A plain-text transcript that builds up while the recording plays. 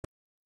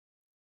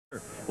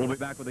We'll be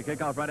back with the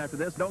kickoff right after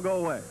this. Don't go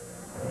away.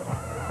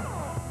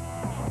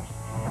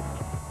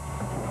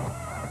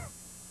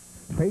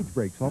 Page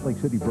Brake, Salt Lake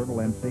City,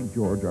 Bernal, and St.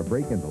 George are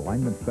brake and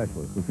alignment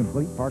specialists with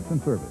complete parts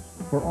and service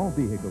for all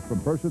vehicles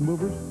from person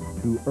movers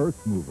to earth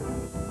movers.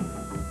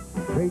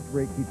 Page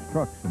Brake keeps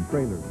trucks and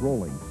trailers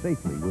rolling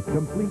safely with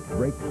complete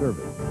brake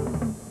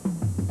service.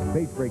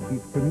 Page Brake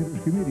keeps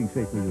commuters commuting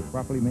safely with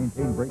properly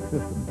maintained brake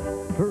systems.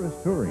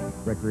 Tourists touring,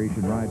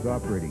 recreation rides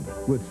operating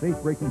with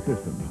safe braking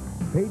systems.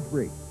 Page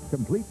Brake,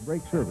 complete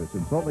brake service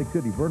in Salt Lake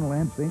City, Bernal,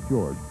 and St.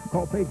 George.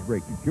 Call Page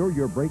Brake to cure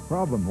your brake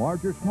problem,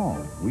 large or small.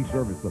 We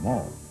service them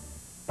all.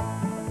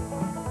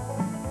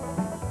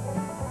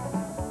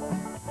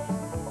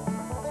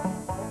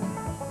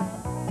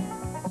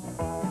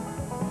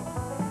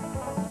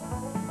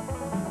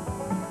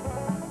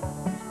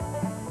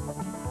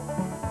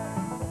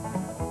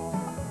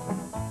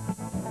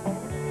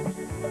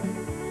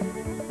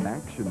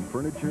 Action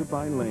Furniture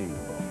by Lane,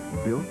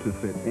 built to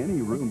fit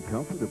any room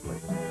comfortably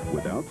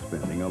without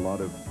spending a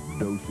lot of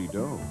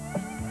do-si-do.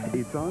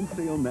 It's on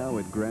sale now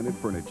at Granite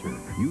Furniture,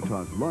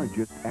 Utah's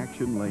largest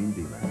Action Lane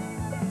dealer.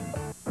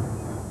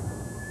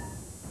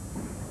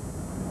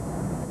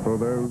 For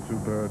those who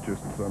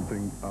purchased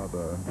something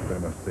other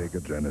than a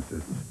Sega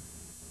Genesis,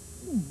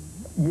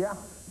 Yeah,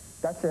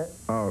 that's it.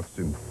 our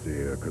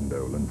sincere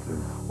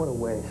condolences. What a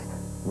waste.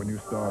 When you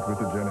start with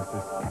a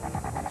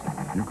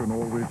Genesis, you can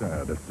always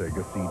add a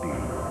Sega CD.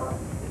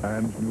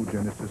 And new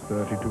Genesis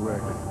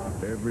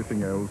 32X.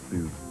 Everything else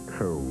is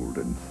cold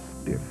and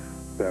stiff.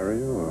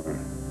 Burial or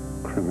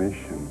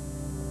cremation?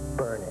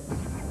 Burn it.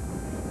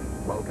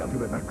 Welcome to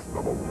the next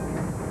level.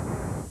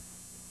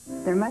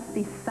 There must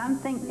be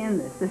something in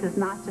this. This is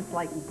not just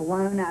like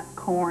blown up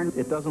corn.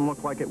 It doesn't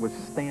look like it was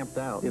stamped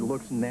out. It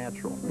looks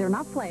natural. They're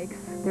not flakes.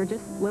 They're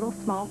just little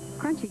small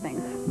crunchy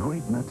things.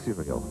 Great Nut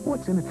cereal.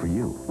 What's in it for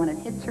you? When it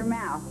hits your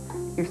mouth,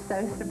 you're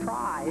so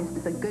surprised.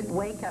 It's a good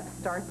wake-up,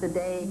 start the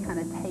day kind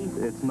of taste.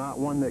 It's not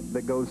one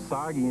that goes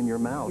soggy in your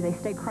mouth. They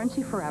stay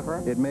crunchy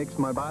forever. It makes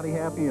my body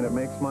happy and it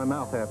makes my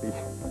mouth happy.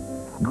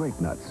 Grape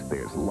Nuts.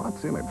 There's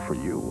lots in it for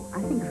you.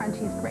 I think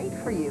crunchy is great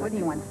for you. What do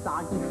you want,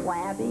 soggy,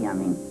 flabby? I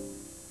mean...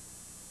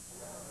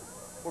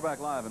 We're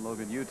back live in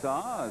Logan,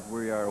 Utah, as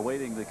we are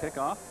awaiting the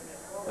kickoff.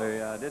 They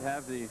did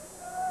have the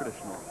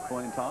traditional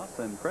coin toss,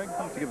 and Craig,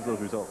 why don't you give us those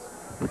results?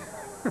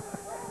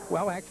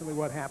 Well, actually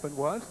what happened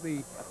was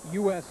the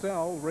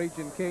USL,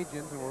 Raging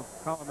Cajuns, and we're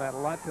calling that a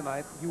lot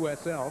tonight,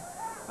 USL,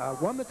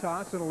 won the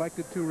toss and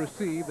elected to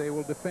receive. They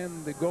will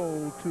defend the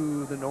goal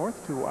to the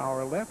north, to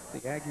our left. The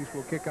Aggies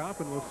will kick off,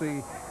 and we'll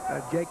see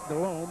Jake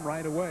Delhomme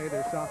right away,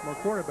 their sophomore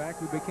quarterback,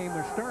 who became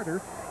their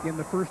starter in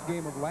the first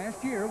game of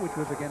last year, which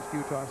was against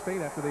Utah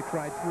State, after they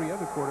tried 3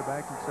 other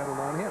quarterbacks and settled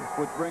on him.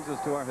 Which brings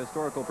us to our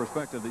historical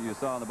perspective that you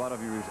saw on the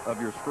bottom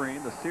of your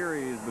screen. The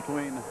series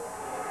between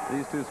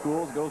these two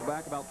schools goes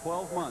back about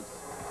 12 months.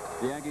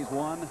 The Aggies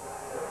won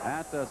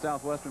at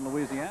Southwestern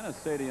Louisiana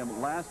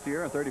Stadium last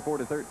year, a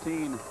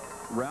 34-13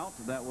 rout.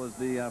 That was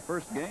the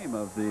first game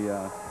of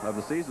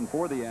the season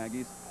for the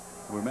Aggies.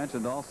 We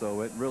mentioned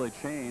also it really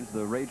changed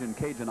the Raging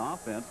Cajun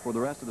offense for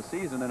the rest of the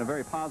season in a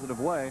very positive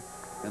way,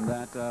 in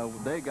that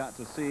they got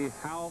to see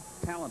how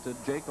talented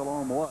Jake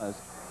Delhomme was.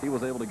 He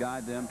was able to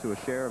guide them to a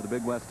share of the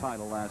Big West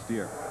title last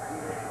year.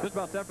 Just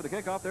about set for the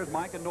kickoff. There's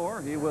Micah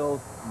Knorr. He will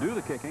do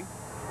the kicking.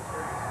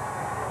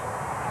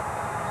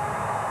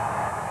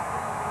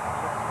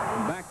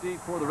 And back deep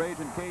for the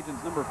Raging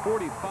Cajuns, number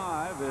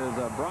 45 is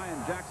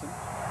Brian Jackson.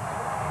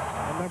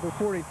 And number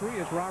 43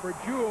 is Robert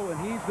Jewell,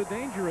 and he's the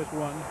dangerous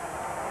one.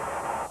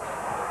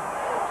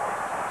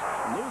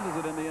 Loses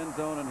it in the end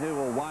zone, and he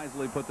will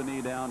wisely put the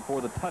knee down for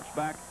the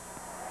touchback.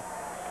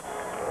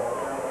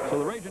 So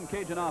the Raging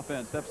Cajun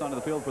offense steps onto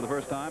the field for the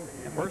first time.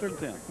 First and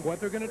 10. What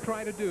they're going to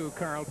try to do,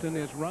 Carlton,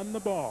 is run the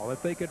ball.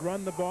 If they could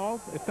run the ball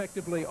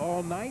effectively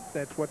all night,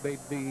 that's what they'd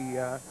be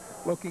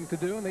looking to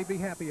do, and they'd be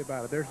happy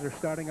about it. There's their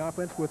starting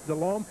offense with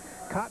Delhomme,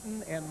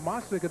 Cotton, and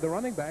Mossick at the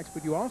running backs,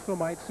 but you also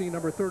might see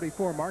number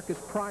 34, Marcus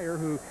Pryor,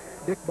 who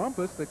Dick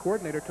Bumpus, the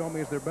coordinator, told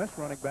me is their best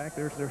running back.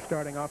 There's their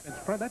starting offense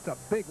front. That's a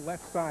big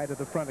left side of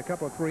the front, a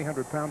couple of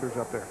 300-pounders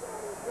up there.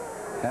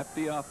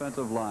 Hefty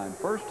offensive line.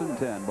 First and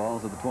 10,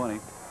 balls at the 20.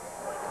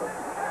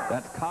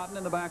 That's Cotton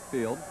in the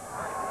backfield.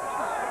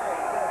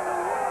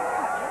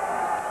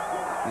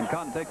 And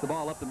Cotton takes the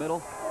ball up the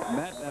middle.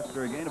 Met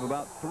after a gain of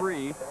about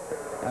 3.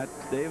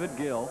 That's David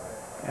Gill.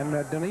 And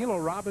Danilo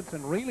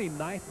Robinson really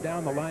knifed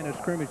down the line of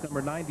scrimmage,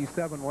 number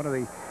 97, one of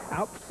the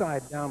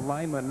outside down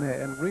linemen,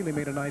 and really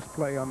made a nice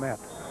play on that.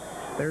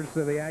 There's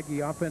the Aggie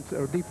offense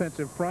or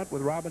defensive front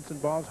with Robinson,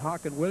 Balls,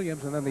 Hawk, and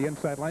Williams, and then the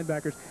inside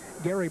linebackers.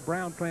 Gary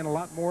Brown playing a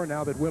lot more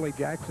now that Willie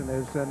Jackson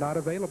is not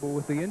available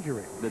with the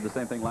injury. Did the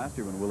same thing last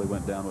year when Willie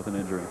went down with an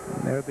injury.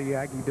 And they're the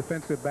Aggie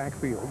defensive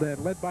backfield,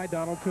 led by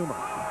Donald Tuma.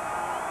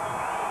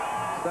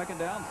 Second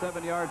down,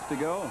 7 yards to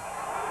go.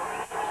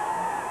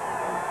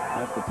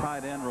 That's the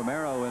tight end,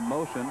 Romero, in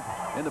motion.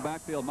 In the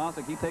backfield,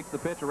 Mossick, he takes the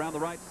pitch around the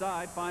right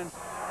side, finds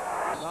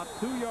about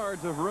 2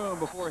 yards of room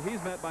before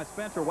he's met by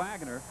Spencer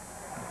Wagner.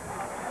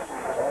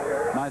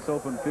 Nice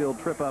open field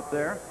trip up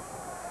there.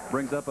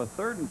 Brings up a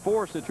 3rd and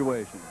 4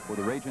 situation for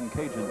the Raging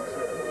Cajuns.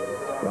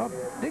 Well,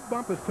 Dick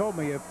Bumpus told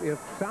me if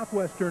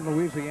Southwestern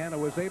Louisiana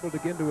was able to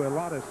get into a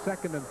lot of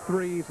 2nd and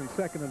 3s and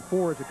 2nd and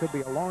 4s, it could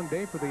be a long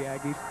day for the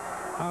Aggies.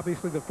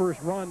 Obviously, the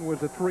first run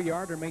was a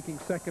 3-yarder, making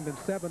 2nd and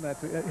 7.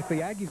 If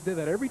the Aggies did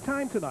that every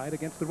time tonight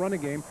against the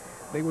running game,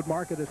 they would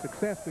mark it a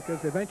success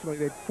because eventually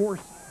they'd force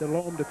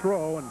DeLome to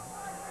throw, and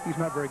he's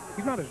not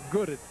as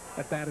good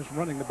at that as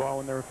running the ball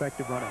when they're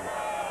effective running it.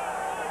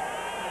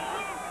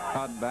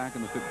 Cotton back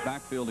in the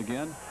backfield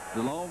again.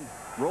 DeLome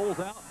rolls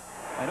out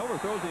and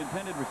overthrows the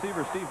intended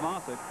receiver, Steve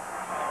Mossick.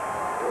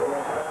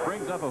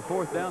 Brings up a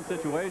 4th down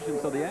situation,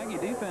 so the Aggie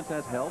defense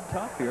has held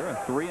tough here. A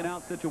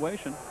 3-and-out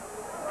situation.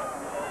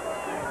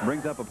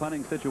 Brings up a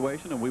punting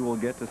situation, and we will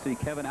get to see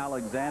Kevin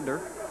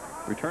Alexander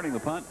returning the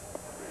punt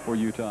for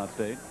Utah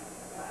State.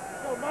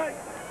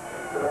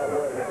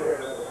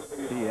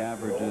 He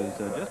averages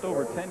just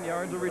over 10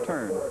 yards a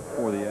return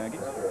for the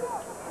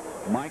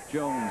Aggies. Mike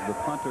Jones, the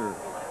punter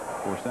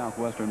for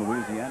Southwestern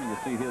Louisiana. You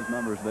see his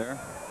numbers there.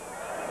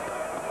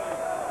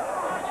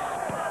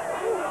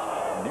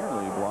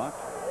 Nearly blocked.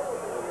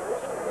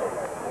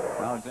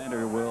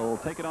 Alexander will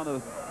take it on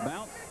the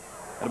bounce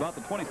at about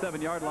the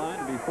 27-yard line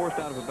and be forced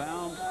out of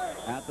bounds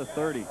at the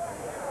 30.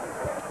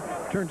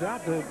 Turns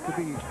out to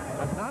be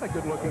not a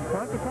good-looking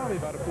punt, but probably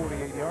about a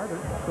 48-yarder,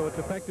 so it's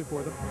effective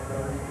for them.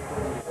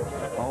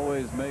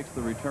 Always makes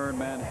the return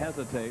man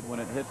hesitate when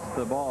it hits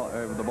the ball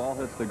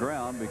hits the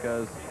ground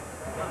because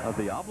of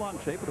the oblong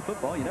shape of the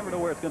football. You never know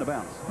where it's going to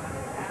bounce.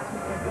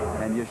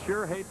 And you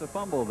sure hate to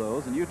fumble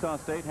those, and Utah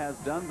State has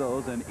done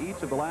those in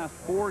each of the last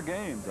 4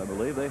 games. I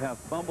believe they have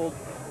fumbled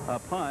a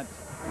punt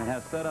and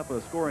has set up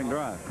a scoring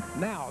drive.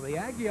 Now, the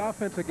Aggie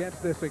offense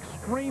against this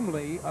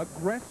extremely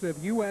aggressive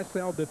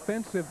USL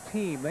defensive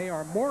team. They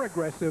are more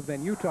aggressive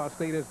than Utah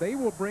State, as they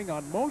will bring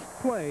on most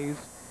plays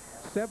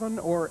 7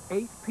 or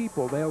 8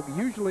 people. They'll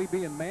usually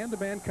be in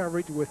man-to-man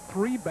coverage with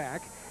 3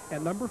 back.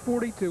 And number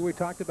 42, we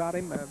talked about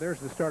him. There's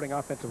the starting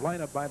offensive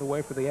lineup, by the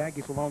way, for the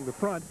Aggies along the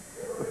front.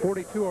 The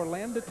 42,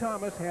 Orlando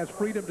Thomas, has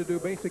freedom to do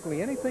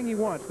basically anything he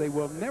wants. They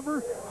will never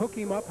hook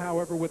him up,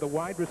 however, with a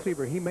wide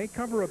receiver. He may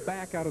cover a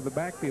back out of the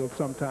backfield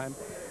sometime,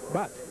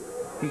 but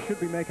he should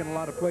be making a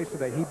lot of plays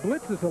today. He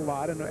blitzes a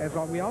lot, and as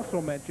we also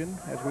mentioned,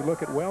 as we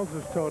look at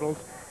Wells's totals,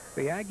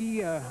 the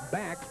Aggie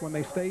backs, when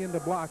they stay in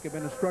the block, have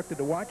been instructed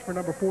to watch for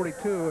number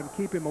 42 and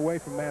keep him away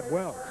from Matt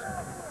Wells.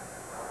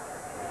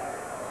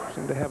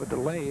 Seem to have a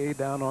delay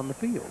down on the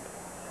field.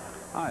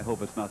 I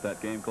hope it's not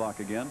that game clock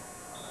again.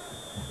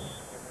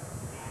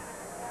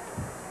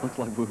 Looks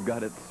like we've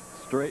got it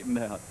straightened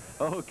out.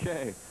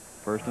 Okay,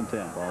 1st and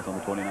 10. Ball's on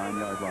the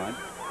 29-yard line.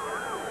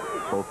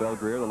 Profel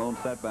Greer, the lone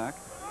setback.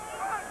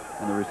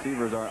 And the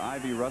receivers are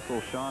Ivy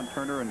Russell, Sean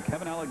Turner, and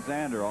Kevin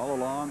Alexander all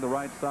along the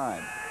right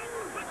side.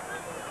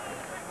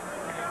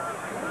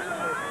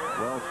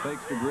 Wells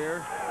fakes to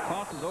Greer,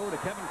 tosses over to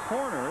Kevin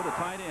Corner, the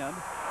tight end,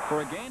 for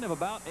a gain of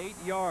about 8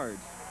 yards.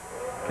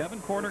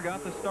 Kevin Corner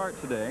got the start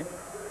today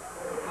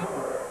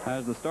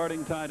as the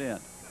starting tight end.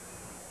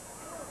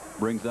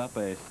 Brings up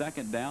a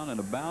 2nd down and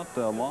about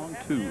a long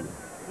 2.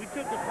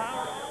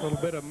 A little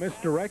bit of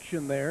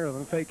misdirection there, and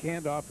the fake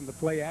handoff and the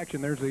play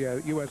action. There's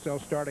the USL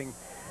starting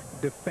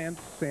defense,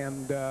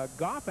 and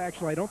Goff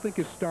actually I don't think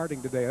is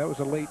starting today. That was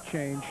a late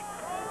change.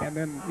 And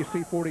then you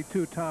see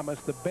 42 Thomas,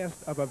 the best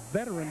of a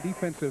veteran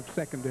defensive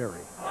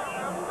secondary.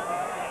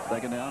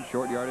 2nd down,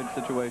 short yardage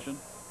situation.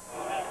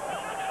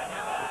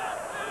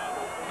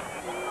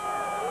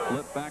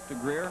 Flip back to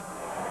Greer.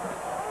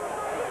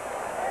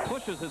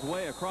 Pushes his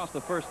way across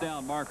the 1st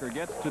down marker,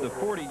 gets to the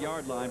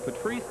 40-yard line.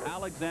 Patrice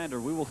Alexander,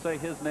 we will say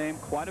his name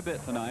quite a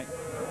bit tonight.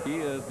 He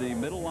is the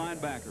middle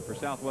linebacker for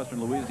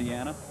Southwestern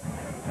Louisiana,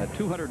 a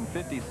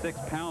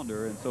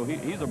 256-pounder, and so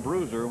he's a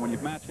bruiser. When you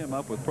match him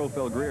up with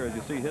Profel Greer, as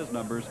you see his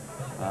numbers,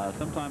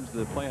 sometimes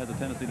the play has a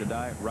tendency to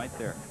die right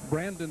there.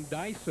 Brandon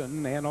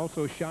Dyson and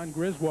also Sean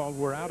Griswold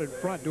were out in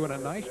front doing a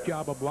nice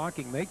job of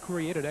blocking. They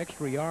created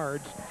extra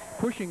yards,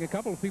 pushing a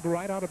couple of people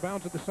right out of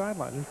bounds at the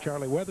sideline. There's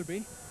Charlie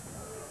Weatherby.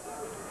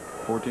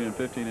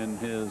 14-15 in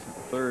his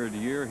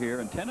 3rd year here,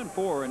 and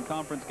 10-4 in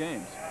conference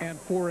games. And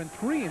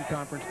 4-3 in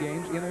conference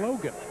games in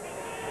Logan.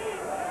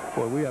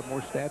 Boy, we have more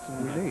stats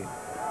than we need.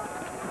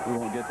 We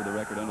won't get to the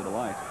record under the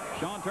lights.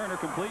 Sean Turner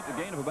complete, a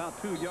gain of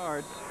about 2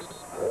 yards.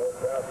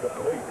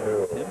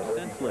 Tim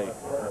Sensley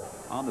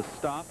on the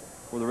stop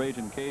for the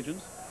Raging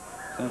Cajuns.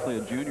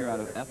 Sensley, a junior out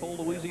of Ethel,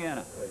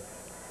 Louisiana.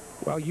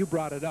 Well, you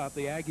brought it up.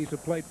 The Aggies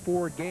have played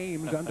 4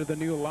 games under the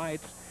new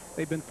lights.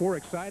 They've been 4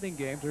 exciting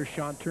games. There's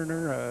Sean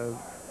Turner,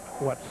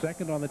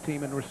 2nd on the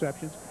team in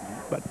receptions.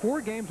 But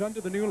 4 games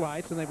under the new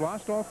lights, and they've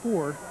lost all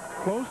 4.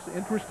 Close,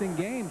 interesting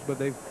games, but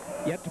they've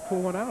yet to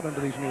pull one out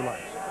under these new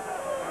lights.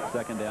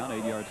 2nd down,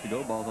 8 yards to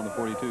go. Ball's on the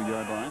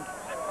 42-yard line.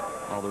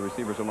 All the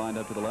receivers are lined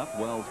up to the left.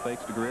 Wells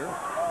fakes to Greer.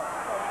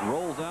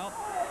 Rolls out,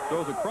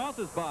 throws across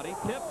his body,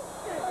 tipped,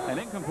 and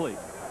incomplete.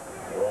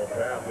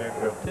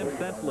 Tim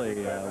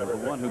Sensley was the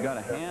one who got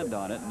a hand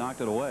on it and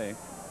knocked it away.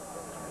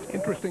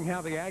 Interesting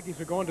how the Aggies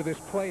are going to this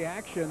play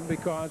action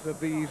because of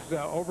these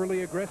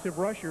overly aggressive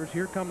rushers.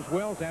 Here comes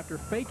Wells after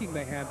faking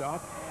the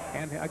handoff.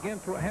 And again,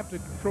 have to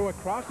throw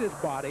across his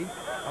body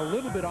a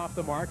little bit off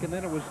the mark, and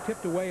then it was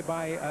tipped away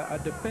by a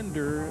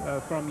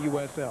defender from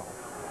USL.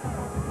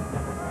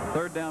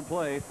 Third down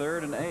play,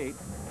 3rd and 8.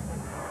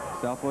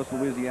 Southwest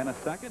Louisiana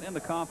second in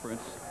the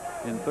conference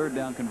in third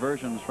down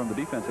conversions from the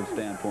defensive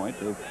standpoint.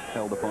 They've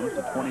held opponents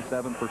to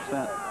 27%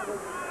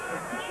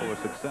 for a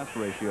success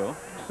ratio.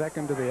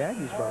 Second to the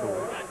Aggies, by the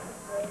way.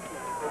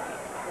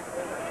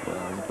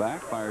 Wells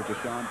back, fires to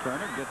Sean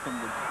Turner, gets some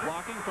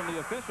blocking from the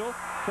official.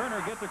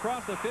 Turner gets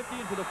across the 50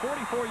 into the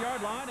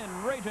 44-yard line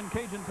in Raging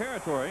Cajun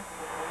territory.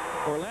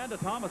 Orlando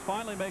Thomas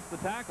finally makes the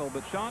tackle,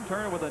 but Sean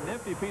Turner with a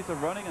nifty piece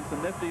of running and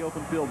some nifty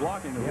open field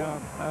blocking as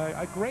well.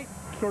 A great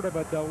sort of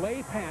a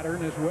delay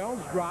pattern as Wells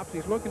drops.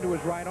 He's looking to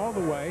his right all the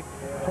way,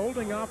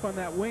 holding off on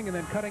that wing and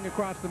then cutting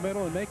across the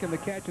middle and making the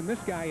catch. And this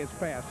guy is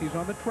fast. He's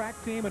on the track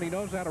team and he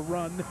knows how to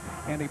run,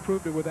 and he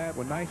proved it with that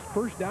one. Nice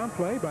first down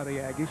play by the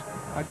Aggies.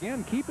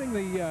 Again, keeping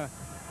the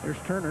there's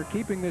Turner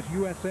keeping this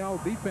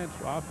USL defense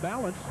off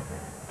balance.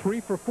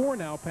 3 for 4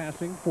 now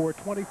passing for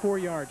 24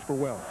 yards for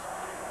Wells.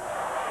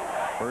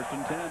 1st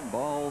and 10,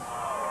 balls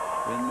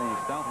in the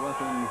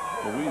southwestern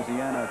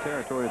Louisiana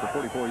territory at the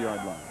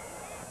 44-yard line.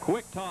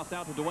 Quick toss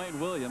out to Dwayne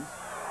Williams.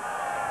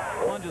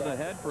 Plunges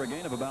ahead for a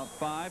gain of about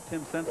 5.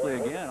 Tim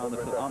Sensley again on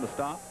the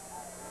stop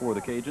for the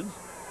Cajuns.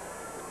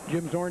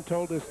 Jim Zorn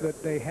told us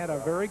that they had a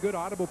very good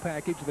audible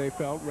package, they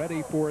felt,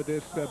 ready for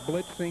this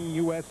blitzing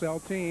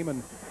USL team.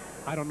 And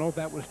I don't know if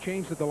that was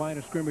changed at the line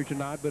of scrimmage or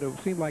not, but it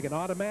seemed like an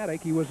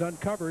automatic. He was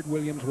uncovered,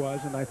 Williams was,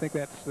 and I think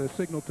that's the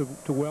signal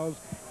to Wells,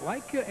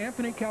 like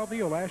Anthony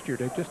Calvillo last year,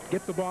 to just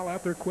get the ball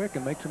out there quick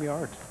and make some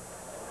yards.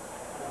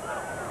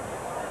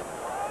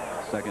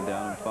 2nd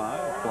down and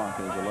 5. Clock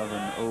is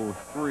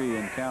 11:03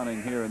 and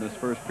counting here in this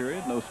first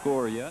period. No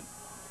score yet.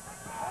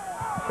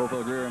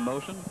 Profile Greer in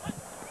motion.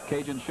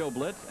 Cajuns show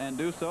blitz and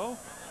do so.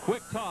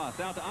 Quick toss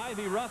out to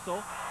Ivy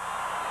Russell,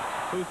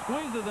 who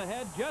squeezes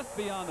ahead just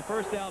beyond the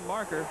first down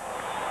marker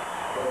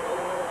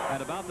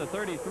at about the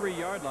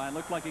 33-yard line.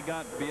 Looked like he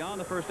got beyond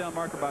the first down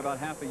marker by about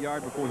half a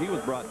yard before he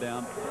was brought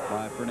down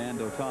by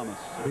Fernando Thomas.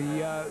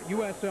 The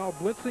USL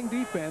blitzing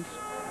defense,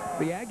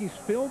 the Aggies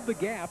filled the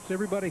gaps.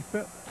 Everybody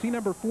see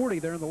number 40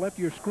 there on the left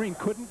of your screen,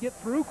 couldn't get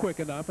through quick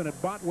enough, and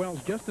it bought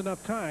Wells just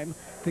enough time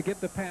to get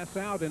the pass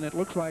out, and it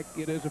looks like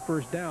it is a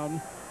first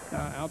down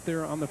out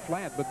there on the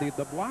flat. But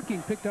the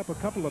blocking picked up a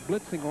couple of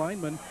blitzing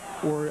linemen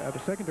or the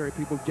secondary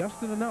people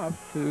just enough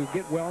to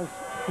get Wells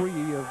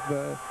free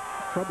of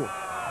trouble.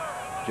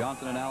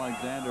 Johnson and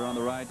Alexander on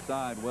the right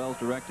side. Wells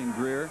directing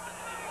Greer.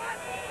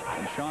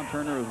 And Sean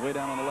Turner is way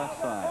down on the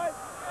left side.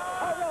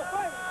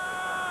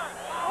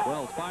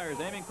 Wells fires,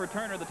 aiming for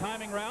Turner, the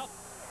timing route.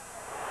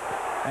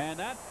 And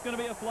that's going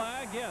to be a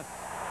flag, yes.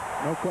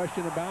 No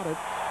question about it.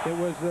 It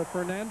was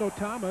Fernando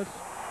Thomas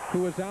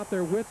who was out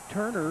there with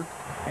Turner,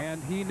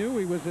 and he knew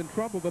he was in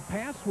trouble. The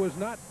pass was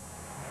not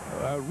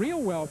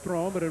real well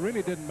thrown, but it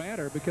really didn't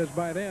matter because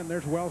by then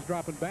there's Wells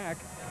dropping back,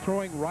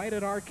 throwing right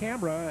at our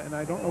camera, and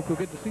I don't know if we'll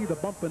get to see the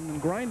bumping and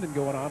grinding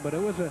going on, but it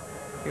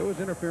was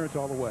interference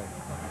all the way.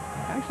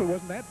 Actually,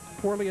 wasn't that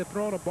poorly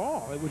thrown a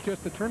ball. It was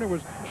just that Turner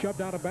was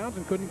shoved out of bounds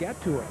and couldn't get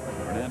to it.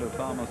 Fernando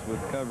Thomas with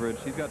coverage.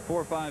 He's got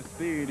 4.5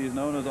 speed. He's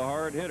known as a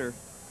hard hitter.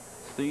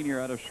 Senior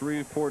out of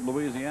Shreveport,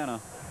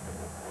 Louisiana.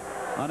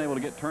 Unable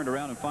to get turned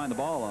around and find the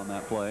ball on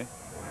that play. It's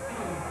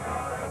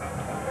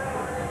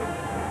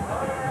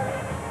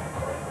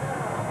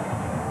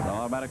an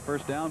automatic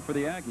first down for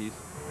the Aggies.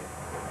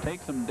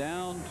 Takes them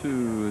down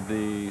to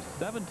the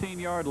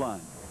 17-yard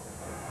line.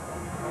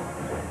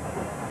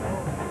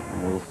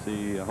 We'll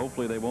see.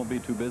 Hopefully they won't be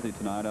too busy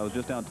tonight. I was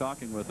just down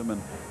talking with them,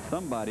 and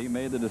somebody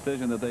made the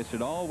decision that they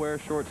should all wear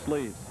short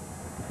sleeves.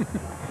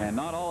 And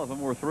not all of them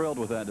were thrilled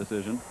with that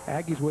decision.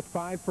 Aggies with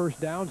 5 first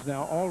downs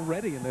now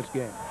already in this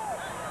game.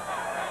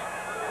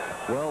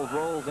 Wells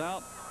rolls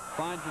out,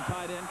 finds the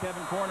tight end,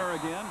 Kevin Corner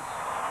again.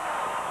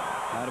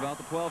 At about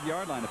the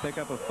 12-yard line, a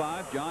pickup of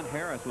 5. John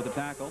Harris with a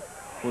tackle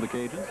for the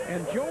Cajuns.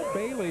 And Joe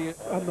Bailey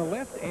on the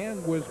left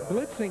end was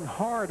blitzing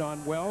hard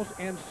on Wells,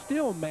 and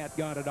still Matt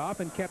got it off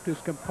and kept his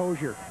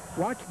composure.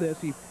 Watch this.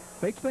 He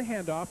fakes the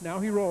handoff. Now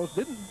he rolls.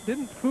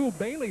 Didn't fool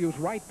Bailey, who's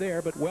right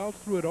there, but Wells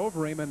threw it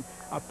over him, and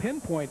a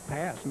pinpoint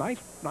pass. Nice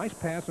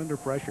pass under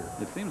pressure.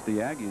 It seems the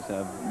Aggies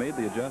have made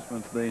the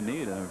adjustments they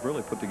need and have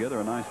really put together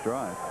a nice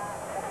drive.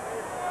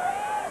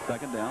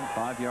 2nd down,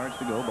 5 yards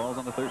to go. Ball's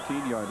on the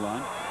 13-yard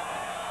line.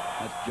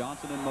 That's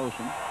Johnson in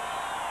motion.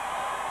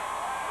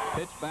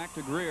 Pitch back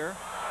to Greer.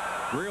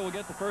 Greer will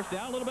get the first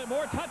down. A little bit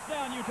more.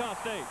 Touchdown, Utah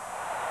State.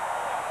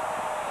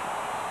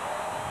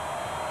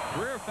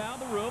 Greer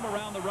found the room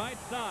around the right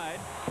side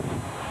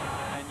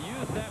and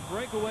used that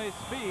breakaway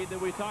speed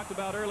that we talked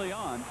about early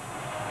on.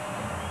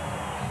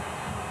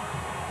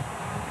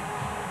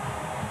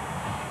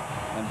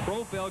 And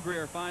Profile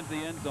Greer finds the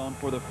end zone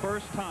for the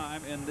first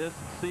time in this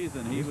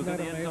season. He was in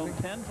the end zone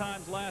 10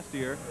 times last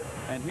year,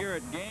 and here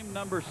at game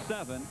number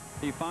 7,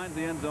 he finds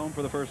the end zone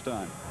for the first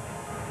time.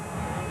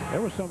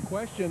 There was some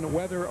question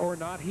whether or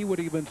not he would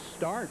even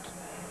start.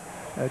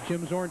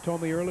 Jim Zorn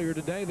told me earlier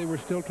today they were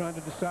still trying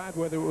to decide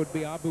whether it would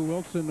be Abu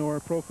Wilson or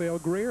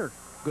Profale Greer.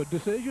 Good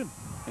decision.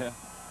 Yeah.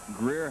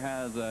 Greer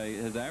has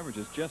his average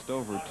is just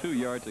over 2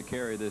 yards a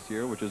carry this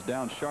year, which is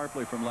down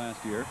sharply from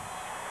last year.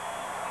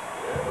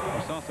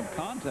 We saw some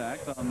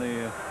contact on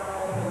the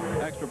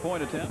extra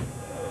point attempt,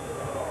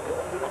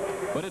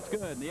 but it's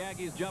good. The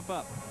Aggies jump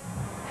up,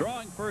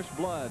 drawing first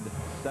blood.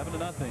 7-0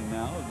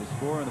 now is the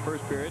score in the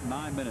first period.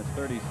 9 minutes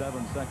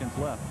 37 seconds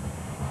left.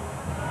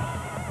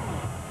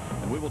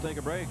 And we will take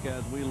a break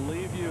as we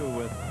leave you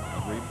with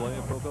a replay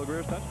of Profale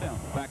Greer's touchdown.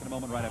 Back in a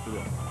moment right after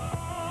this.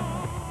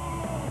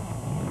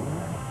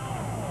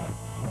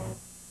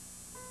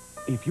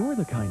 If you're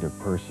the kind of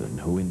person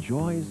who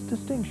enjoys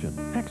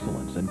distinction,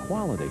 excellence, and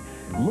quality,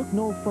 look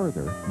no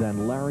further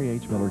than Larry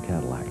H. Miller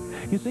Cadillac.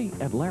 You see,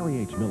 at Larry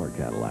H. Miller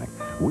Cadillac,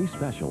 we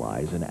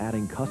specialize in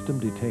adding custom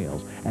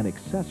details and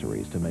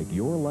accessories to make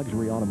your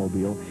luxury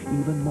automobile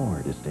even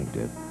more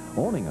distinctive.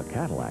 Owning a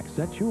Cadillac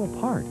sets you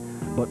apart,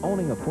 but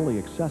owning a fully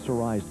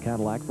accessorized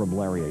Cadillac from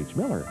Larry H.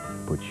 Miller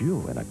puts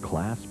you in a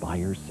class by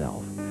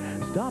yourself.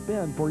 Stop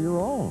in for your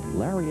own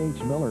Larry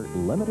H. Miller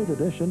Limited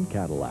Edition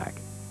Cadillac.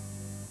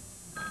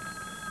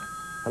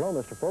 Hello,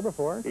 Mr.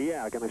 Forbefore.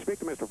 Yeah, can I speak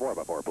to Mr.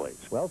 Forbefore, please?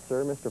 Well,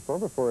 sir, Mr.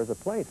 Forbefore is a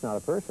place, not a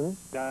person.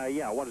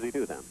 Yeah, what does he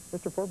do then?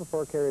 Mr.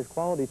 Forbefore carries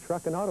quality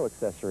truck and auto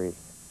accessories.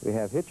 We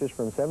have hitches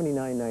from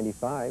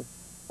 $79.95,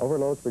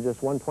 overloads for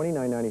just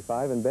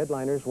 $129.95, and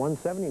bedliners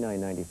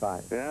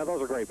 $179.95. Yeah,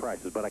 those are great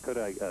prices, but I could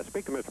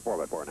speak to Mr.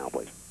 Forbefore now,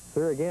 please.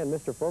 Sir, again,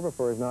 Mr.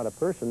 Forbefore is not a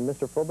person.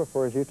 Mr.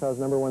 Forbefore is Utah's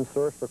 #1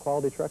 source for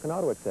quality truck and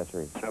auto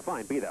accessories.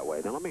 Fine, be that way.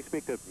 Then let me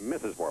speak to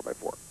Mrs.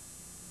 Forbefore.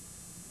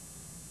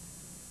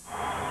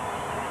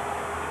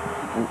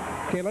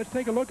 Okay, let's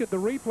take a look at the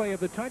replay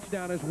of the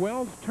touchdown as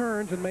Wells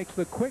turns and makes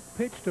the quick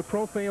pitch to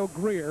Profale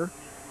Greer,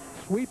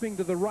 sweeping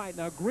to the right.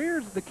 Now,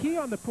 Greer's the key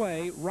on the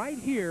play. Right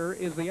here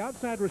is the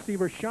outside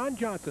receiver, Sean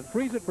Johnson.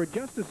 Freeze it for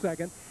just a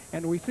second,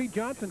 and we see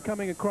Johnson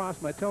coming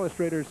across. My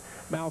telestrator's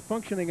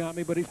malfunctioning on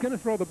me, but he's going to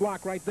throw the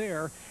block right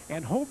there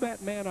and hold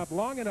that man up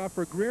long enough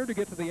for Greer to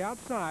get to the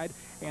outside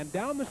and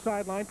down the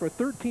sideline for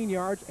 13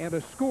 yards and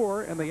a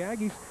score, and the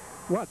Aggies,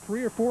 what,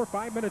 3 or 4 or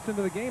 5 minutes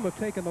into the game have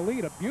taken the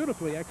lead. A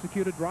beautifully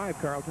executed drive,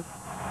 Carlton.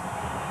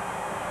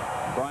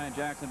 Brian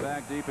Jackson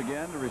back deep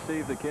again to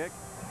receive the kick.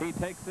 He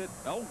takes it.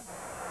 Oh,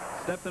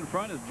 steps in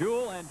front is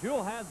Jewell, and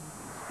Jewell has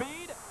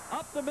speed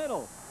up the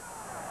middle,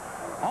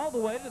 all the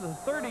way to the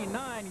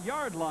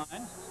 39-yard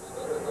line.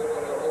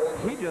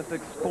 He just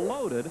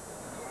exploded,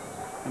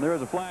 and there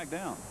is a flag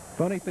down.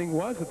 Funny thing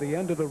was, at the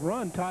end of the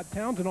run, Todd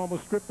Townsend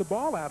almost stripped the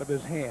ball out of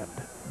his hand.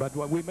 But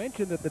what we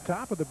mentioned at the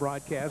top of the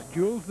broadcast,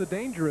 Jewell's the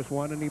dangerous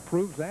one, and he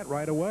proves that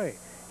right away.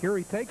 Here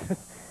he takes it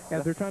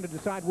as they're trying to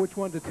decide which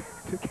one to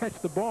catch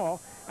the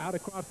ball out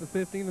across the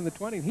 15 and the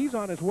 20. And he's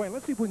on his way.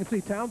 Let's see if we can see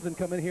Townsend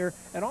come in here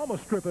and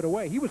almost strip it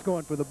away. He was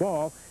going for the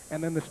ball,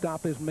 and then the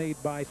stop is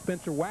made by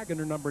Spencer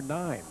Wagoner, number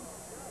 9.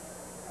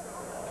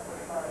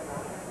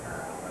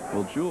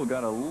 Well, Jewell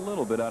got a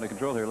little bit out of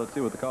control here. Let's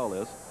see what the call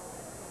is.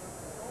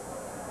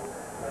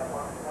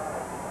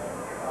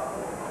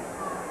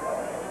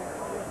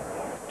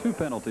 Two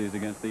penalties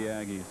against the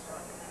Aggies.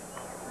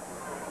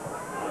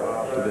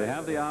 Do they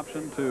have the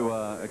option to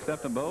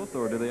accept them both,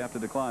 or do they have to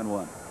decline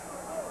one?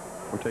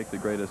 Or take the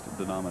greatest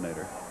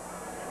denominator?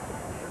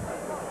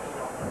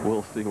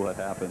 We'll see what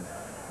happens.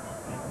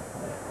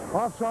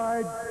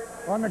 Offside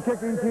on the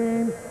kicking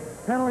team.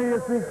 Penalty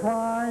is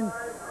declined.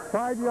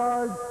 5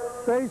 yards,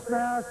 face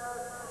mask.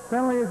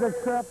 Penalty is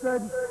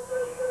accepted.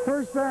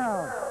 First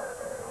down.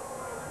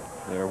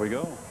 There we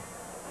go.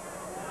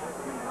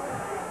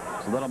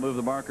 So that'll move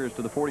the markers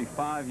to the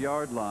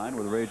 45-yard line,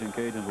 where the Raging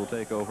Cajuns will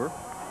take over.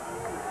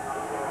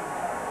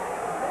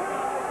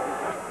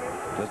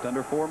 Just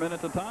under 4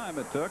 minutes of time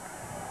it took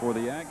for the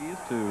Aggies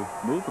to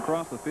move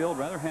across the field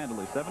rather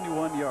handily.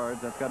 71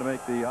 yards. That's got to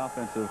make the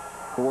offensive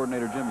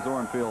coordinator Jim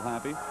Zorn feel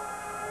happy.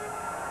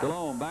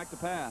 Delhomme back to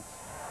pass.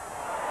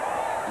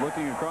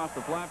 Looking across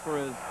the flat for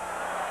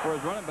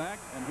his running back,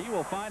 and he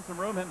will find some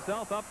room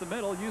himself up the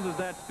middle. Uses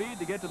that speed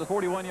to get to the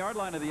 41-yard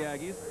line of the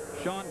Aggies.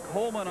 Sean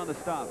Coleman on the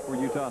stop for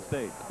Utah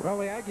State. Well,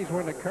 the Aggies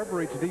were in a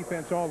coverage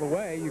defense all the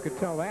way. You could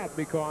tell that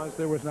because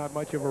there was not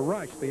much of a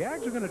rush. The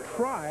Aggies are going to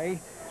try,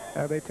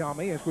 they tell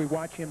me, as we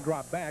watch him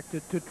drop back,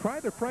 to try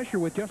the pressure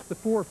with just the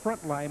 4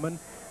 front linemen,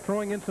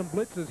 throwing in some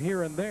blitzes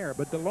here and there.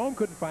 But Delhomme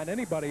couldn't find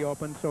anybody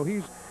open, so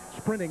he's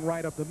sprinting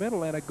right up the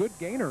middle, and a good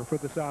gainer for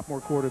the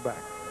sophomore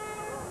quarterback.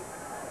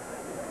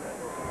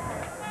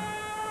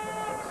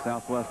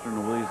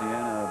 Southwestern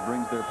Louisiana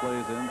brings their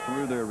plays in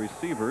through their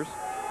receivers.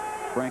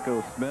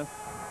 Franco Smith,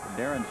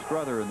 Darren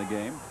Struther in the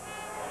game.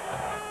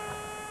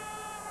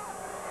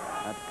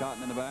 That's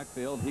Cotton in the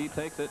backfield. He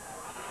takes it.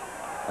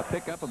 A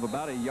pickup of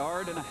about 1.5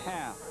 yards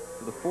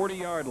to the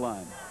 40-yard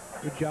line.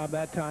 Good job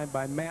that time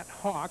by Matt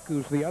Hawk,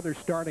 who's the other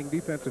starting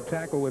defensive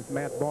tackle with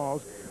Matt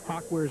Balls.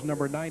 Hawk wears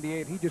number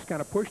 98. He just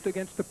kind of pushed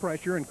against the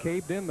pressure and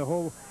caved in the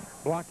whole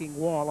blocking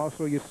wall.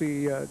 Also, you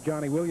see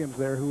Johnny Williams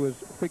there, who is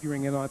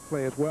figuring in on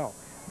play as well.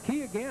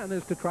 Key again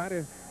is to try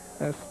to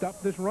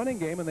stop this running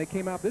game, and they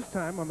came out this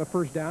time on the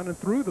first down and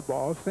threw the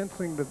ball,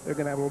 sensing that they're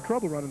going to have a little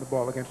trouble running the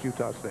ball against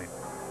Utah State.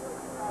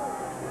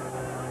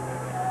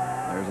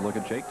 There's a look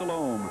at Jake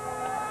Delhomme.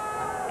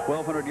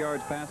 1,200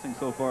 yards passing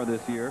so far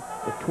this year.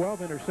 With 12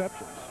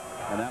 interceptions.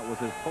 And that was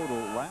his total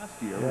last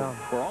year. Yeah.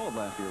 For all of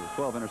last year, it was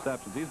 12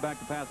 interceptions. He's back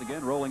to pass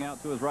again, rolling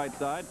out to his right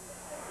side.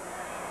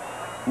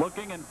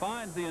 Looking and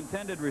finds the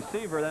intended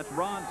receiver. That's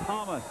Ron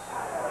Thomas.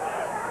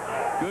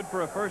 Good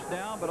for a first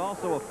down, but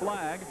also a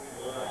flag.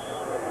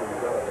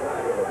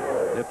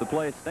 If the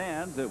play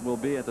stands, it will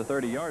be at the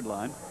 30-yard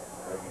line.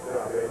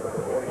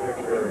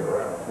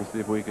 Let's see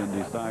if we can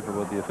decipher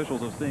what the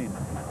officials have seen.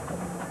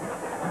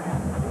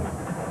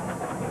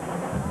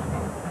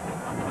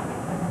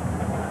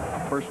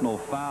 Personal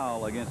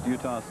foul against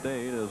Utah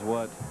State is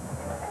what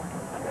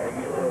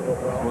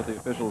the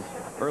officials'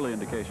 early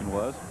indication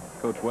was.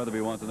 Coach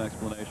Weatherby wants an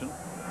explanation.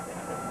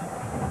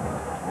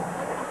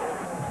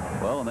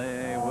 Well, and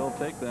they will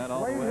take that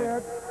all the way.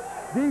 Hit.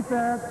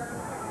 Defense,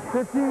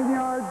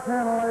 15-yard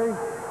penalty,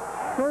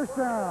 first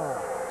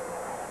down.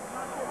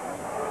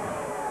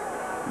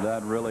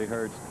 That really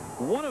hurts.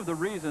 One of the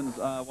reasons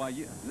why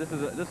this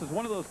is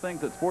one of those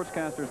things that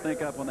sportscasters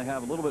think up when they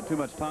have a little bit too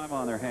much time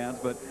on their hands.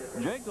 But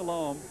Jake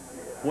Delhomme,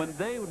 when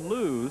they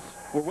lose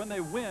or when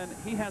they win,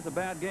 he has a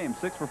bad game.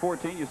 6 for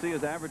 14. You see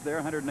his average there,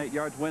 108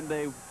 yards. When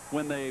they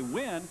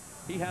win,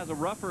 he has a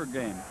rougher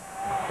game.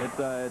 It's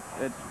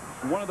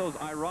one of those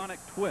ironic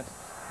twists.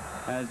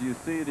 As you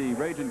see the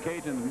Ragin'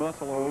 Cajuns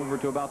muscle over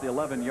to about the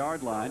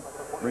 11-yard line.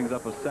 Brings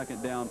up a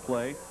second down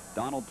play.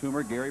 Donald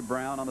Toomer, Gary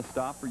Brown on the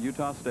stop for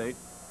Utah State.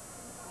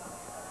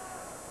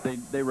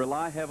 They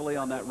rely heavily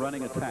on that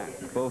running attack.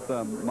 Both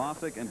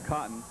Mossick and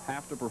Cotton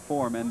have to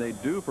perform, and they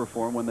do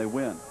perform when they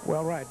win.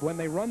 Well, right. When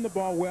they run the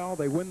ball well,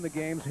 they win the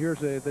games. Here's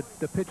the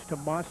pitch to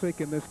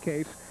Mossick in this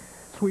case,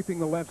 sweeping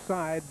the left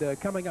side.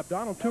 Coming up,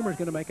 Donald Toomer is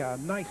going to make a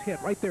nice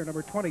hit right there.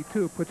 Number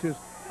 22 puts his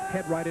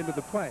head right into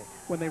the play.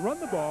 When they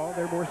run the ball,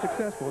 they're more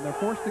successful. When they're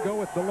forced to go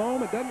with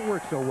Delhomme, it doesn't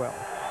work so well.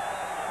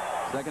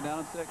 Second down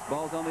and 6.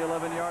 Ball's on the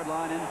 11-yard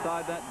line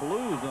inside that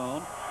blue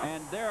zone.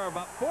 And there are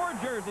about 4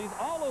 jerseys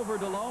all over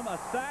Delhomme. A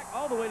sack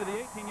all the way to the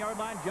 18-yard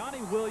line.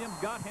 Johnny Williams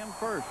got him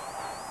first.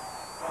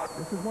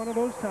 This is one of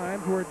those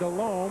times where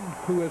Delhomme,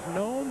 who is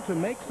known to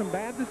make some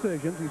bad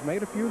decisions, he's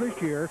made a few this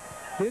year,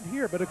 did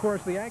here. But, of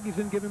course, the Aggies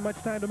didn't give him much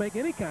time to make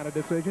any kind of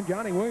decision.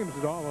 Johnny Williams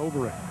is all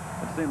over it.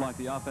 It seemed like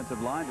the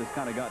offensive line just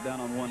kind of got down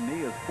on one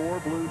knee as 4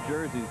 blue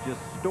jerseys just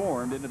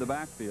stormed into the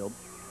backfield.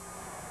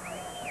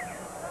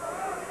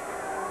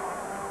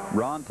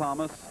 Ron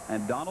Thomas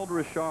and Donald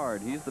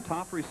Richard. He's the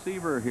top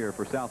receiver here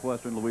for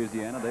Southwestern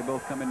Louisiana. They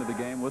both come into the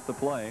game with the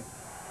play.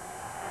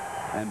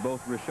 And both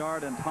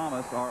Richard and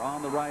Thomas are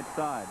on the right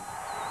side.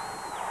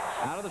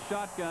 Out of the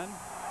shotgun.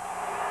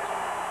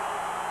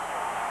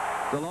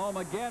 Delhomme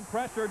again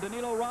pressured.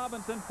 Danilo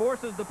Robinson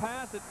forces the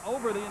pass. It's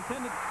over the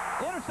intended.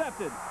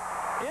 Intercepted.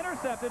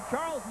 Intercepted.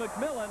 Charles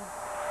McMillan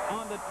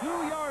on the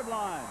 2-yard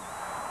line.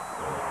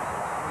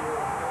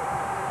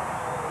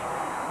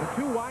 The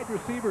 2 wide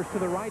receivers to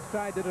the right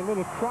side did a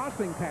little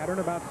crossing pattern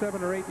about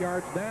 7 or 8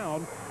 yards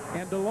down.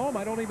 And Delhomme,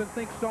 I don't even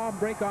think saw him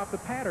break off the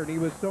pattern. He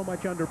was so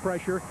much under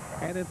pressure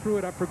and then threw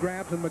it up for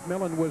grabs, and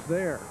McMillan was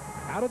there.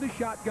 Out of the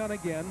shotgun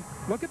again.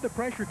 Look at the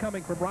pressure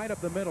coming from right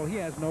up the middle. He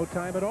has no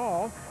time at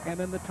all. And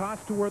then the toss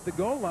toward the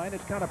goal line.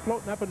 It's kind of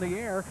floating up in the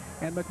air.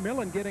 And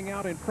McMillan getting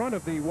out in front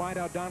of the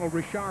wideout Donald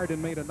Richard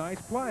and made a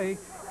nice play.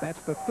 That's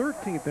the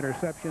 13th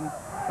interception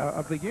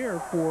of the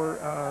year for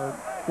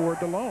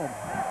Delhomme.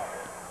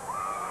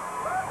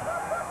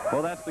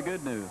 Well, that's the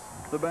good news.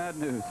 The bad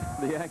news,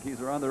 the Aggies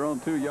are on their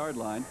own 2-yard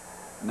line,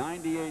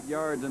 98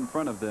 yards in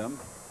front of them.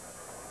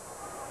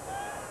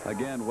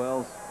 Again,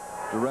 Wells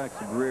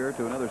directs Greer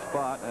to another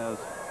spot as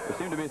there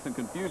seemed to be some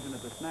confusion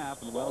at the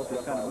snap, and Wells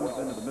just kind of moved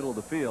into the middle of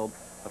the field,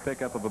 a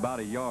pickup of about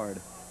a yard.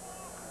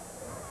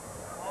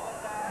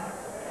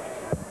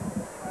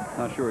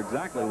 Not sure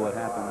exactly what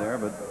happened there,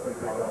 but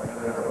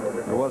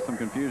there was some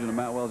confusion, and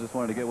Matt Wells just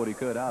wanted to get what he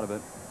could out of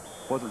it.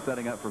 Wasn't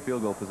setting up for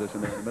field goal position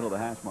there in the middle of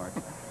the hash mark.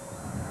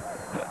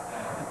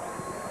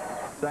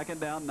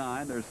 Second down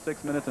 9. There's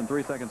 6 minutes and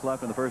 3 seconds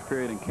left in the first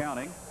period and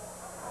counting.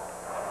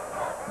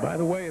 By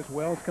the way, as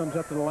Wells comes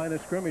up to the line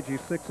of scrimmage, he's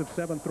 6 of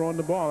 7 throwing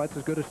the ball. That's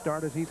as good a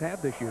start as he's had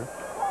this year.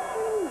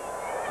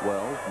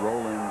 Wells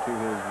rolling to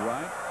his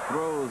right,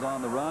 throws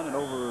on the run and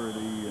over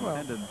the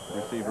intended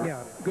receiver.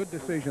 Yeah, good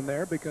decision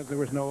there because there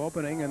was no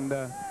opening, and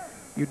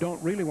you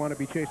don't really want to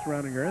be chased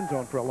around in your end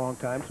zone for a long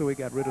time, so he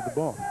got rid of the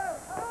ball.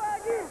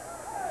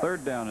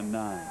 Third down and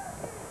 9.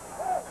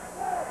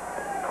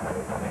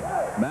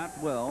 Matt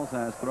Wells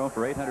has thrown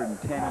for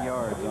 810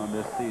 yards on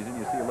this season.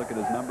 You see a look at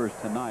his numbers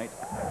tonight.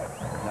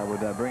 That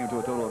would bring him to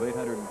a total of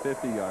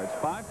 850 yards.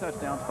 5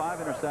 touchdowns, 5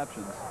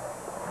 interceptions.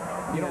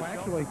 You know,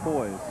 actually,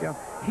 poise. Yeah,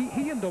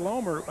 he and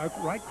Delhomme are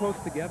right close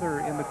together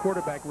in the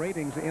quarterback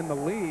ratings in the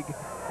league.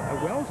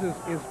 Wells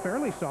is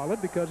fairly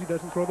solid because he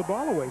doesn't throw the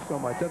ball away so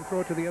much, doesn't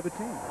throw it to the other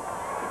team.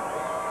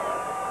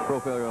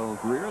 Profile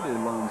Greer, the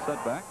lone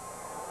setback.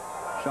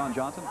 Sean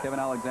Johnson, Kevin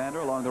Alexander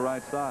along the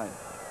right side.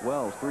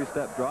 Wells,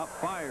 three-step drop,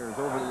 fires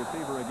over the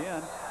receiver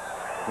again.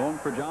 Going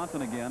for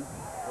Johnson again.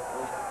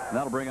 And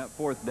that'll bring up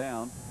fourth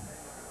down.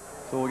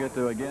 So we'll get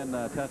to, again,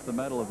 test the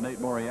mettle of Nate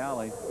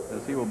Moriali,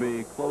 as he will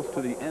be close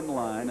to the end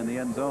line in the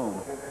end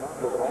zone.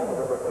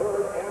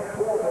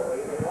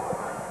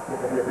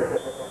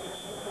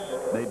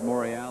 Nate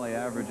Moriali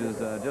averages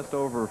just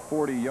over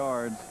 40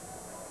 yards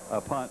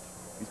a punt.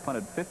 He's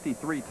punted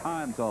 53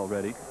 times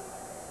already.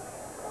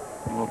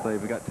 Well, if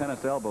they've got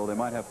tennis elbow, they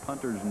might have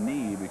punter's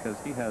knee, because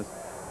he has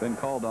been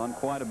called on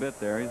quite a bit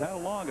there. He's had a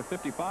long of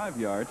 55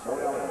 yards.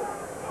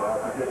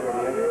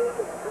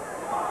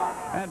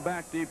 And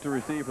back deep to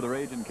receive for the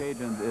Ragin'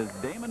 Cajuns is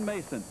Damon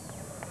Mason.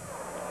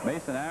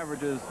 Mason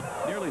averages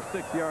nearly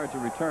 6 yards a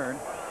return,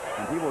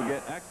 and he will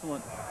get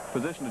excellent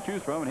position to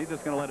choose from, and he's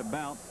just going to let it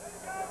bounce.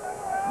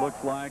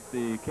 Looks like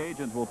the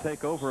Cajuns will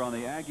take over on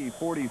the Aggie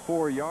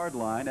 44-yard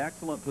line.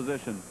 Excellent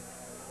position.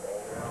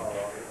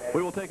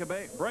 We will take a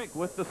break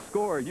with the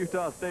score.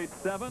 Utah State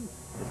 7,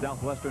 the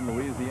Southwestern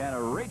Louisiana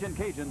Ragin'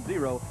 Cajuns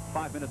 0.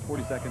 5 minutes,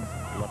 40 seconds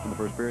left in the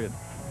first period.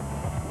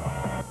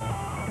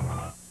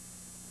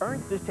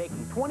 Ernst is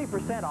taking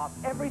 20% off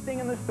everything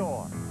in the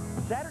store.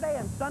 Saturday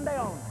and Sunday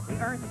only. The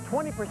Ernst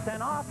 20%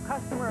 off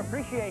customer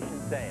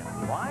appreciation sale.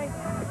 Why?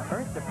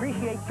 Ernst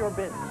appreciates your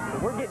business. So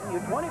we're getting you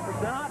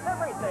 20% off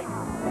everything.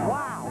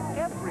 Wow,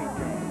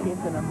 everything.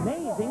 It's an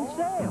amazing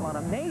sale on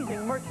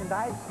amazing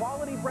merchandise,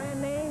 quality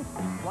brand names,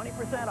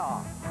 20%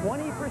 off.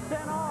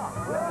 20% off.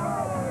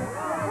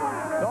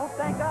 Don't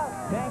thank us.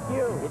 Thank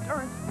you. It's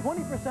Ernst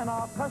 20%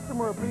 off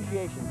customer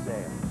appreciation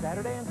sale.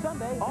 Saturday and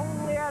Sunday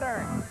only at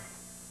Ernst.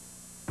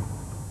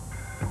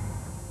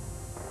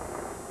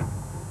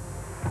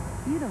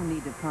 You don't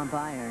need to pump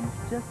irons,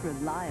 just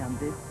rely on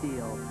this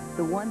deal.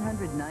 The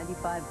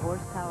 195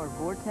 horsepower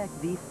Vortec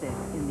V6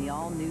 in the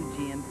all-new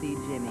GMC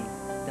Jimmy.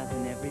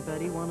 Doesn't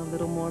everybody want a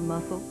little more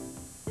muscle?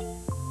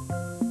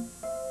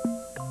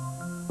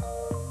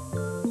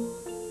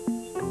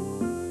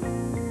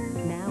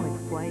 Now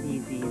it's quite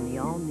easy in the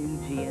all-new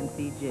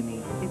GMC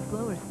Jimmy. Its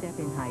lower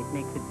step-in height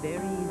makes it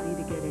very easy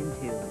to get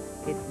into.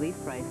 Its lease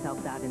price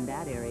helps out in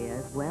that area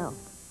as well.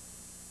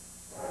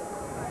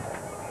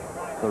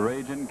 The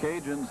Ragin'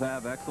 Cajuns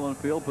have excellent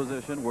field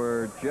position.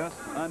 We're just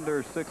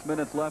under 6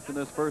 minutes left in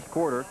this first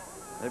quarter.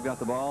 They've got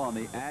the ball on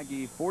the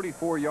Aggie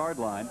 44-yard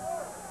line.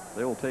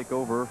 They will take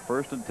over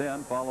 1st and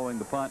 10 following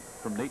the punt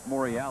from Nate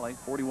Moriali,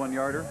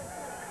 41-yarder.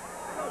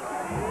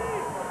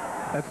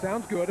 That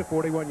sounds good, a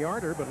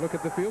 41-yarder, but look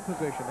at the field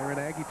position. They're in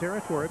Aggie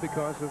territory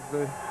because of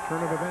the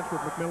turn of events with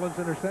McMillan's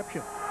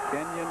interception.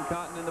 Kenyon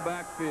Cotton in the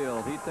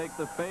backfield. He takes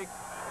the fake,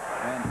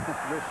 and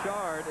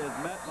Richard is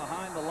met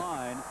behind the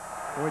line.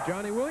 Boy,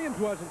 Johnny Williams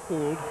wasn't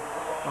fooled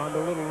on the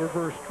little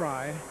reverse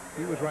try.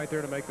 He was right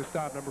there to make the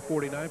stop, number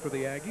 49 for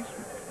the Aggies,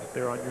 up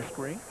there on your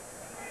screen.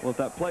 Well, if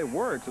that play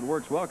works, it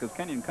works well, because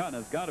Kenyon Cotton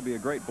has got to be a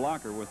great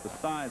blocker with the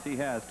size he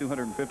has,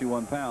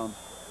 251 pounds.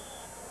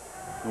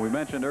 And we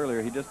mentioned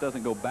earlier, he just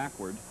doesn't go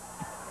backward.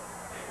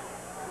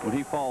 When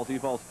he falls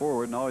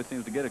forward and always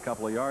seems to get a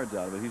couple of yards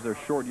out of it. He's their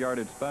short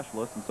yardage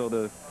specialist, and so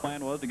the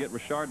plan was to get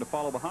Richard to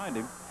follow behind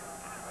him.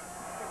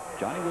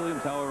 Johnny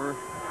Williams, however,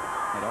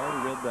 had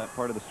already read that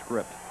part of the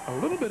script. A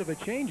little bit of a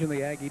change in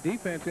the Aggie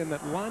defense in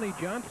that Lonnie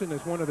Johnson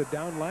is one of the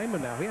down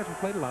linemen now. He hasn't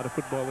played a lot of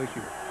football this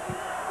year.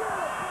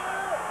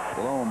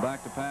 Malone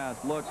back to pass,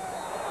 looks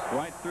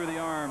right through the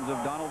arms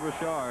of Donald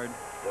Richard.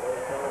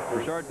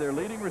 Richard's their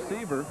leading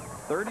receiver,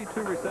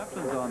 32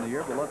 receptions on the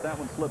year, but let that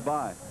one slip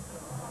by.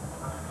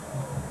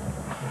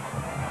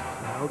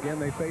 Now again,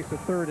 they face a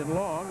 3rd and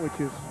long, which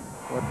is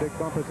what Dick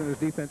Bumpus and his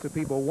defensive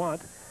people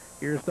want.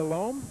 Here's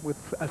Delhomme with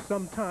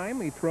some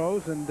time. He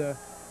throws, and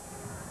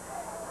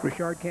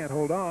Richard can't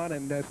hold on,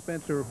 and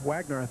Spencer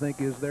Wagner, I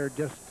think, is there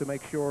just to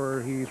make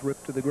sure he's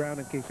ripped to the ground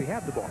in case he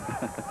had the ball.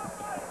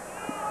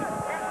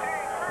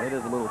 It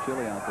is a little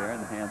chilly out there,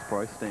 and the hands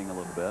probably sting a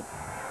little bit.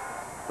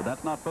 But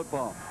that's not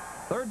football.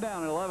 3rd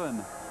down and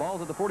 11.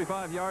 Ball's at the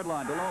 45-yard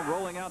line. Delhomme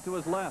rolling out to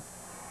his left.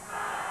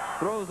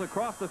 Throws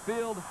across the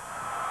field,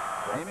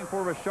 aiming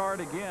for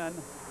Richard again.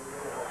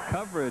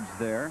 Coverage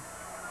there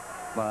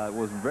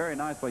was very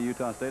nice by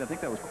Utah State. I think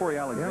that was Corey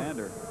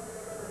Alexander. Yeah.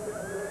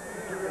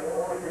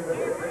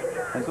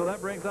 And so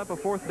that brings up a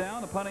 4th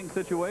down, a punting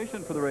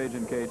situation for the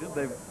Ragin' Cajuns.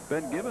 They've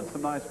been given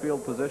some nice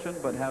field position,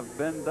 but have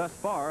been thus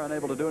far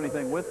unable to do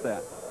anything with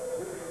that.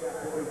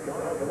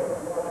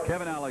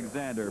 Kevin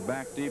Alexander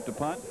back deep to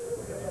punt.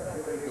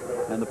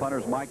 And the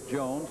punter's Mike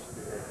Jones.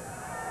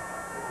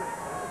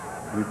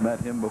 We've met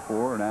him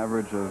before, an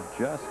average of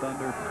just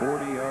under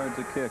 40 yards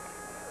a kick.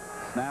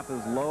 Snap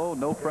is low,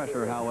 no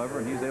pressure,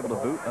 however. He's able to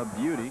boot a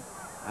beauty.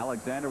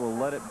 Alexander will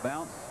let it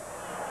bounce.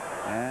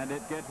 And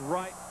it gets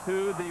right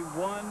to the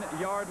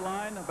 1-yard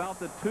line. About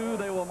the 2,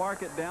 they will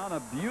mark it down. A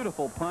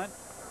beautiful punt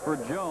for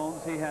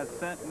Jones. He has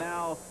sent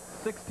now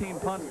 16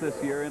 punts this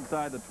year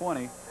inside the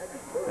 20.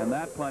 And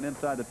that punt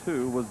inside the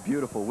 2 was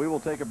beautiful. We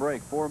will take a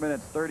break. 4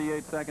 minutes,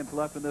 38 seconds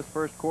left in this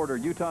first quarter.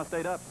 Utah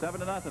State up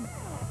 7-0.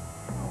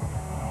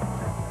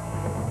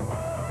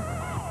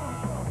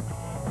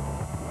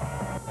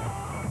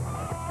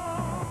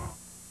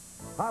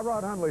 Hot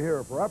Rod Hundley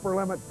here for Upper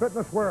Limit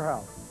Fitness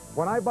Warehouse.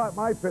 When I bought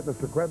my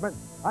fitness equipment,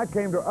 I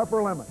came to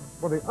Upper Limit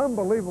for the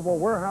unbelievable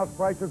warehouse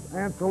prices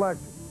and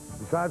selection.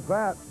 Besides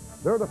that,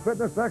 they're the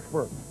fitness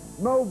experts.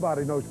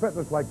 Nobody knows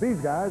fitness like these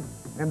guys.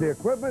 And the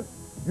equipment,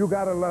 you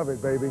gotta love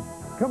it, baby.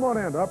 Come on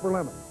in to Upper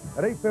Limit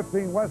at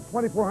 815 West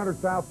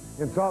 2400 South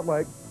in Salt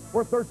Lake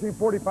or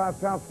 1345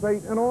 South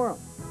State in Orem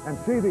and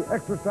see the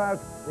exercise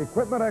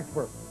equipment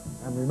experts.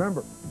 And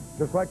remember,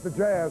 just like the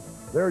Jazz,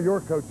 they're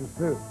your coaches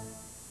too.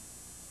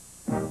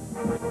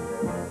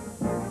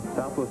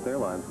 Southwest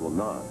Airlines will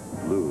not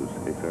lose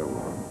a fare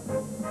war.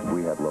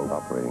 We have low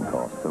operating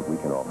costs, so we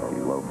can offer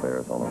you low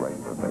fares on a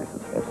regular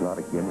basis. It's not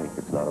a gimmick.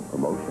 It's not a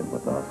promotion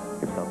with us.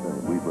 It's something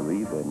that we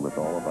believe in with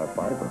all of our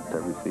fiber.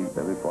 Every seat,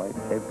 every flight,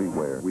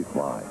 everywhere we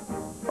fly.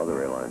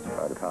 Other airlines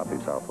try to copy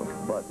Southwest,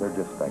 but they're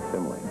just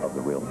facsimile of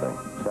the real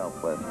thing.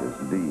 Southwest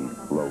is the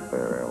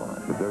low-fare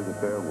airline. If there's a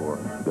fare war,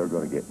 they're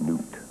going to get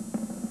nuked.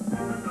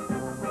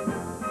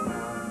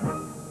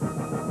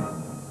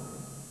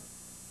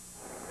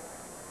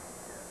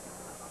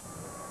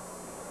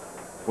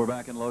 We're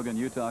back in Logan,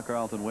 Utah.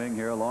 Carlton Wing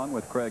here along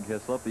with Craig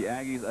Hislop. The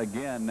Aggies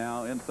again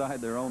now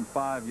inside their own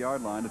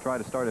 5-yard line to try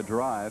to start a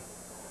drive.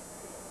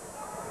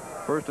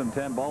 First and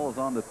 10, ball is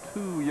on the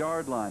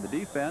 2-yard line. The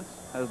defense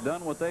has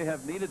done what they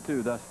have needed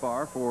to thus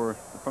far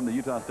from the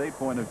Utah State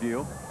point of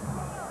view.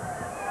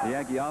 The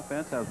Aggie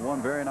offense has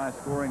one very nice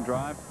scoring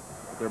drive.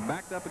 But they're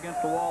backed up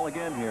against the wall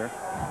again here.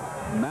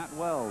 Matt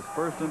Wells,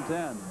 first and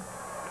 10.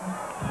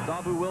 It's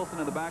Abu Wilson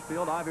in the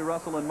backfield. Ivy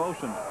Russell in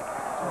motion.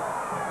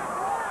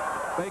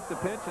 Fake the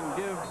pitch and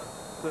give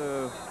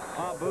to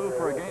Abu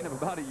for a gain of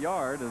about a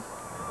yard,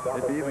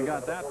 if he even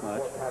got that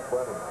much.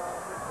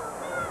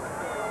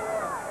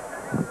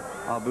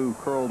 Abu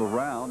curled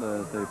around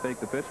as they faked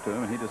the pitch to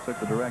him, and he just took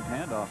the direct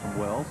handoff from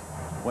Wells.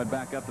 Went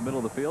back up the middle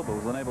of the field, but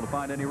was unable to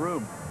find any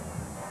room.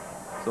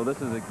 So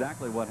this is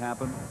exactly what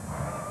happened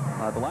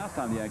the last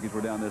time the Aggies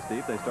were down this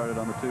deep. They started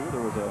on the 2.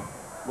 There was a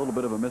little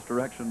bit of a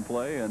misdirection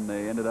play, and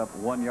they ended up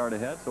 1 yard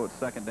ahead, so it's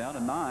 2nd down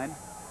and 9.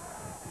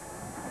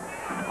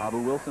 Abu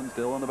Wilson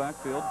still in the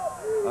backfield.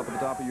 Up at the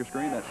top of your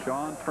screen, that's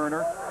Sean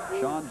Turner,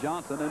 Sean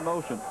Johnson in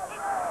motion.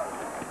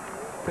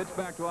 Pitch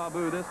back to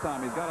Abu this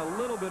time. He's got a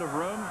little bit of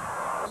room.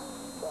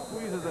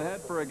 Squeezes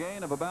ahead for a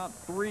gain of about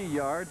 3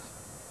 yards.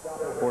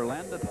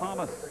 Orlando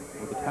Thomas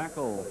with the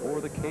tackle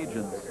for the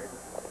Cajuns.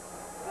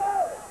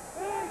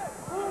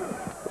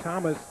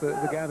 Thomas,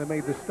 the guy that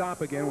made the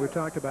stop again, we've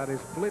talked about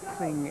his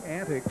blitzing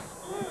antics,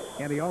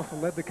 and he also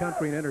led the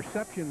country in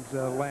interceptions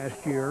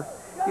last year,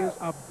 is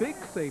a big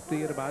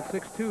safety at about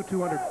 6'2",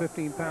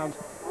 215 pounds.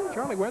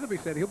 Charlie Weatherby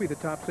said he'll be the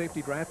top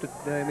safety drafted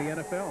in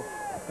the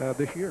NFL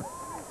this year.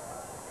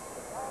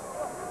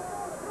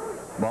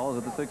 Ball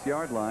is at the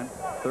 6-yard line.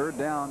 3rd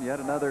down, yet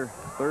another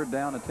 3rd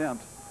down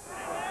attempt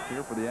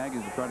here for the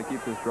Aggies to try to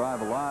keep this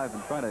drive alive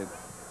and try to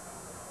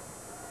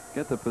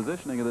get the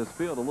positioning of this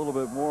field a little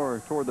bit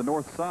more toward the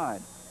north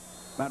side.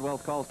 Matt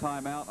Wells calls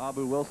timeout.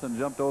 Abu Wilson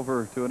jumped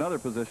over to another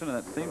position, and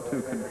that seemed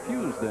to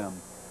confuse them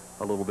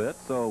a little bit.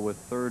 So with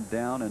 3rd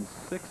down and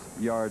 6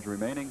 yards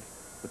remaining,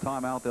 the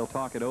timeout, they'll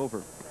talk it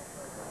over.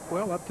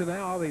 Well, up to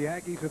now, the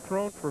Aggies have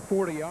thrown for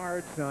 40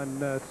 yards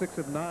on 6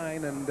 of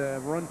 9 and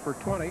run for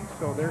 20.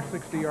 So their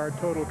 60-yard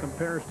total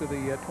compares to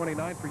the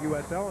 29 for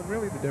USL. And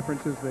really the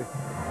difference is the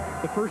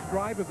first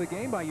drive of the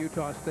game by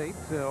Utah State,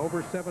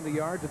 over 70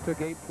 yards. It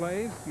took 8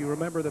 plays. You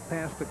remember the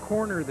pass to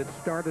corner that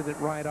started it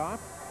right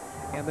off.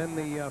 And then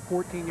the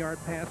 14-yard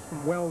pass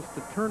from Wells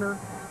to Turner.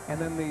 And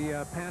then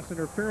the pass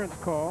interference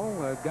call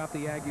got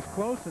the Aggies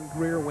close, and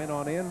Greer went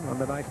on in on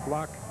the nice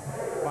block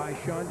by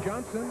Sean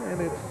Johnson,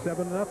 and it's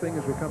 7-0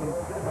 as we're coming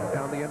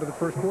down the end of the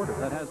first quarter.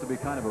 That has to be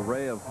kind of a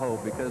ray of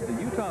hope, because the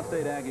Utah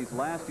State Aggies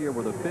last year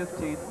were the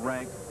 15th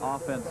ranked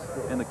offense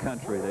in the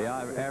country. They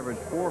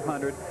averaged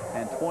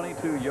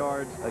 422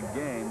 yards a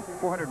game,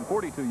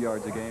 442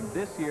 yards a game.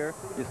 This year,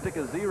 you stick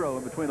a 0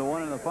 in between the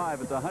 1 and the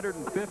 5. It's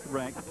 105th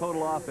ranked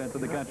total offense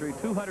in the country,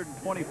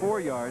 224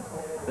 yards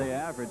they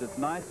average. It's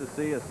nice to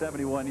see a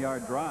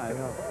 71-yard drive.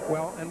 Yeah.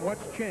 Well, and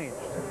what's changed?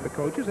 The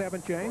coaches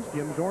haven't changed.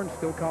 Jim Zorn's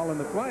still calling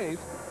the plays.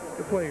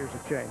 The players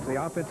have changed.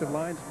 The offensive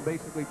line's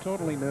basically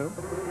totally new.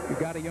 You've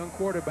got a young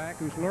quarterback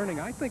who's learning.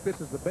 I think this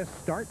is the best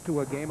start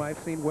to a game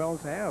I've seen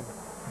Wells have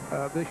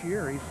this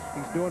year.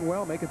 He's doing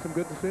well, making some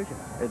good decisions.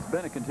 It's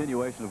been a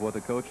continuation of what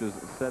the coaches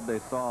said they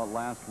saw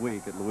last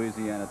week at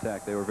Louisiana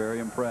Tech. They were very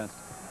impressed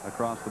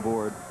across the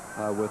board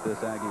with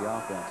this Aggie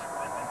offense.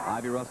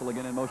 Ivy Russell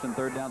again in motion,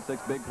 3rd down,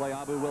 6, big play.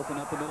 Abu Wilson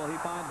up the middle. He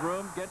finds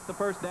room, gets the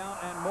 1st down,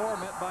 and more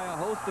met by a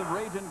host of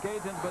raging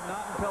Cajuns, but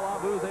not until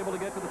Abu is able to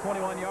get to the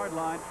 21-yard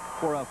line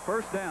for a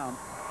 1st down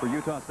for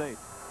Utah State.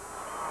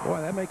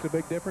 Boy, that makes a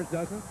big difference,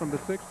 doesn't it? From the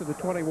 6 to the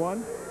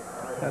 21.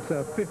 That's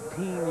a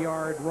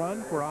 15-yard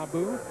run for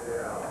Abu.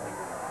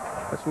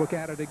 Let's look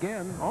at it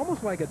again.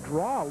 Almost like a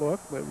draw look,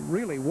 but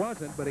really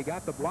wasn't, but he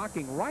got the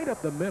blocking right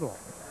up the middle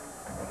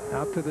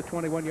out to the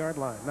 21-yard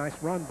line.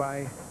 Nice run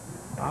by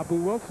Abu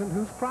Wilson,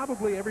 who's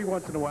probably every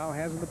once in a while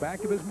has in the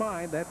back of his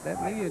mind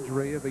that knee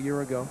injury of a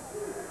year ago.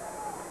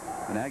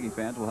 And Aggie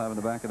fans will have in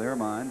the back of their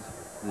minds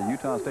the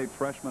Utah State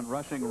freshman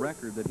rushing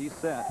record that he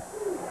set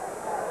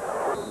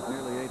was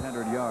nearly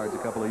 800 yards a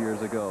couple of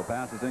years ago.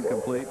 Pass is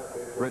incomplete.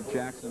 Britt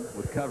Jackson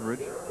with coverage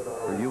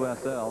for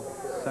USL.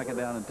 2nd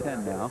down and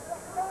 10 now.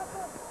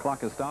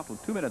 Clock is stopped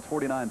with 2 minutes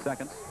 49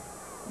 seconds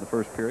in the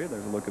first period.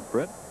 There's a look at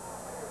Britt.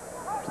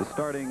 So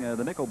starting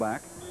the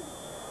nickelback.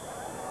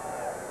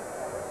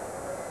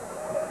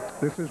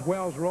 This is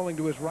Wells rolling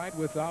to his right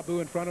with Abu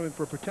in front of him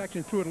for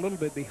protection. Threw it a little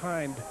bit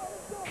behind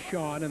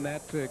Sean, and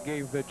that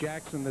gave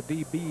Jackson, the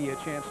DB, a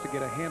chance to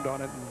get a hand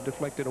on it and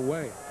deflect it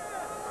away.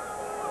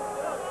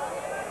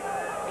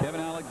 Kevin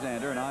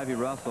Alexander and Ivy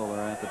Russell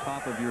are at the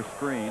top of your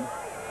screen.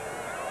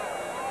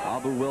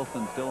 Abu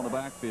Wilson still in the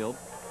backfield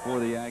for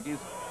the Aggies.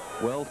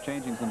 Wells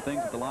changing some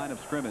things at the line of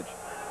scrimmage.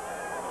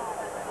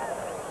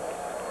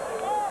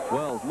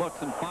 Wells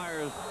looks and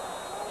fires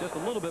just a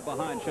little bit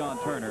behind Sean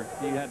Turner.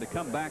 He had to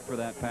come back for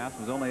that pass,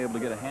 was only able to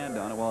get a hand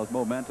on it while his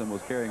momentum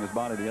was carrying his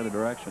body the other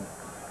direction.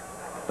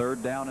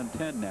 3rd down and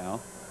 10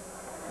 now.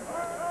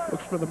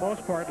 Looks for the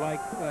most part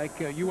like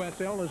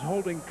USL is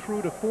holding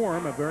true to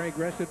form, a very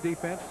aggressive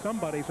defense.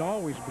 Somebody's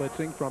always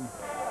blitzing from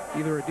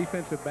either a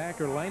defensive back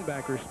or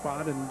linebacker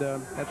spot, and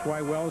that's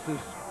why Wells has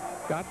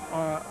got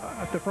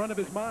at the front of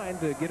his mind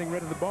getting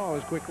rid of the ball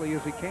as quickly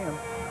as he can,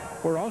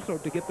 or also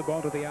to get the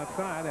ball to the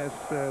outside, as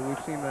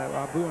we've seen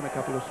Abu in a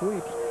couple of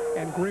sweeps,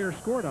 and Greer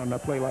scored on a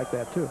play like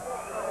that too.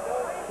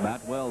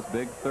 Matt Wells,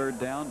 big 3rd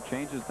down,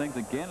 changes things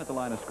again at the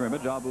line of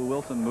scrimmage. Abu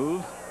Wilson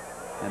moves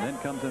and then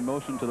comes in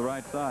motion to the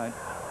right side.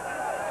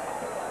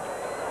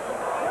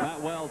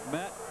 Matt Wells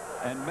met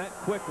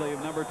quickly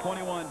of number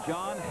 21,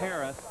 John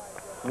Harris.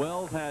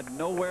 Wells had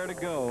nowhere to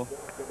go.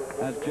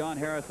 That's John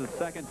Harris's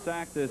 2nd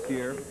sack this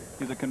year.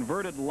 He's a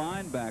converted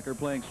linebacker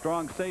playing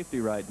strong safety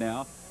right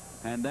now,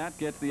 and that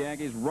gets the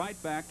Aggies right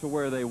back to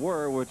where they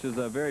were, which is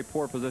a very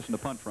poor position to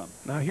punt from.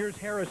 Now here's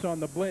Harris on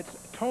the blitz,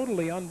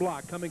 totally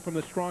unblocked, coming from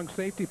the strong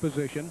safety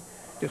position.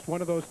 Just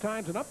one of those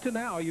times, and up to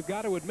now, you've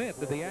got to admit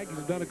that the Aggies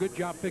have done a good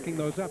job picking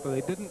those up, but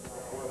they didn't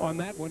on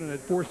that one, and it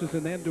forces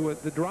an end to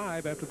the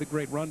drive after the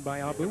great run by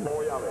Abu.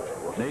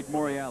 Nate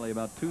Moriali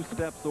about 2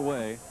 steps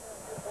away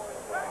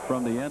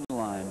from the end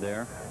line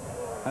there.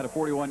 Had a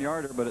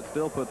 41-yarder, but it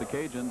still put the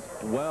Cajuns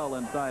well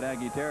inside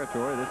Aggie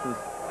territory. This is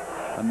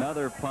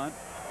another punt.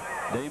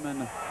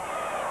 Damon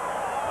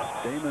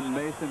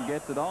Mason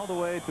gets it all the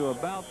way to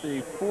about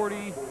the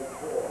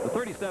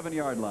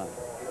 37-yard line.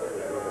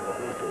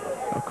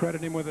 I'll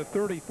credit him with a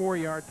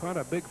 34-yard punt,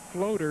 a big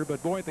floater,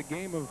 but boy, the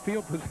game of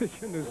field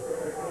position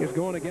is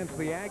going against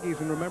the Aggies.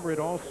 And remember, it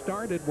all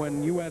started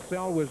when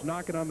USL was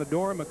knocking on the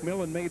door.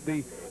 McMillan made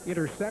the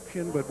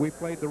interception, but we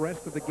played the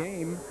rest of the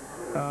game,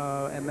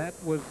 and that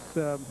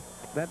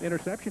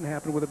interception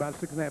happened with about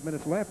 6.5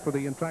 minutes left. For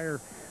the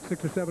entire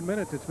 6 or 7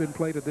 minutes it's been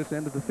played at this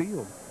end of the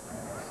field.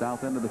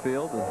 South end of the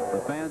field.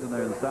 The fans in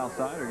there on the south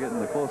side are getting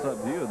the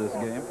close-up view of this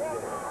game.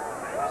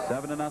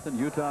 7-0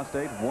 Utah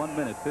State. 1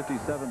 minute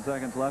 57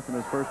 seconds left in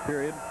this first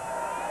period.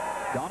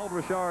 Donald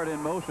Richard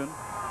in motion.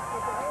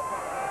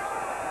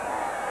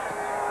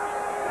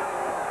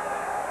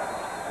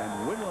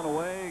 And wiggling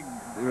away,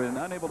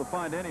 unable to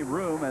find any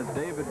room as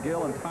David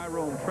Gill and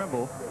Tyrone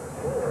Trimble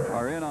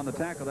are in on the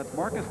tackle. That's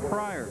Marcus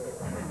Pryor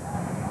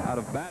out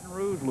of Baton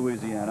Rouge,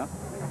 Louisiana.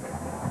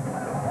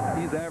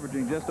 He's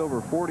averaging just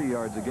over 40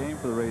 yards a game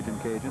for the Ragin'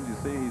 Cajuns. You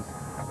see he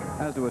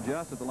has to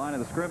adjust at the line of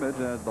the scrimmage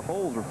as the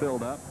holes are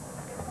filled up.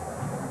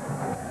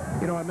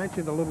 You know, I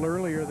mentioned a little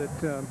earlier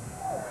that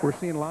we're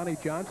seeing Lonnie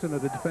Johnson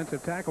at the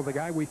defensive tackle. The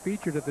guy we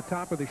featured at the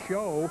top of the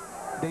show,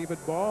 David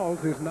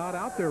Balls, is not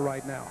out there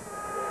right now.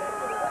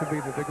 Could be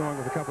that they're going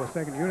with a couple of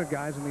second unit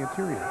guys in the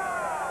interior.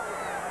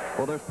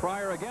 Well, there's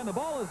Pryor again. The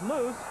ball is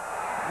loose,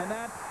 and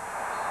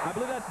I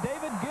believe that's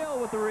David Gill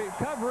with the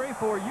recovery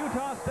for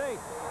Utah State.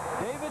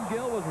 David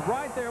Gill was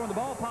right there when the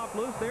ball popped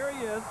loose. There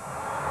he is.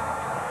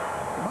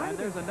 And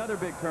there's another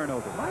big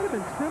turnover. Might have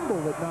been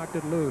Trimble that knocked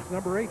it loose.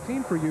 Number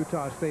 18 for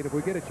Utah State. If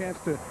we get a chance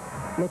to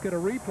look at a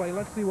replay,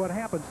 let's see what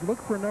happens. Look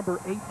for number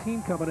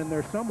 18 coming in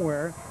there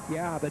somewhere.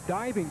 Yeah, the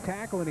diving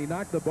tackle, and he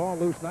knocked the ball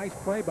loose. Nice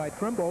play by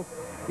Trimble.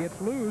 It's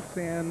loose,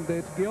 and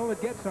it's Gill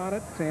that gets on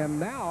it. And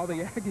now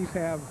the Aggies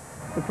have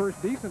the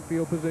first decent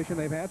field position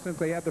they've had since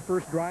they had the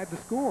first drive to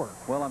score.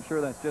 Well, I'm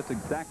sure that's just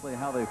exactly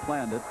how they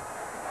planned it.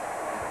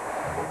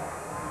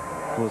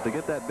 Was to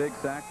get that big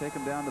sack, take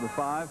him down to the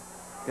 5,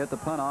 get the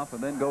punt off,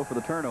 and then go for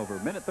the turnover.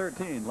 Minute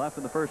 13 left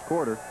in the first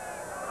quarter.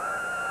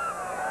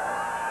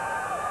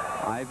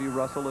 Ivy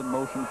Russell in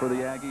motion for the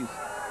Aggies.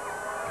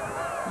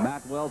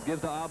 Matt Wells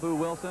gives to Abu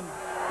Wilson.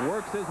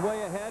 Works his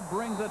way ahead,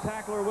 brings a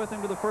tackler with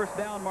him to the first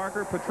down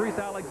marker. Patrice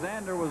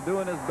Alexander was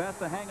doing his best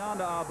to hang on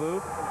to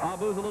Abu.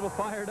 Abu's a little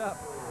fired up.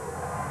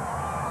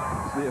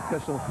 The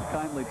official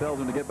kindly tells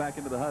him to get back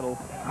into the huddle.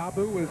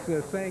 Abu was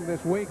saying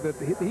this week that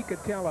he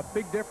could tell a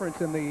big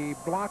difference in the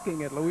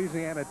blocking at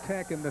Louisiana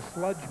Tech in the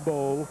Sludge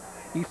Bowl.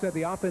 He said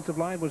the offensive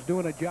line was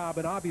doing a job,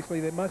 and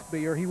obviously they must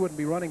be, or he wouldn't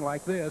be running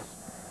like this.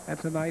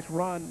 That's a nice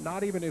run.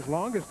 Not even his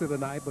longest of the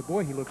night, but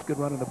boy, he looks good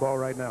running the ball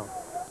right now.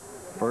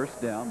 First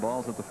down,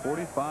 ball's at the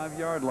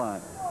 45-yard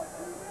line.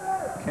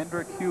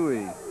 Kendrick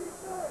Huey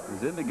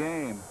is in the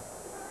game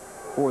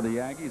for the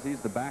Aggies. He's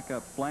the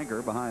backup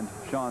flanker behind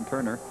Sean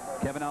Turner.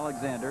 Kevin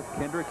Alexander,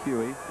 Kendrick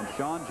Huey, and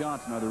Sean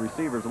Johnson are the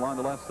receivers along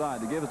the left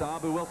side. They give it to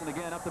Abu Wilson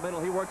again up the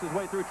middle. He works his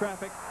way through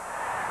traffic.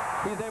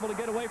 He's able to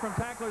get away from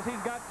tacklers. He's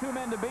got 2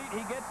 men to beat.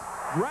 He gets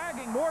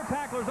dragging more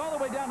tacklers all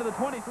the way down to the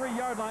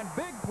 23-yard line.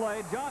 Big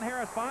play. John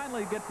Harris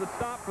finally gets the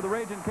stop for the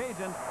Ragin'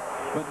 Cajuns,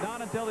 but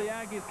not until the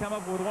Aggies come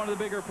up with one of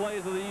the bigger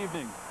plays of the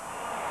evening.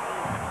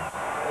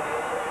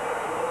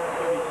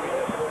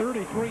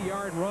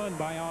 33-yard run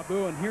by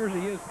Abu, and here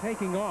he is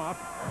taking off.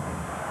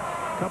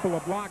 A couple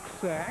of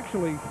blocks,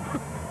 actually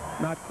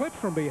not clips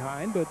from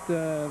behind, but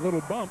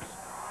little bumps.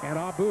 And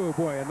Abu,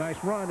 boy, a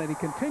nice run, and he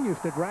continues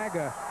to drag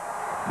a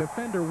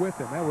defender with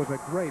him. That was a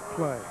great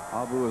play.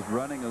 Abu is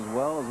running as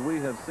well as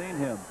we have seen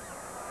him.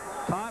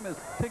 Time is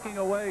ticking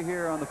away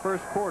here on the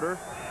first quarter.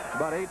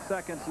 About 8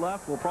 seconds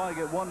left. We'll probably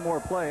get one more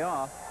play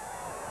off.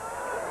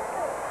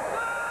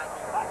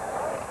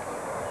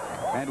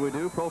 And we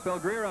do.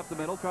 Profil Greer up the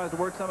middle, tries to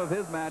work some of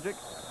his magic.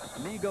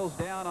 Knee goes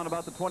down on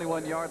about the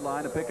 21-yard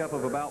line, a pickup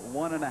of about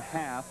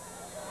 1.5.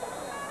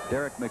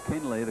 Derek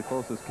McKinley, the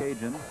closest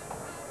Cajun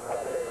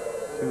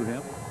to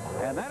him.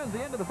 And that is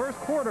the end of the first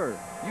quarter.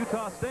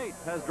 Utah State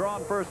has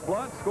drawn first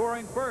blood,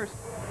 scoring first.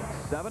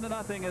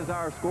 7-0 is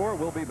our score.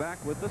 We'll be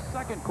back with the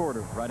second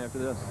quarter right after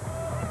this.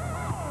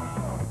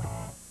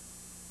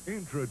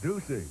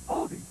 Introducing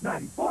Oldies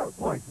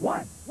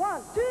 94.1.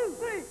 1, 2,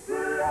 3.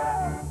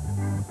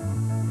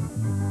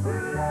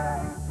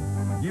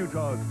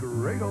 Utah's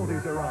great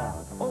oldies are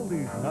on.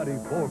 Oldies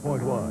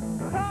 94.1.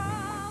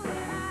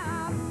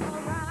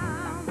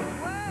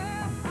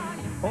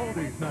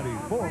 Oldies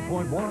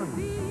 94.1.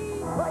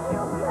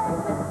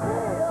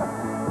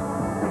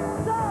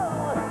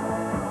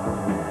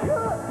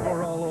 For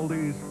all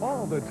oldies,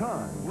 all the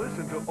time,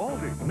 listen to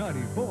Oldies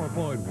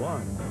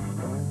 94.1.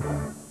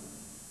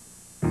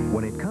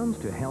 When it comes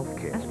to health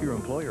care, ask your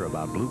employer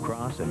about Blue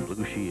Cross and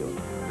Blue Shield,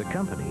 the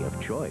company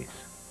of choice.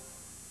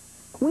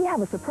 We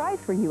have a surprise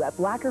for you at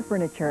Blacker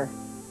Furniture.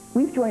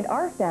 We've joined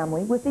our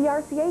family with the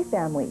RCA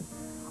family.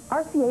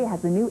 RCA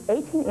has a new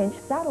 18-inch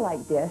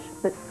satellite dish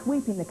that's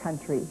sweeping the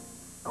country.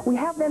 We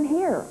have them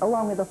here,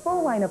 along with a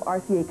full line of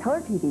RCA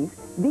color TVs,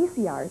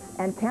 VCRs,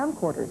 and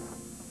camcorders.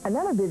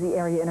 Another busy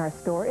area in our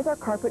store is our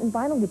carpet and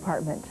vinyl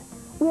department.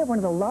 We have one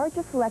of the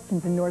largest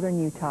selections in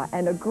northern Utah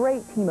and a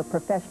great team of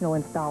professional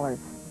installers.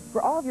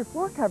 For all of your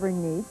floor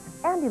covering needs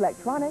and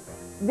electronics,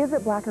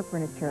 visit Blacker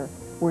Furniture.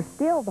 We're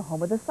still the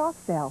home of the soft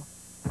sale.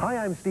 Hi,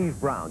 I'm Steve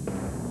Brown.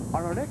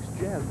 On our next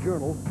Jazz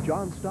Journal,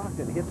 John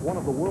Stockton hits one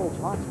of the world's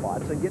hot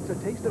spots and gets a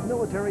taste of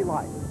military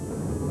life.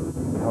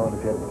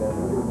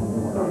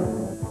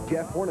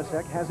 Jeff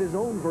Hornacek has his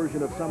own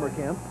version of summer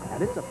camp,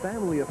 and it's a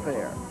family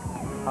affair.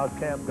 How's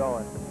camp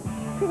going?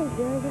 Pretty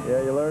good.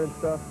 Yeah, you learning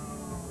stuff?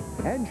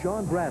 And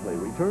Sean Bradley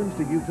returns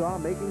to Utah,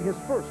 making his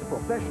first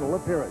professional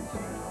appearance.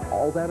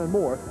 All that and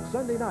more,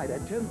 Sunday night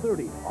at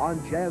 10:30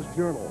 on Jazz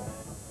Journal.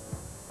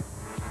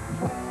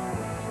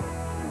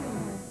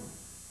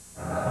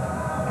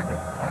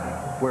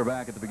 We're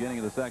back at the beginning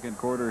of the second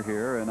quarter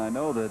here, and I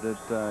know that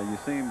you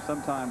seem,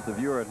 sometimes the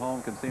viewer at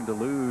home can seem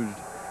deluged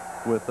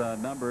with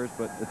numbers,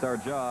 but it's our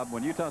job.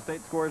 When Utah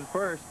State scores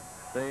first,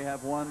 they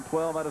have won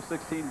 12 out of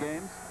 16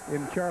 games.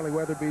 In Charlie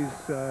Weatherby's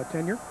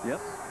tenure?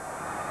 Yes.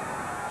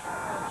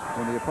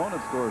 When the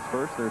opponent scores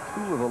first, they're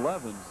 2 of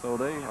 11, so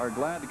they are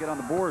glad to get on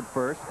the board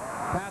first.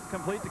 Pass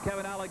complete to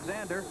Kevin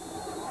Alexander.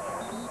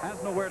 Has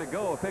nowhere to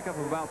go. A pickup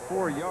of about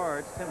 4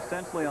 yards. Tim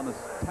Sensley on the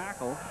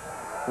tackle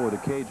for the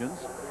Cajuns.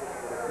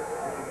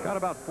 Got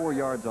about 4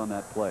 yards on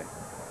that play.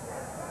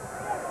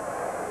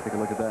 Take a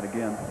look at that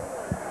again.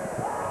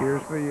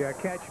 Here's the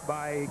catch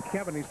by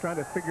Kevin. He's trying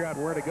to figure out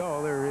where to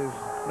go. There is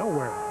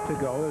nowhere to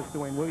go as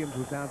Dwayne Williams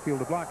was downfield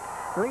to block.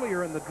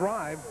 Earlier in the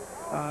drive,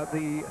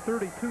 the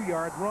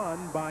 32-yard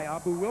run by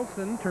Abu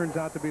Wilson turns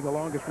out to be the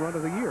longest run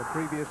of the year.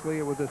 Previously,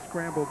 it was a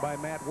scramble by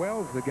Matt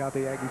Wells that got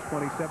the Aggies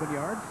 27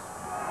 yards.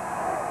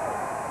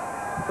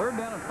 3rd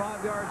down and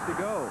 5 yards to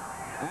go.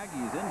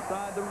 Aggies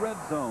inside the red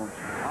zone.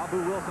 Abu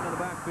Wilson in the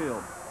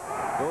backfield.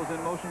 Goes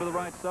in motion to the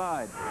right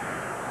side.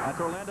 That's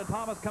Orlando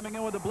Thomas coming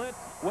in with the blitz.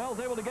 Wells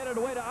able to get it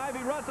away to Ivy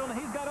Russell, and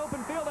he's got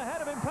open field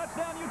ahead of him.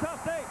 Touchdown, Utah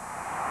State.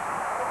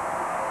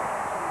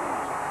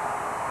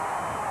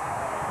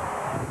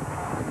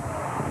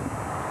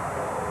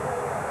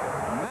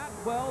 Matt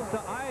Wells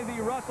to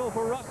Ivy Russell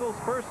for Russell's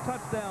first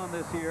touchdown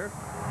this year.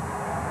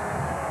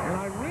 And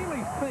I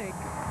really think,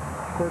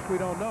 of course we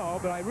don't know,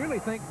 but I really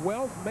think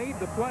Wells made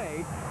the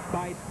play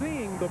by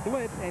seeing the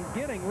blitz and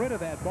getting rid of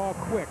that ball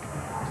quick.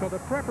 So the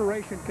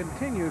preparation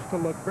continues to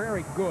look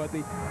very good.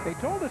 They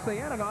told us they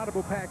had an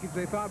audible package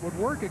they thought would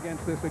work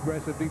against this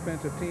aggressive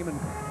defensive team, and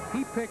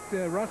he picked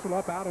Russell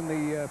up out in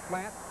the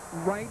flat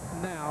right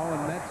now,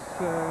 and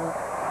that's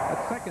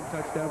a second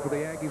touchdown for the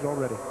Aggies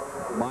already.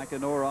 Micah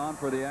Noor on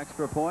for the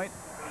extra point.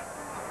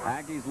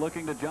 Aggies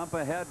looking to jump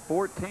ahead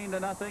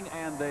 14-0,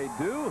 and they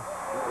do.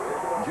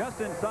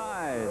 Just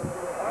inside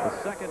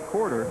the second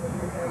quarter,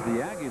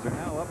 the Aggies are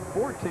now up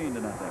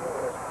 14-0.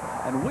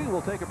 And we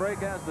will take a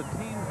break as the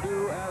teams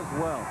do as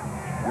well.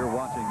 You're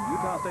watching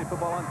Utah State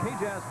football on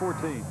KJAZ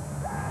 14.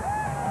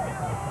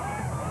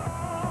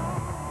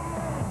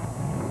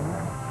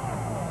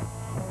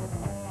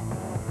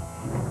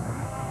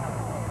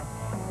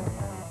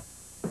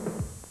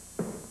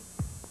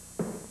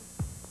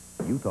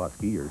 Utah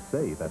skiers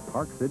say that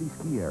Park City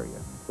Ski Area.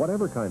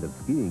 Whatever kind of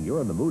skiing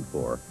you're in the mood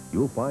for,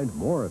 you'll find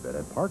more of it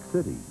at Park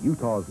City,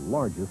 Utah's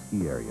largest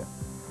ski area.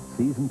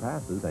 Season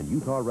passes and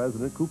Utah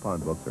resident coupon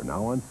books are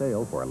now on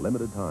sale for a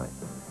limited time.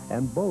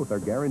 And both are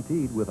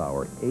guaranteed with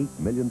our $8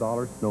 million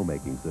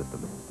snowmaking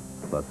system.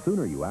 The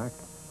sooner you act,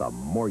 the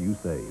more you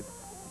save.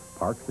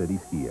 Park City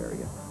Ski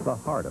Area, the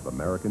heart of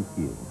American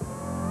skiing.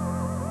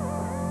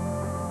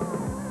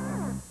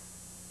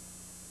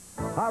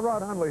 Hi,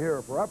 Rod Hundley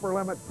here for Upper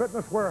Limit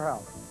Fitness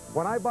Warehouse.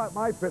 When I bought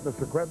my fitness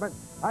equipment,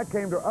 I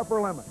came to Upper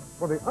Limit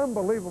for the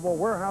unbelievable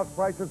warehouse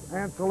prices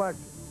and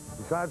selection.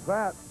 Besides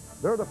that,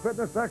 they're the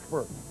fitness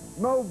experts.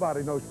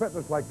 Nobody knows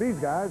fitness like these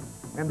guys.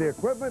 And the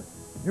equipment,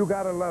 you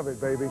gotta love it,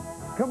 baby.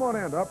 Come on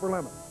in to Upper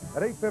Limit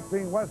at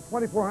 815 West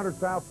 2400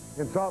 South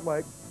in Salt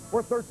Lake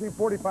or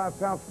 1345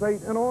 South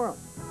State in Orem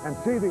and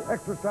see the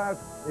exercise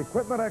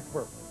equipment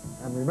experts.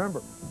 And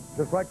remember,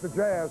 just like the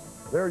Jazz,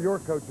 they're your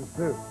coaches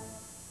too.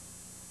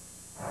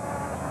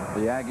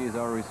 The Aggies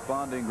are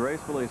responding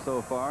gracefully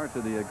so far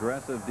to the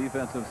aggressive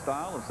defensive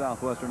style of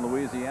Southwestern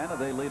Louisiana.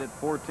 They lead it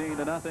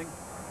 14-0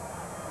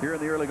 here in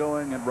the early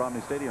going at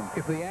Romney Stadium.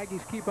 If the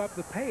Aggies keep up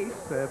the pace,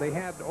 they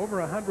had over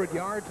 100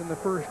 yards in the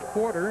first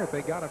quarter. If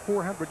they got a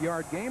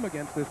 400-yard game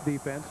against this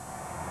defense,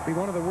 it'd be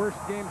one of the worst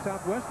games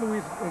Southwest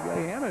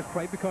Louisiana has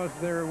played because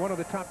they're one of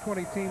the top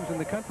 20 teams in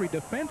the country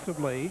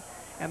defensively,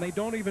 and they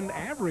don't even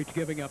average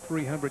giving up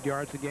 300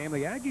 yards a game.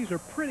 The Aggies are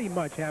pretty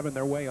much having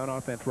their way on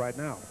offense right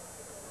now.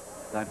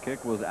 That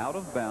kick was out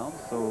of bounds,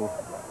 so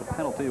the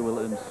penalty will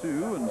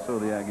ensue, and so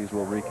the Aggies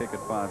will re-kick it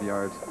 5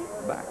 yards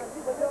back.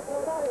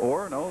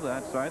 Or, no,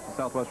 that's right, the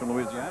Southwestern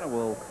Louisiana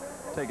will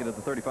take it at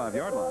the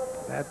 35-yard line.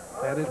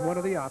 That is one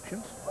of the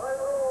options.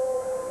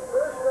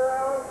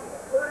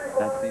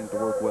 That seems to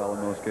work well in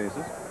most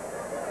cases.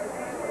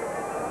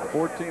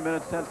 14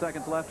 minutes, 10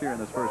 seconds left here in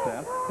this first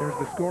half. There's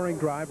the scoring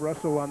drive.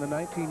 Russell on the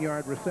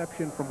 19-yard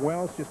reception from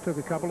Wells just took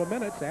a couple of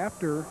minutes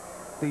after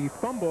the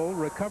fumble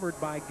recovered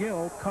by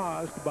Gill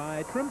caused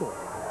by Trimble.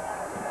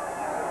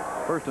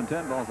 First and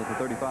 10, balls at the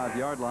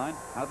 35-yard line.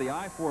 Out of the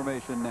I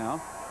formation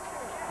now.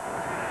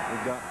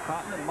 We've got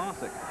Cotton and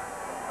Mossick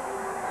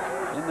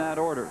in that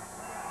order.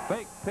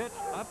 Fake pitch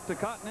up to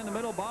Cotton in the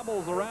middle,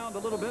 bobbles around a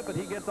little bit, but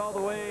he gets all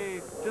the way,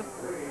 just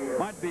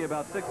might be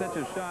about 6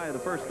 inches shy of the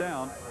first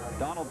down.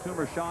 Donald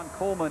Toomer, Sean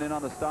Coleman in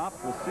on the stop.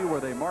 We'll see where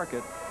they mark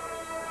it.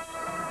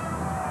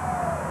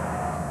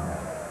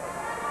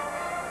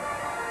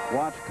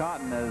 Watch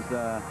Cotton as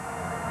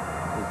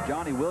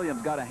Johnny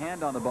Williams got a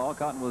hand on the ball.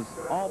 Cotton was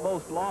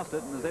almost lost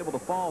it and is able to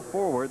fall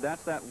forward.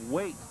 That's that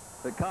weight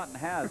that Cotton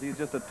has. He's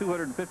just a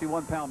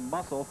 251-pound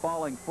muscle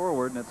falling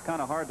forward, and it's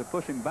kind of hard to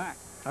push him back.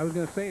 I was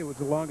going to say it was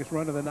the longest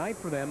run of the night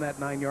for them, that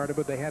 9-yarder,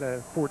 but they had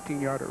a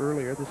 14-yarder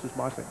earlier. This is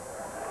Mossick.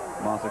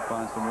 Mossick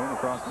finds some room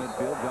across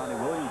midfield. Johnny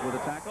Williams with a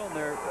tackle, and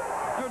there's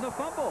a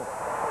fumble.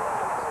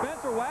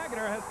 Spencer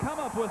Wagner has come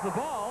up with the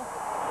ball.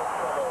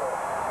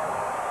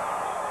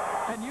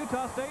 And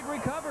Utah State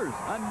recovers.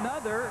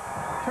 Another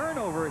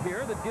turnover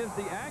here that gives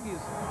the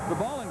Aggies the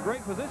ball in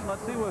great position.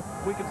 Let's see if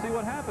we can see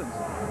what happens.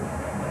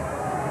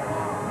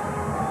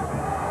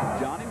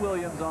 Johnny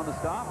Williams on the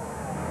stop.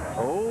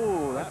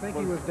 Oh, I think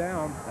he was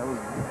down.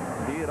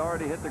 He had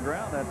already hit the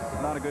ground.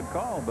 That's not a good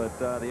call, but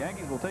the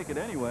Aggies will take it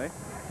anyway.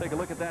 Take a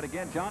look at that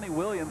again. Johnny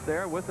Williams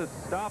there with a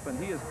stop, and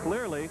he is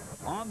clearly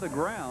on the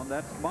ground.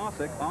 That's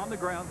Mossick on the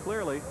ground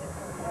clearly.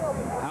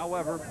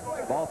 However,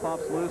 ball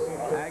pops loose.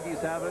 Aggies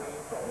have it.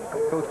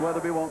 Coach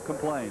Weatherby won't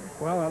complain.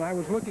 Well, and I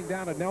was looking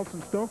down at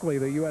Nelson Stokely,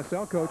 the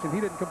USL coach, and he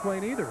didn't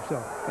complain either.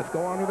 So let's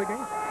go on with the game.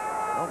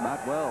 Well,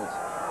 Matt Wells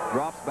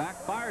drops back,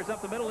 fires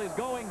up the middle. He's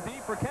going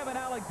deep for Kevin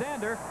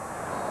Alexander.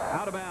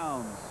 Out of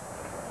bounds.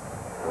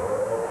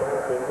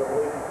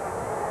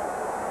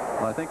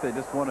 Well, I think they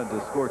just wanted to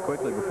score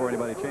quickly before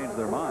anybody changed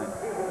their mind.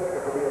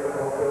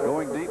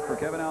 Going deep for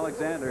Kevin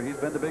Alexander. He's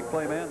been the big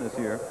play man this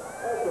year.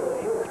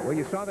 Well,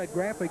 you saw that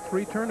graphic,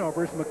 3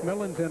 turnovers,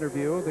 McMillan's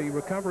interview, the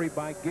recovery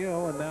by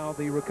Gill, and now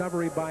the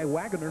recovery by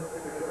Wagner.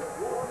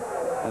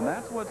 And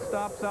that's what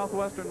stopped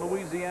Southwestern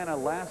Louisiana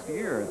last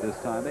year at this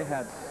time. They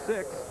had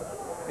 6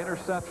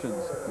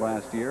 interceptions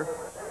last year.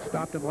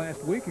 Stopped them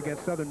last week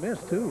against Southern Miss,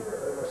 too.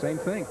 Same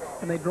thing.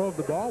 And they drove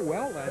the ball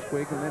well last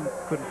week and then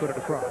couldn't put it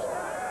across.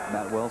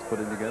 Matt Wells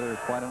putting together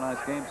quite a nice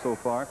game so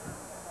far.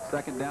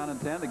 Second down and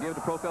 10. They give it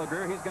to Profel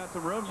Greer. He's got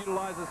some room,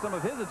 utilizes some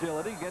of his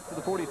agility, gets to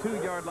the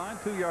 42-yard line,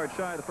 2 yards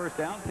shy of the first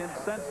down. Tim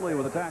Sensley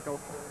with a tackle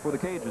for the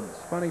Cajuns.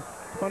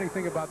 Funny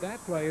thing about that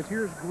play is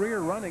here's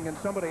Greer running and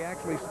somebody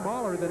actually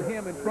smaller than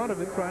him in front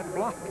of him trying to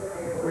block.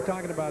 We're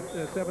talking about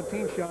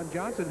 17, Sean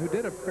Johnson, who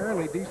did a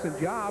fairly decent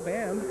job.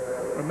 And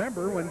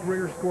remember, when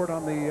Greer scored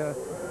on the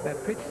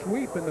that pitch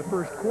sweep in the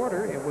first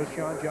quarter, it was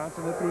Sean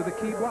Johnson that threw the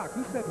key block.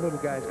 Who said little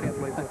guys can't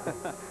play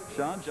football?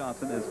 Sean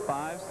Johnson is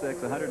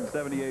 5'6",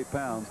 178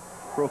 pounds.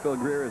 Profil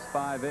Greer is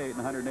 5'8", and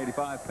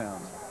 185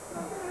 pounds.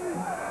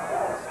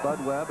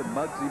 Spud Webb and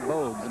Muggsy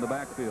Bogues in the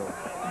backfield.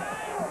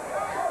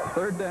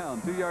 Third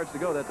down, 2 yards to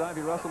go. That's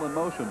Ivy Russell in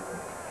motion.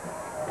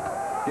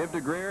 Give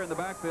to Greer in the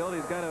backfield.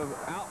 He's got to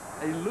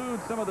elude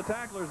some of the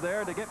tacklers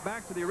there to get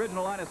back to the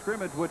original line of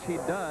scrimmage, which he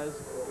does.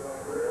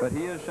 But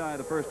he is shy of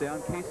the first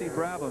down. Casey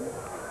Brabham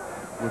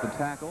with a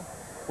tackle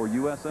for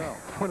USL.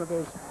 One of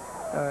those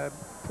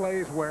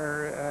plays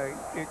where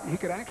he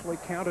could actually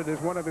count it as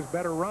one of his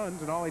better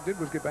runs, and all he did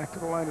was get back to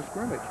the line of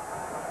scrimmage.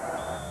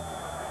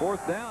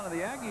 Fourth down, and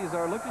the Aggies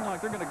are looking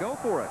like they're going to go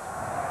for it.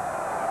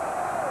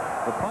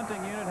 The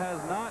punting unit has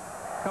not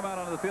come out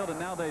onto the field, and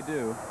now they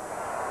do.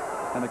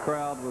 And the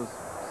crowd was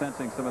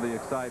sensing some of the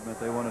excitement.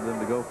 They wanted them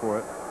to go for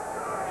it.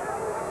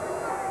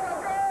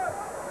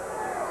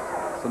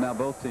 So now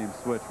both teams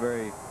switch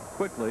very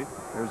quickly.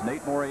 There's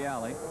Nate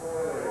Moriali.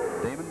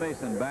 Damon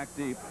Mason back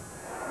deep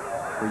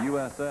for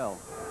USL.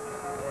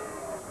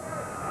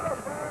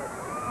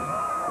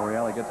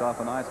 Moriali gets off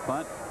a nice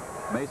punt.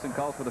 Mason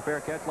calls for the fair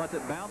catch, lets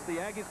it bounce. The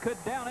Aggies could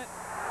down it.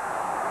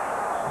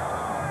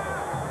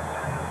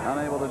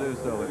 Unable to do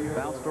so. It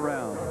bounced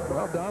around.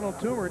 Well, Donald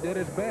Toomer did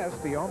his best.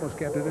 He almost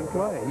kept it in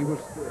play. He was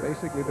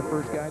basically the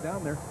first guy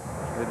down there.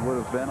 It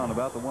would have been on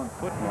about the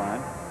 1-foot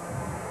line,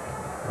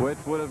 which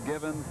would have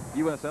given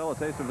USL a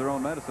taste of their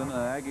own medicine. The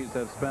Aggies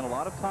have spent a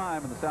lot of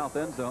time in the south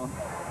end zone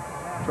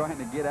trying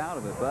to get out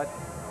of it, but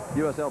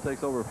USL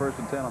takes over first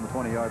and 10 on the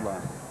 20-yard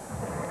line.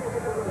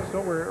 So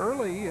we're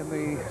early in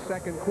the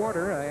second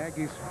quarter.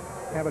 Aggies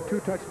have a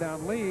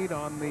 2-touchdown lead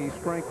on the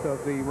strength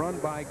of the run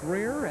by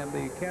Greer and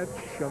the catch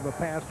of the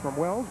pass from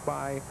Wells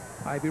by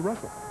Ivy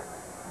Russell.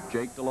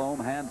 Jake Delhomme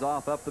hands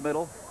off up the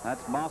middle.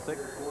 That's Mossick,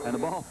 and the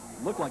ball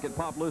looked like it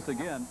popped loose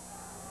again.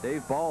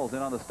 Dave Ball's in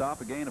on the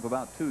stop, a gain of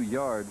about 2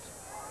 yards.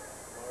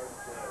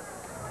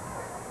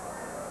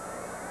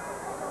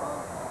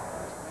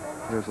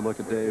 Here's a look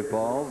at Dave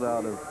Balls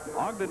out of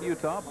Ogden,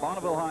 Utah,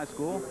 Bonneville High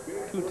School,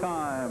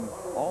 2-time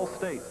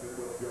All-State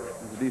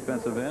as a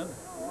defensive end.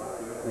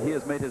 And he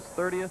has made his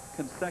 30th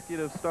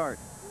consecutive start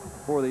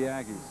for the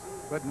Aggies.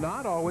 But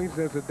not always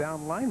as a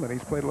down lineman.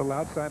 He's played a little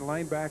outside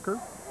linebacker.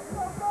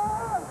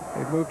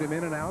 They've moved him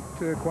in and out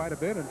quite a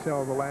bit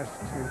until the last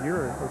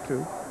year or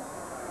two.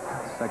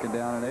 Second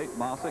down and 8.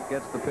 Mossick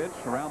gets the pitch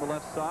around the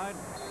left side.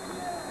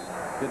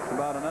 Gets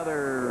about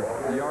another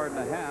yard and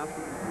a half.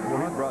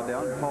 He's brought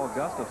down Paul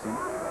Gustafson.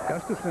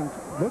 Gustafson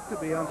looked to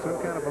be on some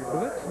kind of a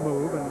blitz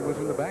move and was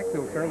in the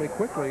backfield fairly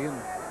quickly and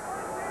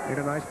made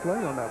a nice play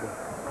on that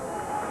one.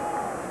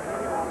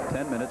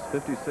 10 minutes,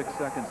 56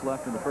 seconds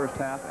left in the first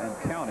half and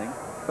counting.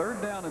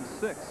 Third down and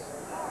 6.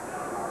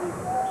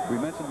 We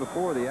mentioned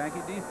before the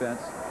Aggie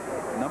defense,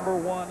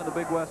 #1 in the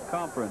Big West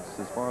Conference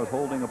as far as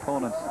holding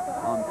opponents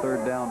on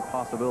third down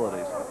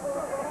possibilities.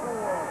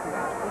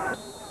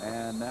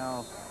 And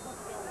now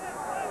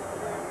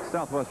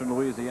Southwestern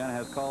Louisiana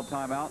has called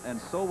timeout, and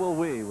so will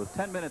we. With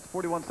 10 minutes,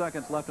 41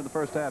 seconds left in the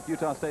first half,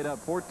 Utah State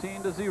up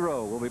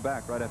 14-0. We'll be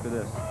back right after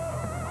this.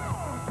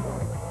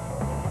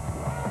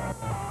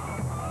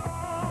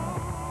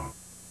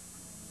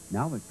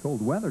 Now that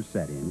cold weather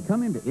set in,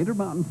 come into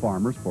Intermountain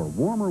Farmers for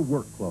warmer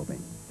work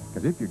clothing.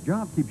 Because if your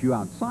job keeps you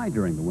outside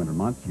during the winter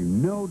months, you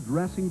know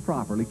dressing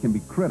properly can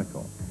be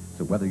critical.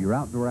 So whether your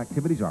outdoor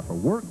activities are for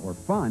work or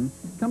fun,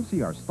 come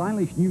see our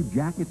stylish new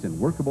jackets and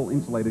workable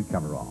insulated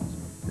coveralls.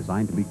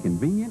 Designed to be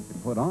convenient to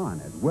put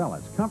on as well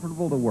as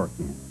comfortable to work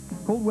in.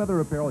 Cold weather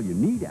apparel you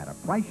need at a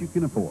price you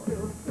can afford.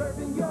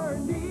 Serving your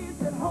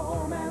needs at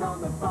home and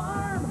on the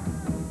farm.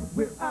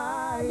 We're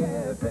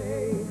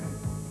IFA.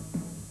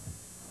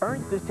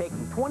 Ernst is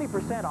taking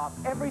 20% off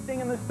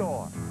everything in the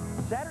store.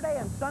 Saturday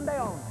and Sunday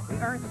only. The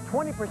Ernst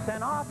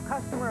 20% off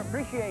customer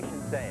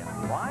appreciation sale.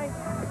 Why?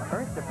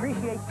 Ernst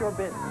appreciates your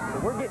business, so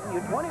we're getting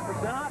you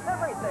 20% off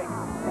everything.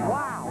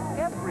 Wow,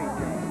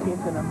 everything.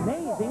 It's an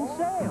amazing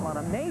sale on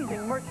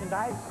amazing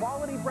merchandise,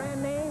 quality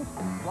brand names,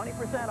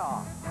 20%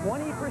 off.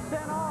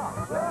 20%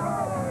 off.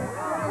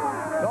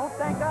 Don't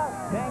thank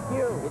us, thank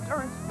you. It's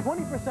Ernst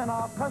 20%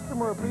 off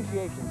customer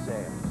appreciation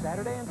sale.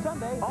 Saturday and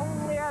Sunday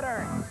only at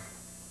Ernst.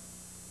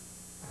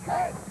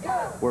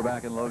 We're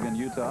back in Logan,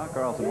 Utah.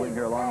 Carlson Wing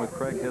here along with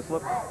Craig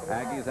Hislop.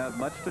 Aggies have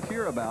much to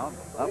cheer about.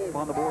 Up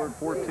on the board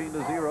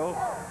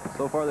 14-0.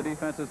 So far the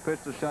defense has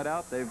pitched a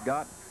shutout. They've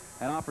got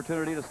an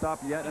opportunity to stop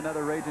yet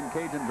another Raging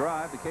Cajun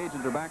drive. The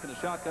Cajuns are back in the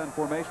shotgun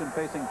formation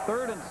facing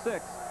 3rd and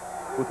 6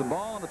 with the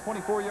ball on the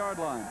 24-yard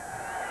line.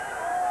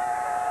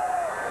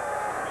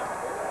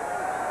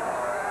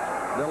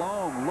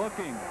 Delhomme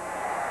looking,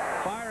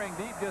 firing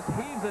deep, just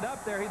heaves it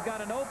up there. He's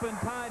got an open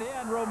tight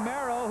end,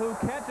 Romero, who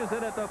catches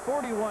it at the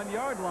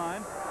 41-yard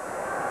line.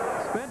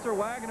 Spencer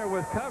Wagner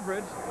with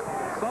coverage.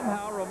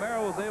 Somehow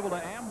Romero was able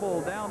to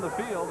amble down the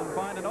field and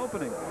find an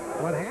opening.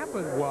 What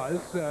happened was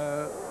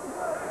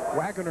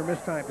Wagner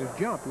mistimed his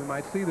jump. We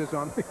might see this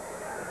on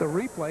the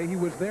replay. He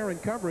was there in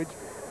coverage,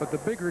 but the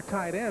bigger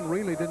tight end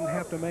really didn't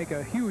have to make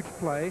a huge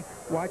play.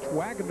 Watch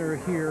Wagner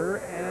here,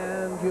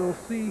 and you'll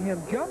see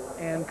him jump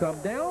and come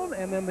down,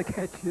 and then the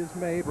catch is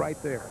made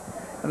right there.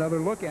 Another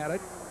look at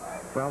it.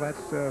 Well, that's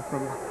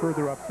from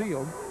further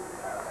upfield.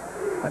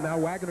 And now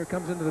Wagner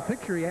comes into the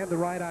picture. He had the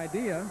right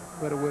idea,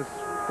 but it was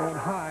thrown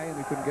high, and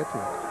he couldn't get to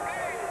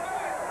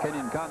it.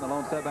 Kenyon Cotton, the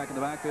lone setback in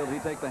the backfield. He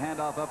takes the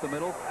handoff up the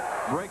middle,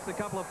 breaks a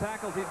couple of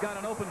tackles. He's got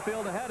an open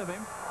field ahead of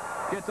him.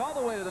 Gets all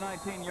the way to the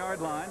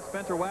 19-yard line.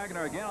 Spencer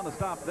Wagner again on the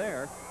stop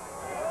there.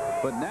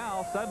 But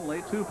now,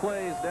 suddenly, 2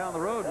 plays down the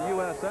road,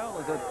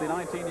 USL is at the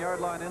 19-yard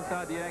line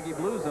inside the Aggie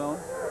blue zone.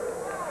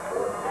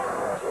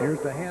 Here's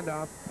the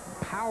handoff,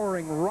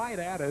 powering right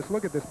at us.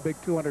 Look at this big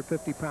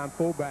 250-pound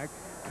fullback.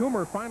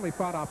 Toomer finally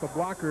fought off a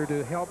blocker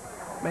to help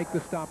make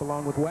the stop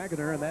along with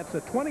Wagner, and that's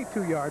a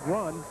 22-yard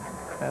run,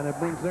 and it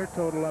brings their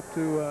total up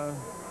to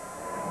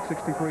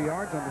 63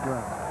 yards on the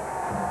ground.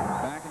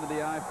 Back into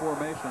the I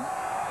formation.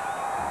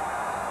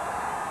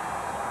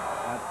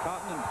 That's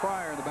Cotton and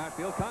Pryor in the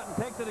backfield. Cotton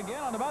takes it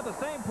again on about the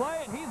same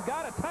play, and he's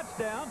got a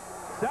touchdown,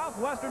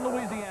 Southwestern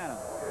Louisiana.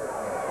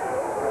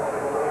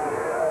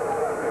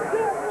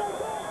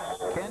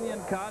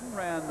 Kenyon Cotton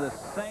ran the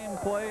same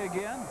play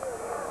again.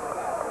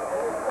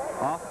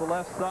 Off the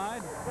left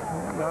side.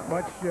 Not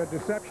much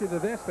deception to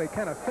this. They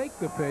kind of fake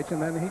the pitch,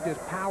 and then he just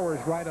powers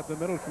right up the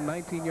middle from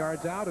 19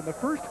 yards out. In the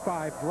first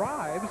 5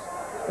 drives,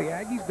 the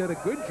Aggies did a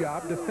good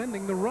job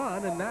defending the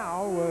run, and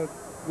now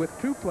with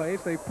 2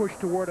 plays, they pushed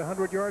toward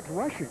 100 yards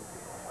rushing.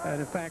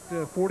 And in fact,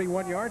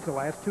 41 yards the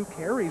last 2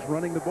 carries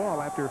running the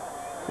ball after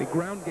the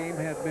ground game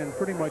had been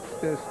pretty much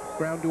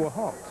ground to a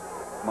halt.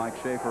 Mike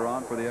Schaefer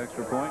on for the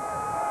extra point.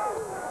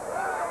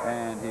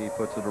 And he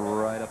puts it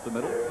right up the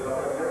middle.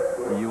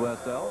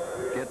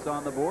 USL gets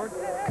on the board,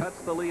 cuts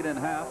the lead in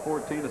half,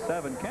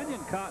 14-7.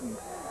 Kenyon Cotton,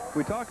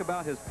 we talk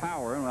about his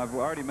power, and I've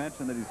already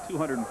mentioned that he's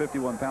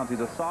 251 pounds. He's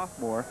a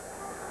sophomore,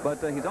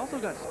 but he's also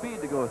got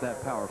speed to go with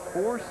that power.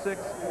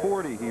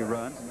 4.640 he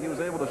runs, and he was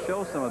able to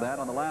show some of that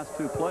on the last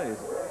 2 plays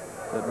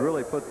that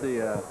really put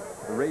the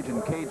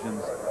Ragin'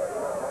 Cajuns.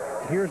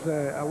 Here's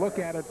a look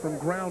at it from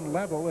ground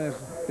level as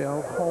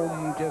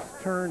Holm just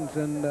turns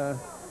and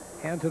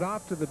hands it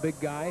off to the big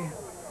guy,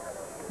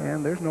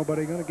 and there's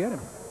nobody going to get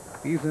him.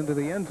 He's into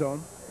the end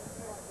zone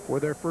for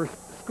their first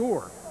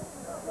score.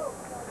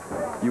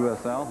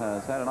 USL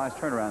has had a nice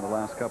turnaround the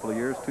last couple of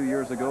years. 2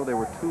 years ago, they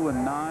were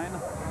 2-9.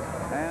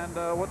 And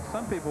what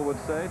some people would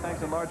say,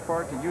 thanks in large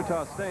part to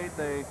Utah State,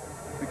 they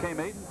became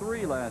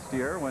 8-3 last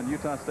year when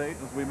Utah State,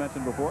 as we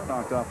mentioned before,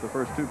 knocked off the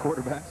first 2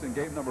 quarterbacks in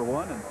game number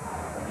 1 and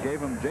gave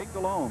them Jake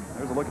Delhomme.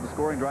 There's a look at the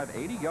scoring drive,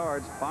 80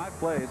 yards, 5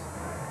 plays.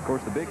 Of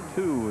course, the big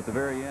 2 at the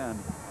very end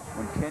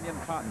when Kenyon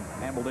Cotton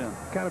ambled in.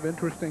 Kind of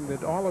interesting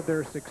that all of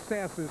their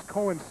successes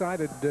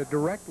coincided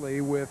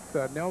directly with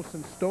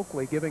Nelson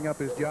Stokely giving up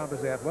his job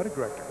as athletic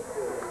director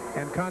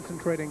and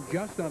concentrating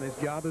just on his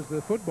job as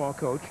the football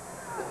coach.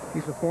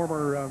 He's a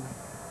former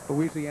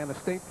Louisiana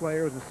State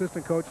player, was an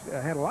assistant coach,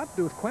 had a lot to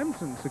do with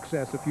Clemson's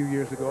success a few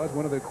years ago as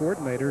one of the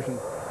coordinators,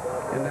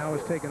 and now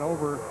has taken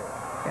over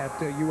at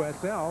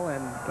USL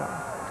and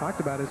talked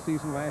about his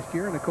season last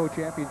year in the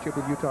co-championship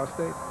with Utah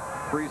State.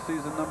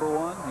 Preseason number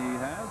 1 he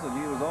has, and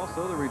he was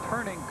also the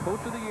returning coach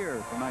of the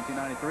year from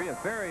 1993. A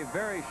very,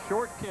 very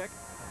short kick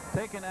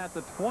taken at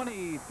the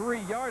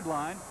 23-yard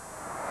line.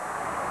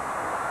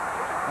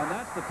 And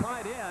that's the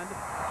tight end,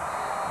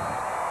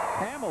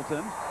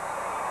 Hamilton,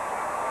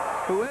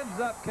 who ends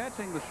up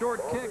catching the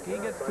short kick. He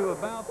gets to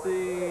about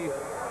the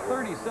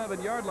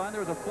 37-yard line. There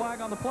was a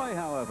flag on the play,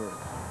 however.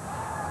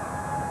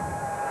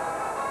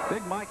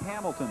 Big Mike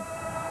Hamilton.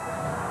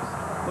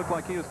 Looked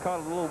like he was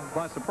caught a little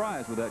by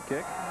surprise with that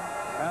kick,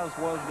 as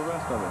was the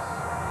rest of us.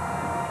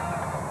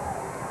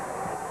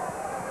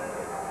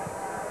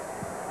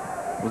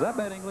 Was that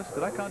bad English?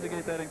 Did I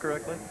conjugate that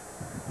incorrectly?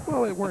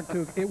 Well, it weren't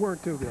too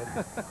good.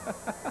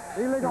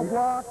 Illegal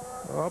block.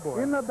 Oh boy.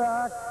 In the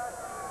back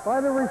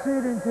by the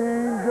receiving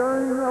team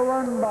during the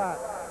run back.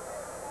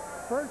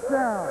 First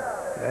down.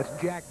 That's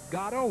Jack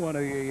Gatto, one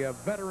of the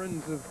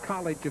veterans of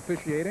college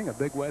officiating, a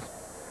Big West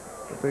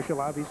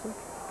official, obviously.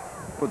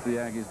 Puts the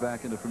Aggies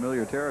back into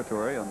familiar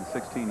territory on the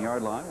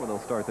 16-yard line where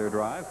they'll start their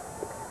drive.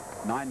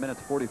 9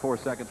 minutes, 44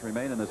 seconds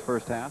remain in this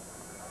first half.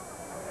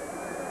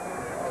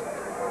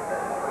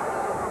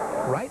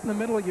 Right in the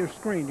middle of your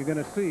screen, you're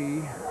going to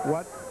see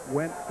what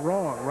went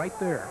wrong right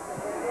there.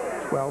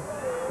 Well,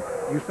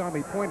 you saw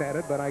me point at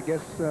it, but I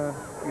guess you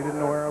didn't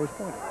know where I was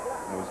pointing.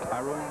 It was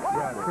Tyrone.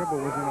 Yeah, Tribble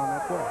was in on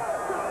that play.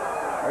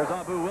 There's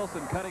Abu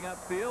Wilson cutting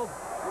upfield.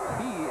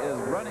 He is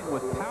running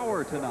with power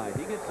over tonight.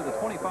 He gets to the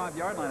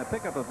 25-yard line, a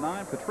pickup of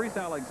 9, Patrice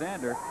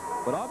Alexander.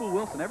 But Abu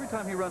Wilson, every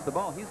time he runs the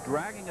ball, he's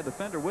dragging a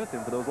defender with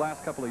him for those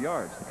last couple of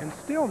yards. And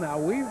still now,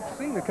 we've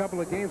seen a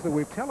couple of games that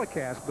we've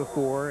telecast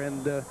before,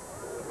 and the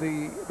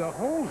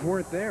holes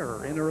weren't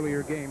there in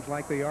earlier games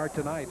like they are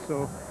tonight.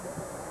 So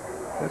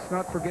let's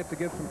not forget to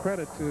give some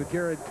credit to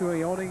Jared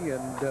Tuione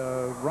and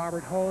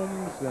Robert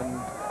Holmes and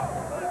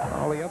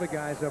all the other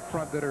guys up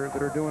front that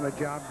are doing a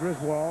job,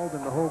 Griswold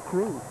and the whole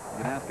crew.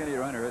 You can ask any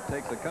runner, it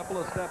takes a couple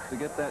of steps to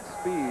get that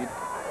speed.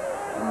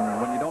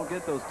 And when you don't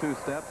get those 2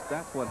 steps,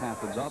 that's what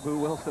happens. Abu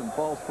Wilson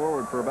falls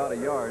forward for about a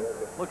yard.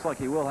 Looks like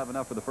he will have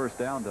enough for the first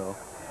down, though.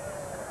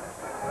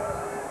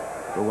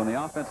 But when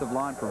the offensive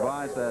line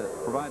provides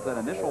that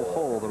initial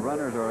hole, the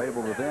runners are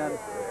able to then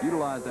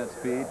utilize that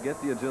speed,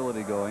 get the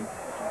agility going,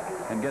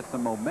 and get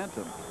some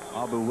momentum.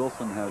 Abu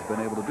Wilson has been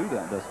able to do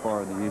that thus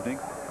far in the evening.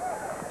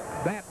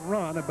 That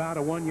run, about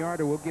a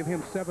 1-yarder, will give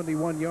him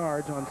 71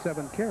 yards on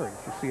 7 carries.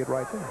 You see it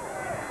right there.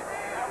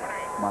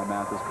 My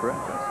math is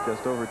correct. That's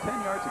just over 10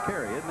 yards a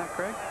carry, isn't that,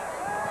 Craig?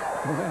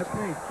 Well, that's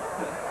me.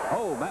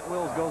 Oh, Matt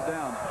Wills goes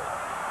down.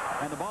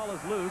 And the ball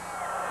is loose.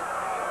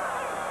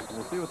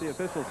 We'll see what the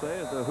officials say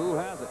as to who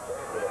has it.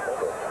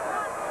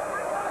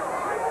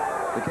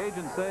 The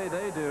Cajuns say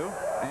they do,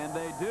 and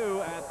they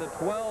do at the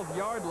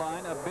 12-yard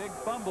line. A big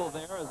fumble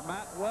there as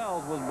Matt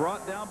Wells was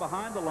brought down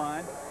behind the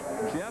line.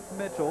 Jeff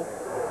Mitchell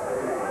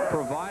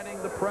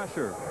providing the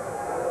pressure.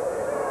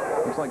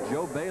 Looks like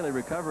Joe Bailey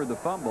recovered the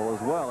fumble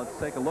as well. Let's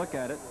take a look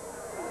at it.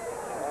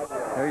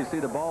 There you see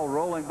the ball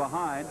rolling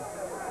behind.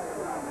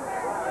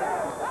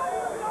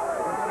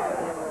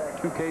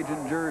 2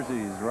 Cajun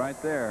jerseys right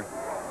there.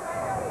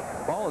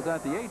 Ball is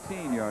at the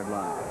 18-yard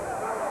line.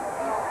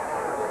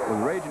 The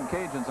Ragin'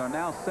 Cajuns are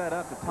now set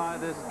up to tie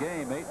this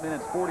game. 8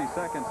 minutes, 40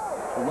 seconds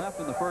left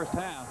in the first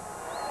half.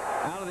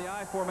 Out of the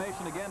I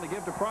formation again to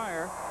give to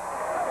Pryor.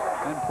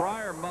 And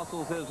Pryor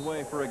muscles his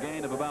way for a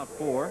gain of about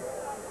 4.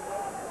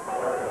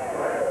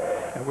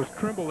 It was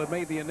Trimble that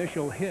made the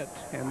initial hit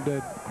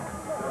and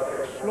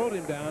slowed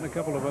him down. A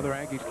couple of other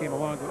Aggies came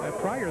along.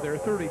 Pryor there,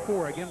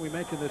 34. Again, we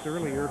mentioned this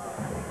earlier.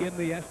 In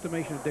the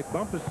estimation of Dick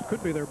Bumpus,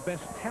 could be their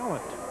best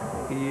talent.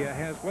 He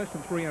has less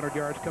than 300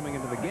 yards coming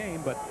into the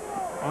game, but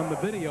on the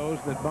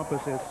videos that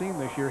Bumpus has seen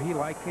this year, he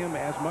liked him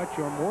as much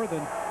or more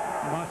than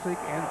Mossick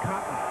and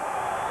Cotton.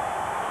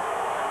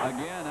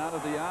 Again, out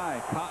of the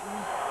eye,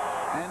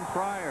 Cotton and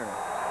Pryor.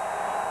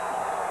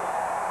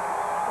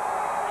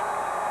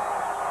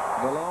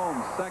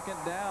 Delhomme, second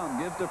down,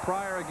 gives to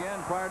Pryor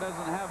again. Pryor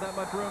doesn't have that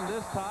much room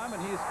this time,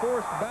 and he's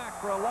forced back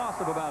for a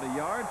loss of about a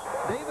yard.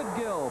 David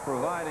Gill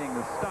providing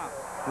the stop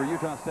for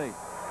Utah State.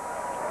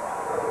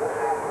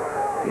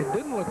 It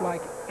didn't look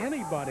like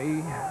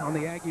anybody on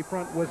the Aggie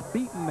front was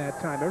beaten that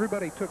time.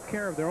 Everybody took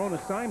care of their own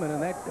assignment,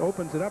 and that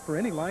opens it up for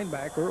any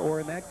linebacker, or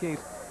in that case,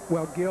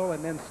 well, Gill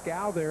and then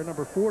Scow there,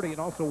 number 40, and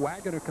also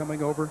Waggoner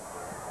coming over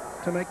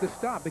to make the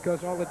stop,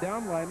 because all the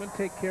down linemen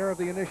take care of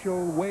the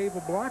initial wave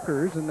of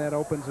blockers, and that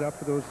opens it up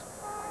for those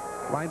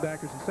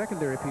linebackers and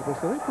secondary people.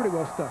 So they're pretty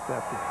well stuffed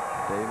after.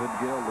 David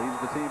Gill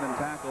leads the team in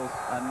tackles.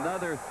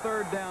 Another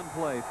 3rd down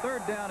play.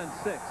 3rd down and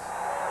 6.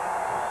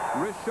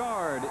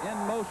 Richard in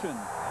motion.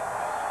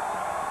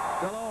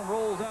 Delhomme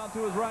rolls out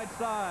to his right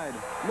side.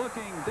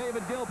 Looking,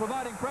 David Gill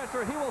providing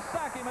pressure. He will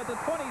sack him at the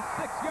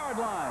 26-yard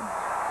line.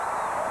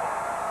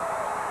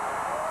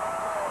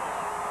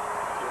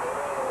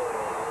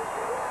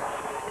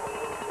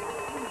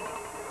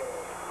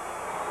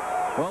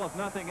 Well, if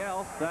nothing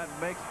else, that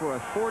makes for a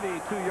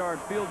 42-yard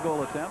field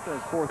goal attempt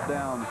as 4th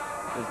down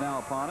is now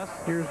upon us.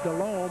 Here's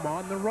Delhomme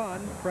on the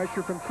run.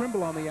 Pressure from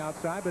Trimble on the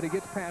outside, but he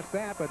gets past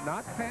that, but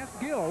not past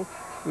Gill,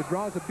 who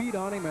draws a beat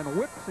on him and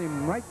whips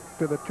him right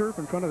to the turf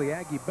in front of the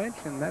Aggie bench,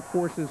 and that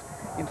forces,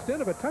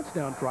 instead of a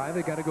touchdown try,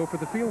 they got to go for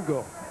the field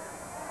goal.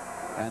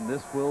 And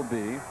this will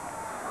be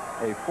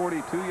a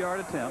 42-yard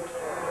attempt.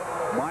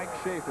 Mike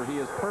Schaefer, he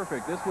is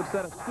perfect. This would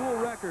set a school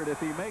record if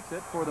he makes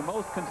it for the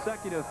most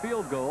consecutive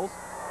field goals.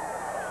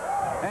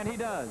 And he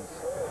does.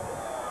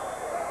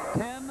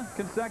 10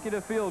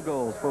 consecutive field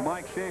goals for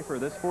Mike Schaefer,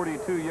 this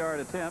 42-yard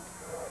attempt.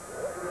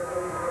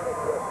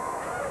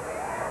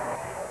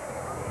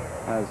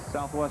 As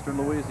Southwestern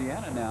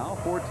Louisiana now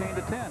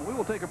 14-10. We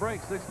will take a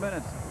break. 6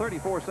 minutes,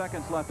 34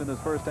 seconds left in this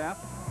first half.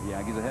 The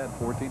Aggies ahead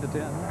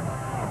 14-10.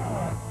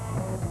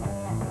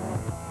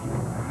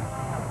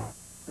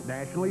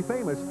 Nationally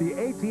famous, the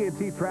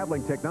AT&T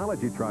traveling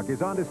technology truck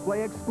is on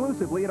display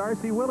exclusively at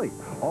R.C. Willey.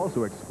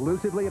 Also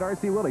exclusively at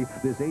R.C. Willey,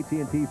 this AT&T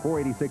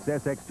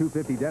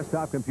 486SX250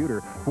 desktop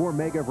computer, 4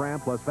 meg of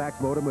RAM plus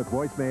fax modem with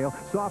voicemail,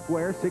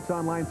 software, 6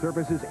 online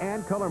services,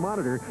 and color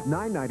monitor,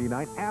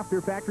 $9.99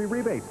 after factory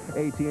rebates.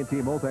 AT&T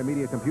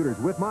multimedia computers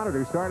with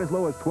monitors start as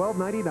low as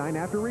 $12.99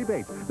 after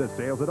rebates. The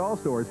sales at all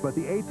stores, but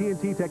the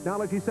AT&T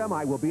Technology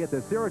Semi will be at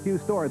the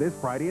Syracuse store this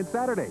Friday and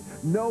Saturday.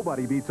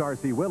 Nobody beats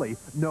R.C. Willey.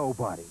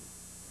 Nobody.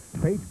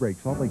 Page Brake,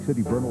 Salt Lake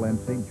City, Vernal, and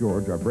St.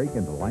 George are brake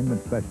and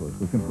alignment specialists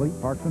with complete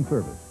parts and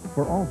service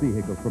for all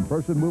vehicles from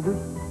person movers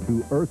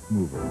to earth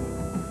movers.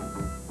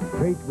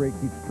 Page Brake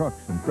keeps trucks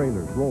and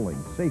trailers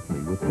rolling safely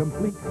with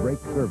complete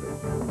brake service.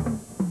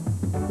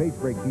 Page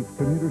Brake keeps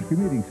commuters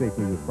commuting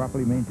safely with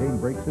properly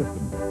maintained brake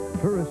systems.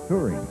 Tourist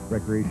touring,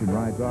 recreation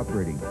rides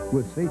operating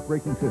with safe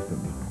braking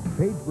systems.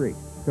 Page Brake,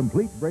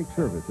 complete brake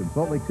service in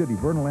Salt Lake City,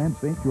 Vernal, and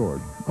St.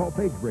 George. Call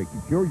Page Brake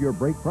to cure your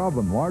brake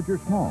problem, large or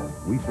small.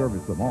 We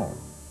service them all.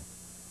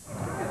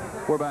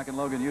 We're back in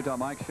Logan, Utah.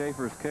 Mike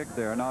Schaefer's kick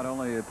there not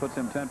only it puts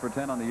him 10 for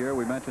 10 on the year,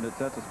 we mentioned it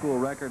sets a school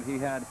record. He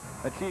had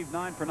achieved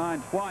 9 for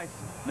 9 twice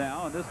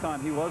now, and this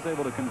time he was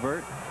able to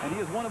convert. And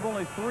he is one of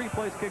only 3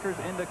 place kickers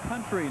in the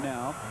country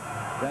now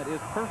that is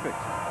perfect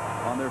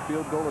on their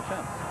field goal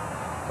attempts.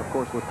 Of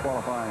course, with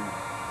qualifying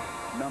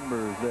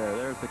numbers there.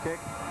 There's the kick.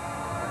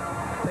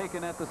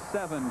 Taken at the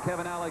 7,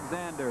 Kevin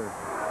Alexander.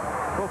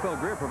 Profile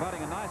Greer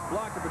providing a nice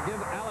block to give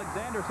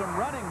Alexander some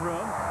running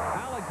room.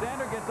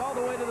 Alexander gets all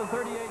the way to the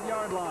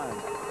 38-yard line.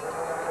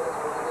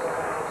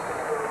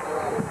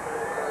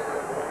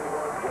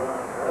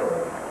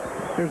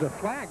 There's a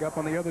flag up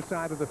on the other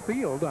side of the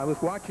field. I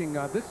was watching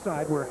this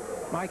side where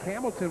Mike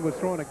Hamilton was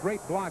throwing a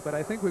great block, but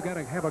I think we've got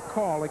to have a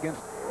call against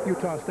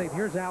Utah State.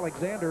 Here's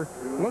Alexander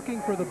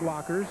looking for the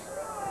blockers,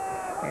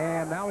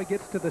 and now he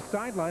gets to the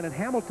sideline, and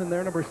Hamilton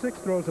there, number 6,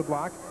 throws a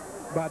block,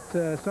 but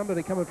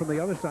somebody coming from the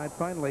other side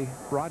finally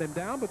brought him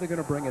down, but they're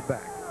going to bring it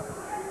back.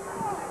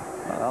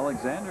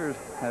 Alexander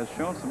has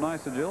shown some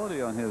nice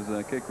agility on his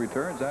kick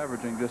returns,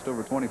 averaging just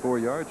over 24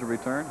 yards a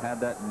return. Had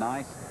that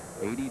nice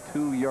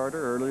 82-yarder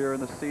earlier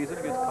in the season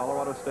against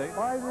Colorado State.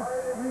 By the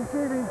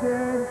receiving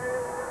team,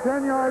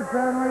 10-yard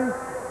penalty,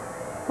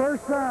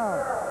 first down.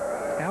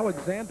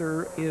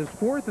 Alexander is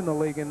 4th in the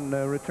league in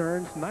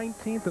returns,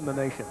 19th in the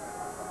nation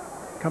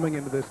coming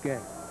into this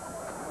game.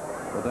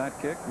 Well, that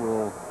kick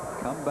will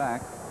come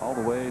back all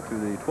the way to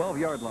the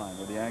 12-yard line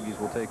where the Aggies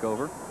will take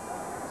over.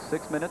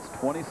 6 minutes,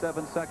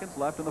 27 seconds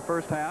left in the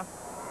first half.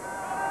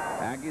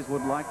 Aggies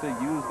would like to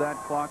use that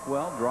clock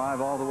well, drive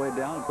all the way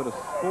down and put a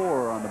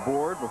score on the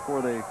board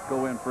before they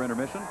go in for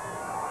intermission.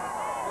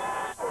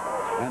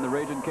 And the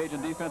Ragin'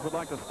 Cajun defense would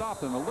like to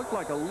stop them. It looked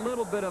like a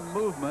little bit of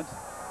movement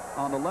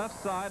on the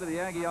left side of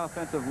the Aggie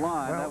offensive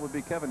line. That would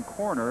be Kevin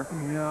Corner.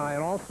 Yeah,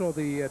 and also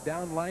the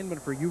down linemen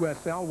for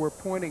USL were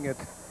pointing at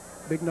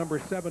big number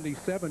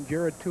 77,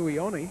 Jared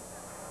Tuione.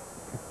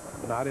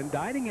 Not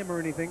indicting him or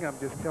anything. I'm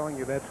just telling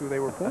you that's who they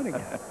were pointing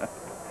at.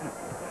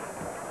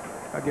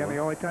 Again, the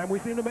only time we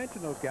seem to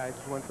mention those guys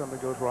is when something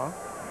goes wrong.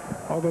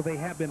 Although they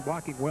have been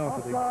blocking well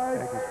for the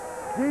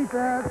Aggies.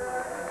 Defense,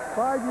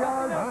 5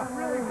 yards.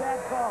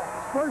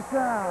 First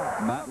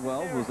down. Matt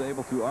Wells was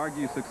able to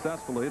argue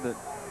successfully that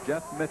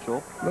Jeff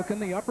Mitchell. Look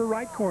in the upper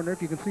right corner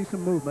if you can see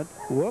some movement.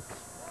 Whoops.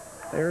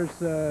 There's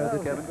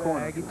the Kevin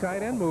Corner. Aggie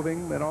tight end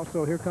moving. And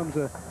also here comes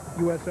a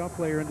USL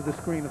player into the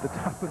screen at the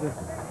top of the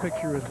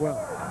picture as well.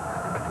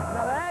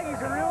 Now the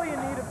Aggies are really in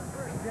need of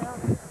first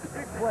down.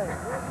 Big play.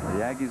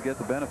 The Aggies get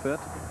the benefit.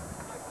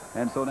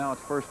 And so now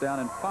it's first down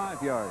and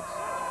 5 yards.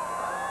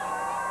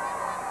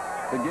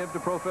 To give to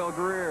Profile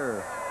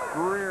Greer.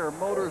 Greer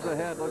motors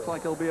ahead. Looks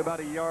like he'll be about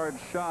a yard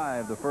shy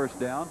of the first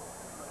down.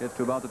 Gets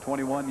to about the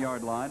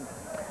 21-yard line.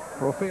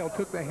 Profile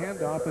took the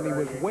handoff, and he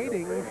was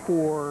waiting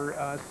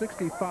for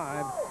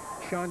 65,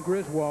 Sean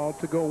Griswold,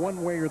 to go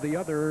one way or the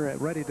other,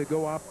 ready to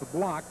go off the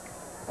block.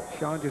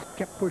 Sean just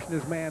kept pushing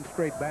his man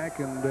straight back,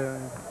 and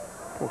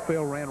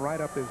Profile ran right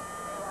up his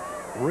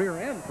rear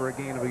end for a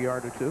gain of a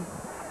yard or 2.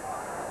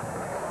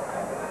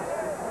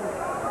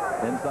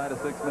 Inside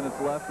of 6 minutes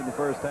left in the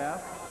first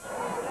half.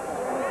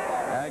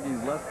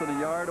 Aggies less than a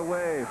yard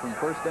away from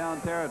first down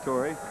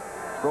territory.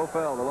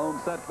 Profile, the lone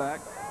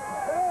setback.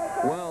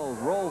 Wells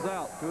rolls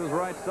out to his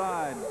right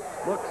side,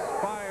 looks,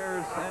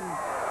 fires, and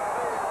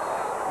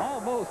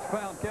almost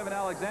found Kevin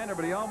Alexander,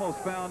 but he almost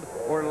found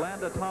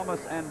Orlando Thomas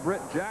and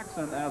Britt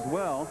Jackson as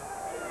well.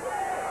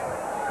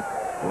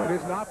 Well, it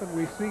isn't often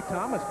we see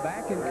Thomas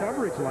back in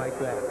coverage like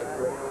that.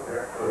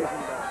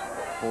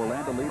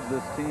 Orlando leads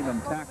this team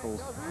in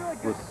tackles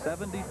with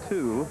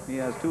 72. He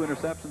has 2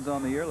 interceptions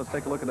on the year. Let's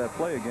take a look at that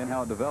play again,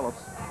 how it develops.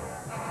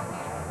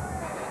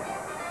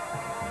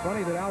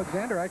 Funny that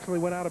Alexander actually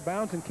went out of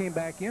bounds and came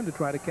back in to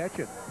try to catch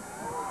it.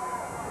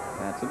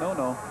 That's a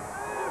no-no.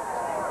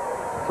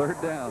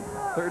 Third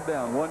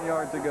down, 1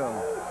 yard to go.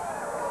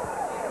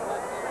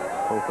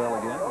 Profile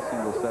again, a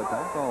single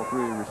setback. All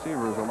 3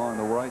 receivers along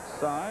the right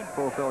side.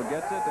 Profile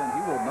gets it, and he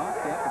will not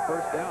get the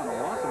first down.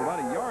 A loss of about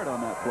a yard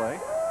on that play.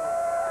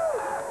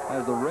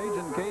 As the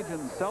Ragin'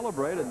 Cajuns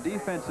celebrate a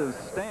defensive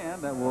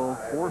stand that will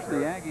force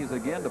the Aggies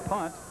again to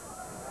punt,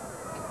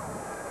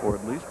 or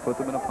at least put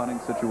them in a punting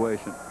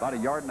situation. About a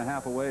yard and a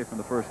half away from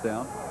the first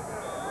down.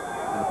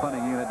 And the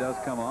punting unit does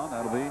come on.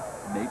 That'll be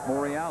Nate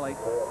Moriali.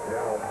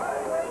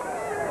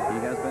 He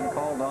has been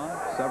called on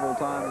several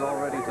times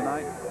already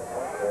tonight.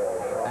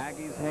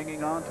 Aggies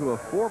hanging on to a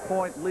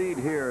 4-point lead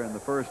here in the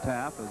first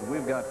half as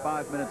we've got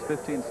 5 minutes,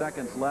 15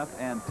 seconds left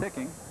and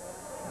ticking.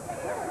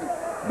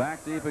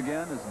 Back deep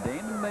again is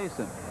Damon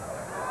Mason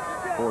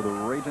for the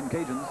Ragin'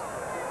 Cajuns.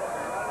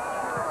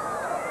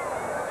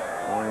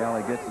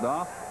 Moriali gets it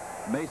off.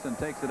 Mason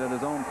takes it at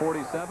his own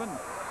 47,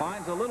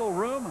 finds a little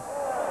room,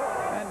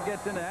 and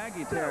gets into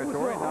Aggie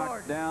territory,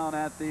 knocked down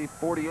at the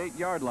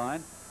 48-yard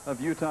line of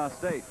Utah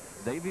State.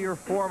 Xavier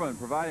Foreman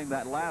providing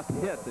that last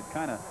hit that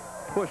kind of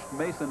pushed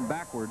Mason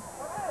backward.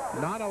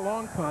 Not a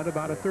long punt,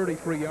 about a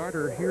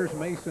 33-yarder. Here's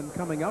Mason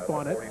coming up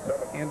on it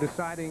and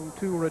deciding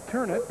to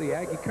return it. The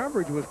Aggie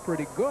coverage was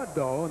pretty good,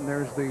 though, and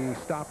there's the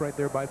stop right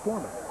there by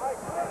Foreman.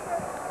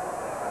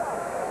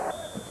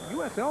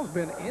 USL's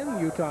been in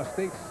Utah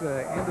State's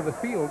end of the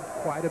field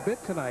quite a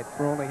bit tonight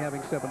for only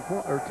having 10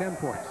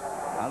 points.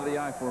 Out of the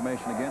I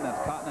formation again.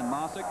 That's Cotton and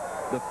Mossick.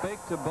 The fake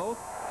to both.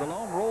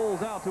 Delhomme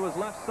rolls out to his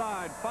left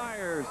side,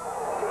 fires,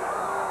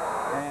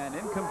 and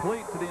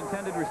incomplete to the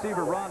intended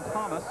receiver, Ron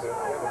Thomas.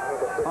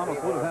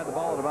 Thomas would have had the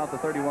ball at about the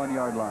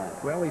 31-yard line.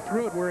 Well, he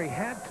threw it where he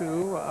had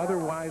to.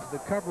 Otherwise, the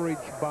coverage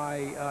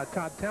by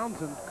Todd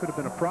Townsend could have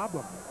been a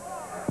problem.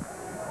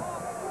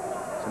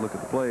 So look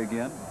at the play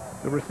again.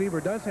 The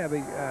receiver does have a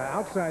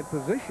outside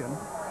position.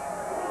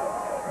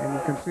 And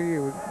you can see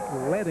it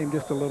led him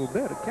just a little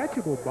bit. A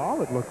catchable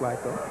ball, it looked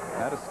like, though.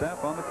 Had a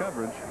step on the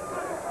coverage.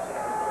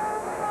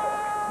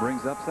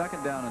 Brings up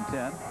second down and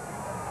 10.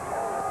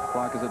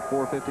 Clock is at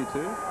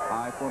 4:52.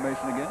 I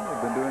formation again.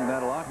 We've been doing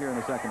that a lot here in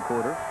the second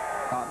quarter.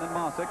 Cotton and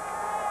Mossick.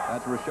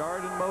 That's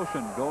Richard in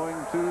motion, going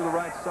to the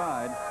right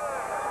side.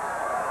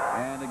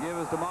 And the give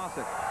is to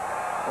Mossick.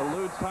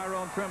 Eludes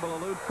Tyrone Trimble,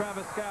 eludes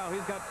Travis Scow.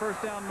 He's got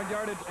first down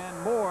yardage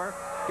and more.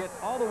 Gets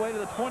all the way to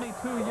the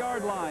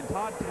 22-yard line.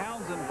 Todd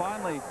Townsend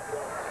finally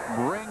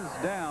brings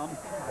down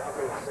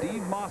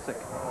Steve Mossick.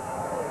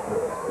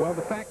 Well,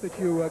 the fact that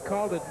you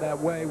called it that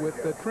way with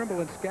Trimble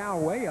and Scow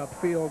way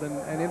upfield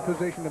and in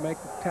position to make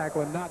the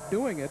tackle and not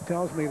doing it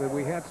tells me that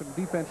we had some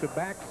defensive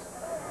backs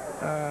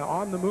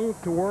on the move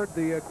toward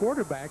the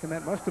quarterback, and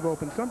that must have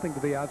opened something to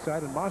the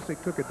outside, and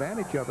Mossick took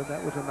advantage of it.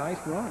 That was a nice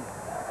run.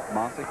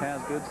 Mossick has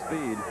good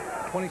speed.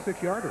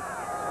 26-yarder.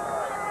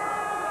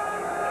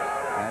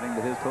 Adding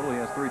to his total, he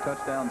has 3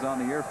 touchdowns on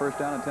the year. First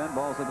down and 10.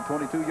 Ball's at the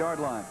 22-yard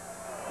line.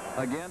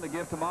 Again, the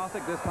give to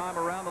Mossick, this time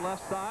around the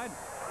left side.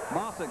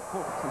 Mossick,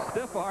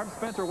 stiff arm.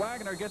 Spencer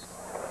Wagner gets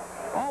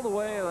all the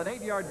way an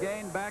 8-yard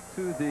gain back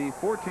to the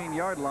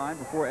 14-yard line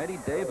before Eddie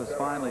Davis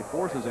finally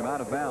forces him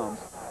out of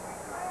bounds.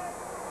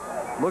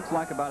 Looks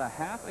like about a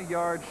half a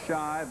yard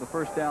shy of the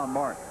first down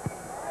mark.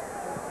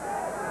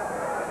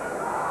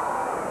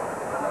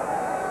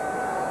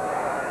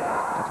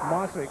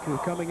 Mossick, who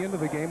coming into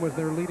the game was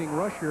their leading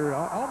rusher,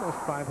 almost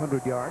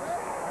 500 yards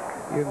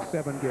in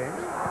 7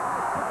 games.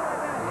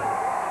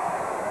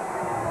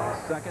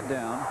 Second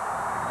down.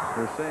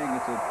 They're saying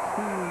it's a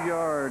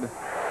 2-yard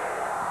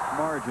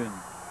margin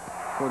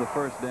for the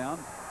first down.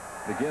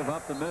 The give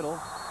up the middle.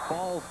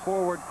 Falls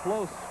forward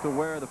close to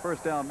where the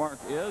first down mark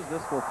is.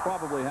 This will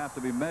probably have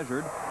to be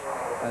measured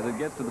as it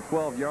gets to the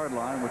 12-yard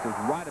line, which is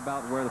right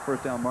about where the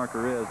first down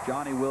marker is.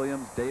 Johnny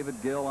Williams,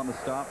 David Gill on the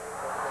stop.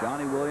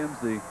 Johnny Williams,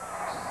 the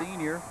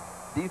senior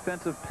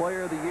defensive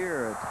player of the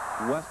year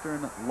at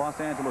Western Los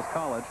Angeles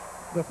College.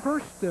 The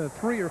first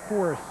 3 or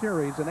 4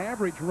 series, an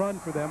average run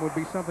for them would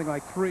be something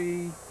like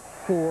 3,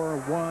 4,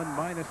 1,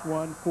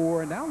 -1,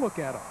 4. And now look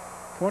at them.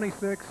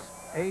 26,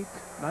 8,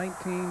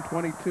 19,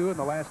 22 in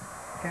the last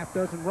half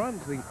dozen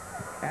runs. The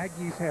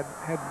Aggies had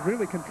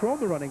really controlled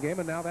the running game,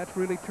 and now that's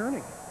really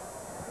turning.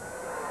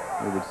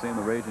 It would seem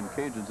the Raging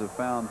Cajuns have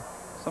found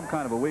some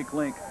kind of a weak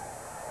link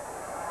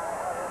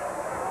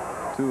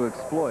to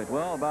exploit.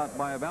 Well,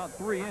 by about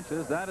 3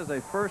 inches, that is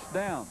a first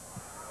down.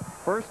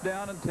 First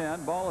down and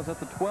 10. Ball is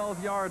at the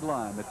 12-yard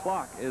line. The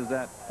clock is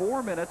at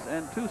 4 minutes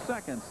and 2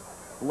 seconds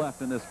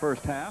left in this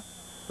first half.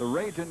 The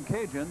Raging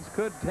Cajuns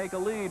could take a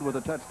lead with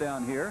a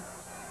touchdown here,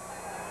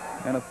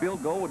 and a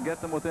field goal would get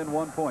them within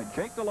 1 point.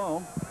 Jake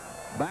Delhomme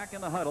back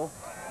in the huddle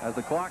as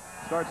the clock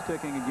starts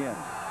ticking again.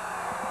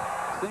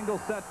 Single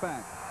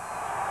setback.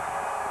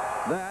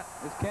 That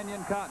is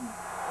Kenyon Cotton.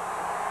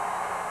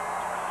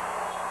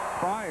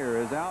 Pryor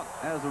is out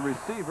as a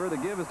receiver. The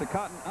give is to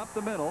Cotton up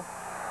the middle.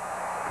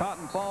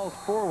 Cotton falls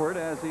forward,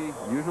 as he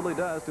usually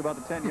does, to about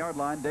the 10-yard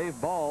line. Dave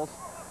Balls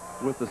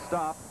with the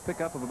stop,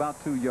 pickup of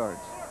about 2 yards.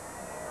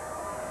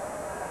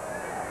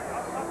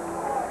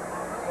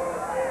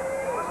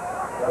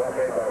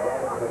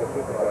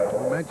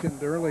 I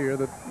mentioned earlier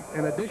that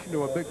in addition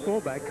to a big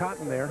fullback,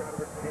 Cotton there,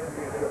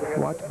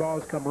 watch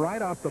Balls come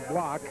right off the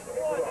block,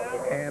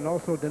 and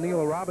also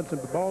Danilo Robinson.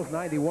 The Balls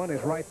 91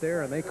 is right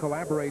there, and they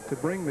collaborate to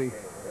bring the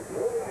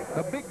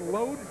big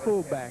load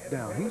fullback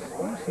down. He's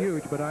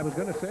huge, but I was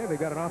going to say they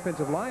got an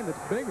offensive line that's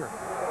bigger.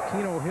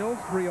 Keno Hill,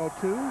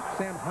 302.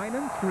 Sam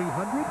Heinen,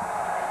 300.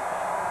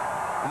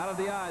 Out of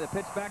the eye, the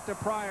pitch back to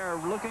Pryor,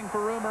 looking for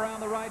room around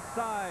the right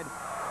side.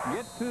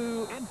 Gets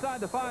to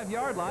inside the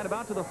 5-yard line,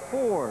 about to the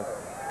 4.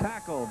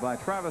 Tackled by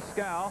Travis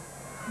Scow,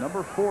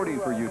 number 40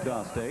 for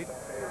Utah State.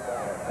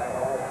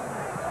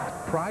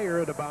 Pryor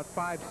at about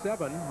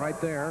 5'7", right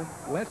there,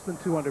 less than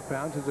 200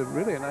 pounds, is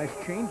really a nice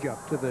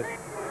changeup to the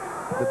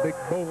big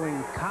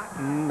bowling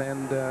Cotton,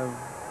 and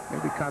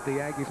maybe caught the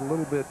Aggies a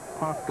little bit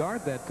off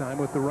guard that time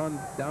with the run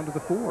down to the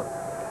 4.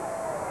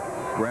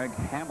 Greg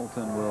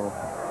Hamilton will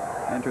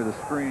enter the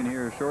screen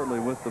here shortly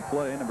with the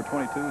play. Number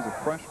 22 is a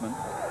freshman.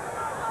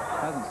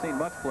 Hasn't seen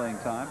much playing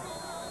time.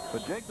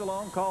 But Jake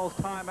DeLome calls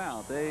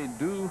timeout. They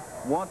do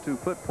want to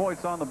put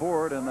points on the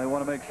board, and they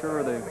want to make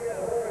sure they've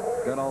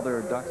got all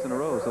their ducks in a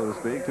row, so to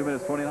speak. 2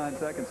 minutes, 29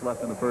 seconds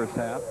left in the first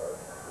half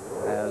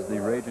as the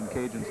Ragin'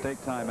 Cajuns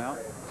take timeout.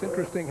 It's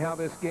interesting how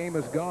this game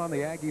has gone. The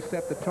Aggies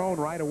set the tone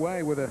right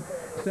away with a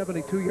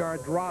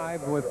 72-yard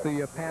drive with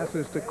the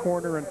passes to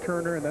Corner and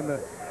Turner, and then the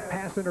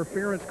pass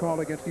interference called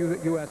against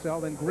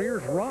USL. Then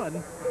Greer's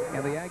run,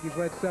 and the Aggies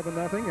led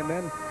 7-0. And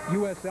then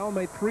USL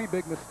made 3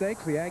 big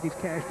mistakes. The Aggies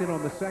cashed in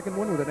on the second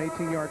one with an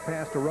 18-yard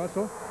pass to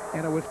Russell,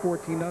 and it was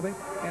 14-0.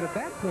 And at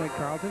that point,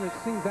 Carlton, it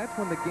seems that's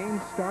when the game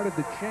started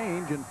to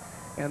change,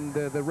 and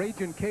the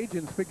Ragin'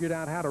 Cajuns figured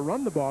out how to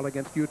run the ball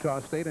against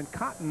Utah State. And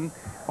Cotton,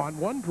 on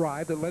one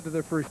drive that led to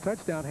their first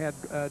touchdown, had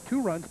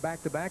 2 runs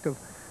back-to-back of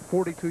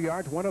 42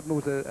 yards. One of them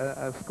was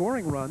a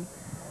scoring run,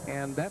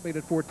 and that made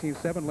it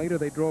 14-7. Later,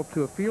 they drove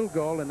to a field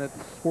goal, and it's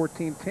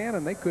 14-10,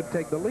 and they could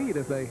take the lead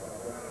if they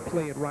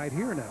play it right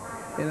here now.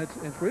 And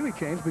it's really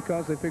changed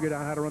because they figured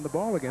out how to run the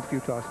ball against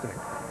Utah State.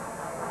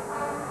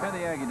 And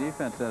the Aggie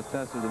defense has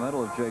tested the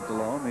mettle of Jake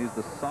DeLome. He's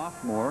the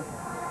sophomore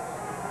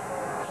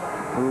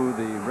who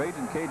the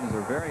Ragin' Cajuns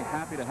are very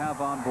happy to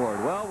have on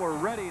board. Well, we're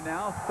ready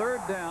now.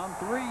 3rd down,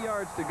 3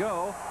 yards to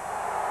go.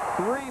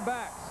 3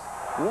 backs,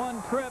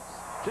 1 trips.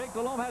 Jake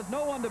DeLome has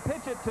no one to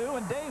pitch it to,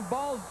 and Dave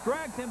Balls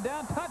drags him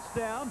down.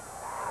 Touchdown.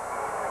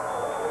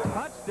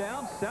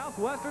 Touchdown,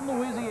 Southwestern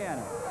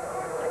Louisiana.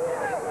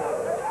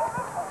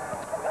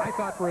 I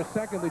thought for a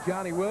second that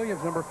Johnny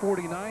Williams, number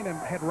 49,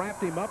 had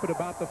wrapped him up at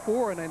about the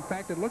 4, and in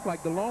fact it looked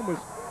like DeLome was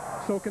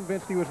so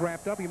convinced he was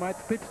wrapped up he might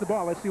pitch the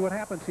ball. Let's see what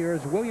happens here.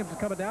 As Williams is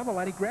coming down the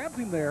line, he grabs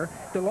him there.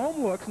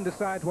 DeLome looks and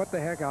decides, what the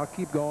heck, I'll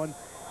keep going,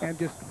 and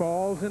just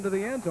falls into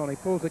the end zone. He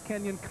pulls a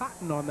Kenyon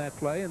Cotton on that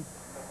play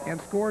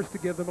and scores to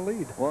give them a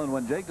lead. Well, and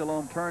when Jake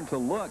DeLome turned to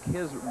look,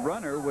 his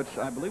runner, which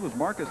I believe was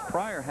Marcus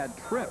Pryor, had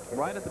tripped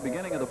right at the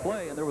beginning of the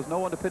play, and there was no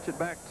one to pitch it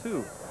back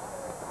to.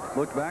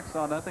 Looked back,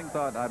 saw nothing,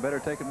 thought, I better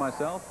take it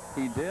myself.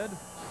 He did,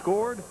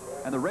 scored,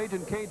 and the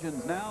Ragin'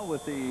 Cajuns now,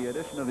 with the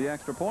addition of the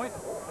extra point,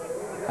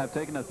 have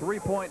taken a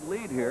 3-point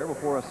lead here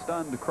before a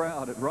stunned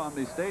crowd at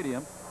Romney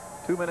Stadium.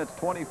 2 minutes,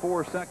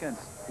 24 seconds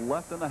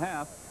left in the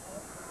half.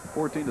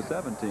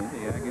 14-17,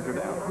 the Aggies are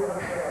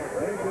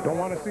down. Don't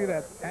want to see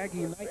that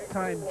Aggie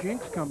nighttime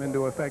jinx come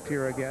into effect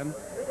here again.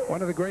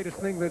 One of the greatest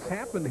things that's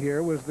happened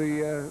here was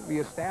the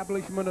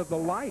establishment of the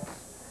lights.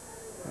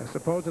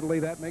 Supposedly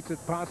that makes it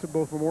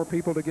possible for more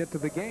people to get to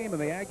the game,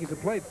 and the Aggies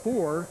have played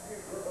 4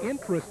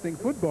 interesting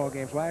football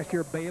games. Last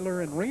year,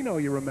 Baylor and Reno,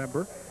 you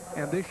remember,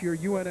 and this year,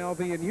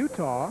 UNLV and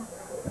Utah.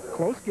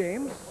 Close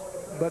games,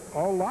 but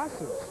all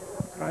losses.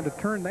 Trying to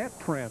turn that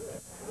trend.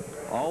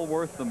 All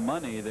worth the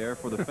money there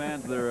for the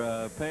fans that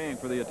are paying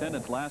for the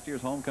attendance. Last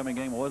year's homecoming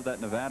game was that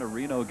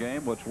Nevada-Reno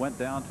game, which went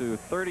down to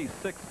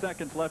 36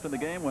 seconds left in the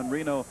game when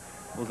Reno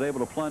was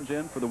able to plunge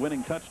in for the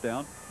winning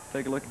touchdown.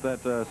 Take a look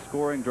at that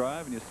scoring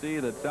drive, and you see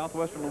that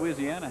Southwestern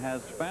Louisiana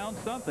has found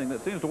something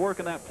that seems to work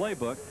in that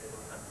playbook.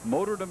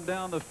 Motored them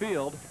down the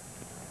field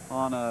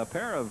on a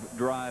pair of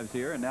drives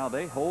here, and now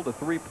they hold a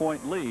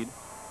 3-point lead.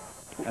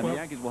 And the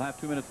Aggies will have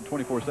 2 minutes and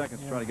 24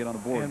 seconds to try to get on the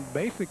board. And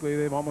basically,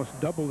 they've almost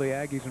doubled the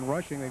Aggies in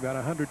rushing. They've got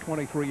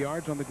 123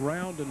 yards on the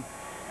ground, and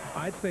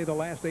I'd say the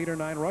last 8 or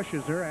 9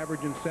 rushes, they're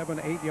averaging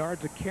 7-8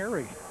 yards a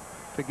carry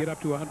to get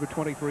up to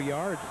 123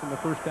 yards. And the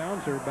first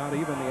downs are about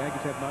even. The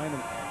Aggies have 9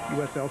 and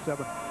USL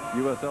 7.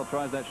 USL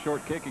tries that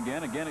short kick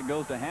again. Again, it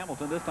goes to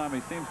Hamilton. This time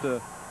he seems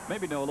to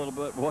maybe know a little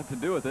bit what to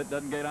do with it.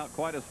 Doesn't get out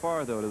quite as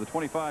far, though. To the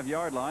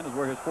 25-yard line is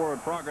where his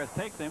forward progress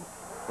takes him.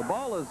 The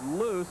ball is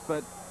loose,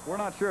 but we're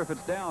not sure if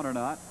it's down or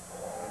not.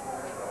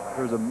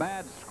 There's a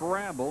mad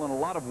scramble and a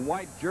lot of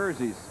white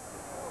jerseys.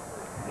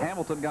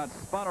 Hamilton got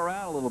spun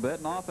around a little bit,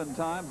 and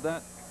oftentimes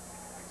that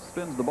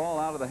spins the ball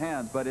out of the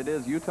hands, but it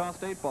is Utah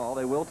State ball.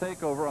 They will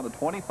take over on the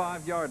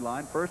 25-yard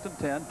line. 1st and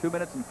 10, 2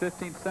 minutes and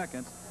 15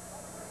 seconds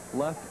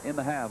left in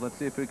the half. Let's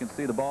see if we can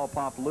see the ball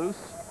pop loose.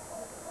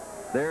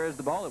 There is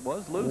the ball. It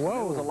was loose.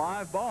 Whoa. It was a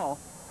live ball.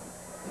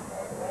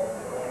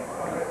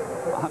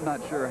 I'm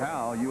not sure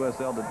how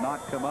USL did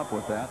not come up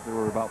with that. There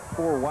were about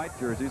 4 white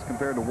jerseys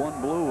compared to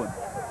 1 blue one.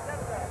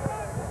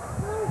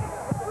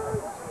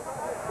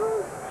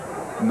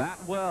 Matt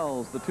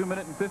Wells, the 2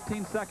 minute and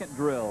 15-second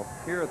drill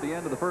here at the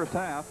end of the first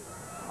half.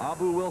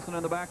 Abu Wilson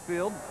in the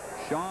backfield.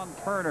 Sean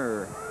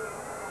Turner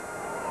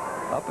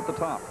up at the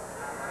top.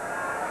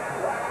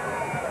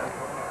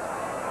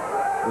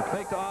 The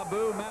fake to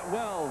Abu. Matt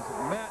Wells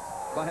met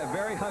by a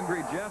very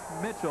hungry Jeff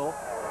Mitchell.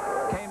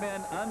 Came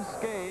in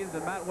unscathed,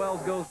 and Matt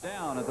Wells goes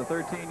down at the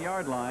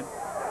 13-yard line.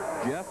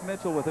 Jeff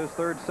Mitchell with his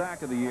 3rd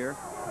sack of the year.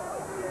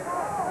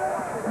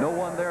 No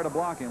one there to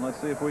block him. Let's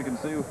see if we can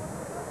see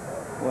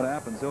what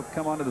happens. He'll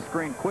come onto the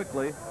screen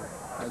quickly.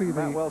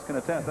 Matt Wells can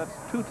attest. That's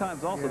 2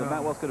 times also that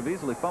Matt Wells could have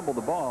easily fumbled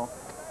the ball.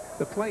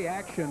 The play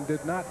action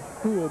did not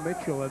fool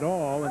Mitchell at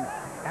all, and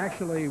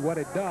actually what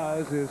it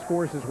does is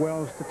forces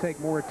Wells to take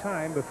more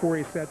time before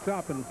he sets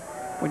up, and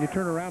when you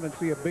turn around and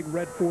see a big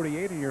red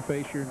 48 in your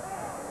face, you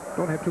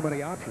don't have too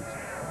many options.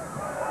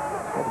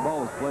 Well, the ball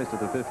was placed at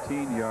the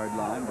 15-yard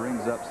line,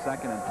 brings up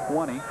 2nd and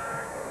 20.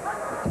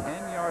 A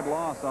 10-yard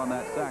loss on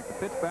that sack. The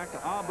pitch back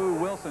to Abu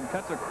Wilson,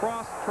 cuts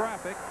across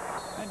traffic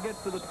and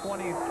gets to the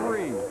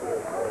 23.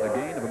 A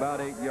gain of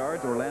about 8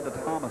 yards. Orlando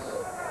Thomas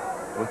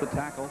with the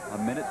tackle.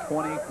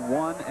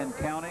 1:21 and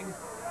counting.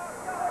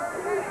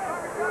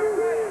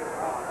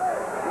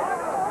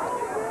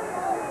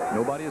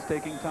 Nobody is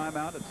taking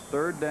timeout. It's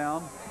 3rd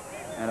down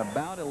and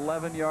about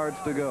 11 yards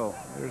to go.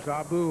 There's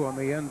Abu on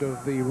the end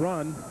of the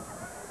run.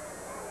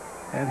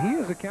 And he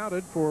has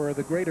accounted for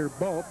the greater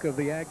bulk of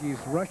the Aggies'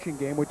 rushing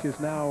game, which is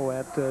now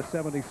at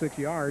 76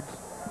 yards.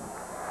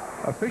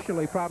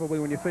 Officially, probably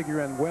when you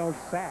figure in Wells'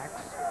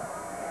 sacks,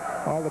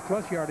 all the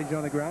plus yardage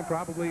on the ground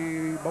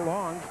probably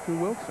belongs to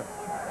Wilson.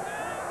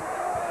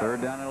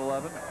 3rd down and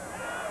 11.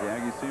 The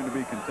Aggies seem to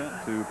be content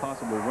to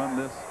possibly run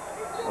this.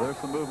 Well, there's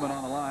some movement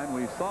on the line.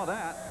 We saw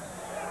that.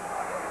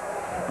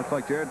 Looks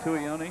like Jared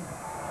Tuione,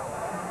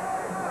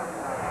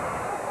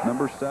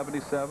 number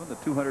 77, the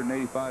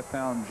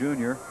 285-pound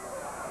junior,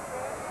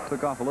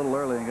 took off a little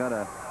early and got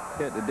a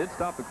hit. It did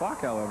stop the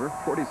clock, however,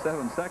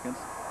 47 seconds.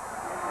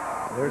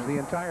 There's the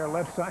entire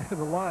left side of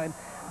the line.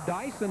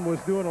 Dyson was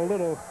doing a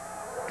little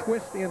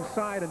twist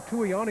inside, and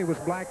Tuione was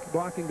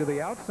blocking to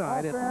the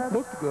outside. It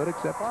looked good,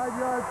 except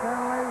 5-yard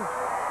penalty.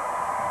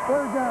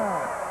 3rd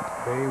down.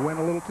 They went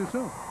a little too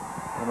soon.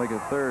 They'll make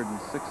it 3rd and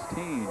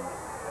 16.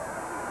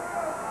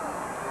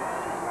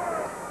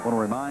 I want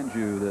to remind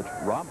you that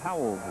Rob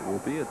Howell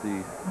will be at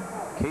the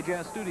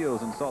KJazz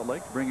Studios in Salt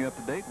Lake to bring you up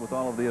to date with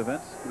all of the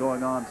events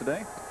going on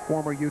today.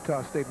 Former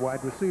Utah State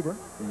wide receiver.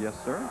 Yes,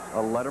 sir. A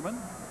letterman.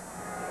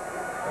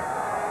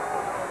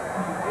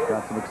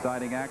 Got some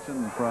exciting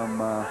action from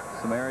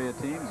some area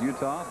teams.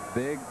 Utah,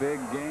 big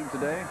game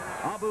today.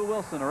 Abu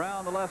Wilson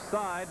around the left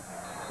side.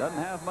 Doesn't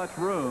have much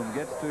room.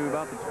 Gets to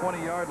about the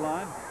 20-yard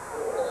line.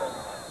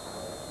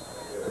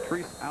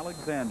 Patrice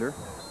Alexander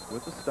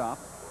with the stop.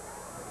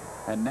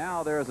 And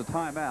now there is a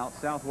timeout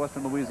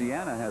Southwestern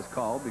Louisiana has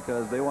called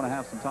because they want to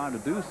have some time to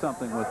do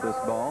something with this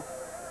ball.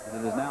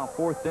 It is now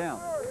 4th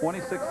down.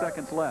 26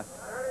 seconds left.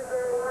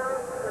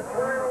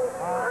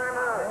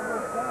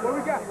 What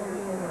we got?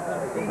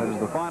 That is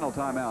the final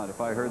timeout, if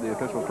I heard the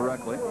official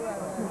correctly.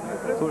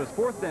 So it is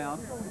 4th down,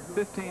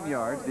 15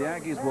 yards. The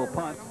Aggies will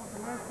punt,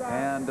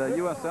 and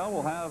USL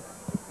will have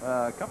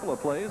a couple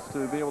of plays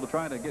to be able to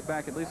try to get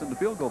back at least into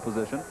field goal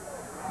position.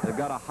 They've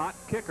got a hot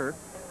kicker,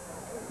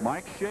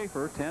 Mike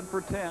Schaefer, 10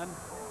 for 10.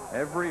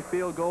 Every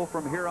field goal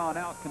from here on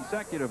out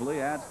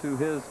consecutively adds to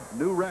his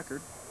new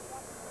record,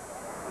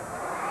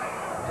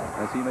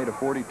 as he made a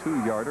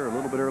 42-yarder a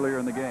little bit earlier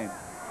in the game.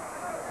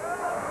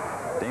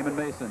 Damon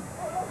Mason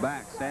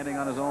back, standing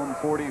on his own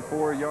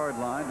 44-yard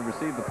line to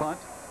receive the punt.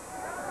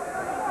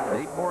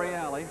 Nate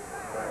Moriali,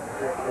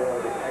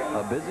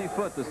 a busy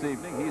foot this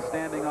evening. He's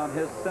standing on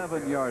his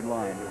 7-yard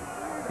line.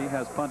 He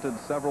has punted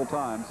several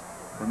times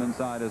from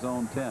inside his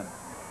own 10.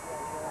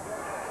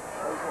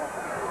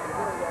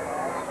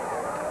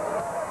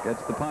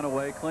 Gets the punt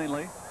away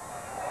cleanly.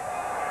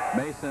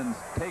 Mason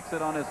takes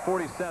it on his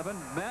 47.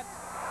 Met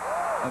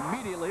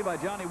immediately by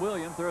Johnny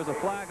Williams. There is a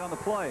flag on the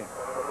play.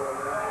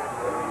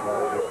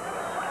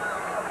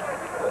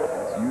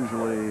 It's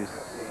usually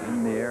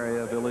in the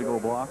area of illegal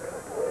block.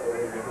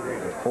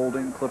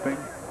 Holding, clipping.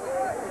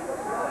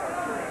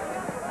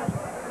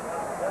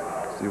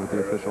 See what the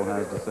official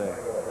has to say.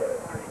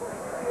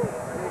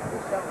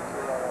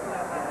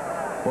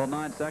 Well,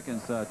 9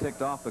 seconds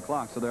ticked off the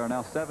clock, so there are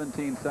now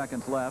 17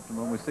 seconds left. And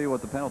when we see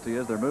what the penalty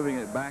is, they're moving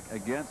it back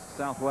against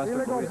Southwestern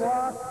Illegal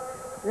Louisiana.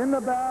 block in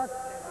the back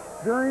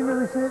during the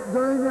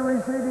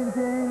receiving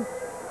team.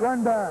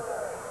 Run back.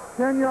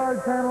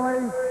 10-yard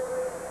penalty.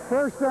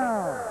 1st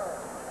down.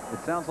 It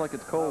sounds like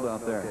it's cold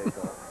out there.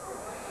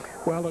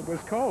 Well, it was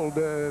cold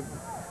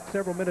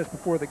several minutes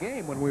before the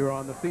game when we were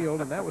on the field,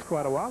 and that was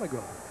quite a while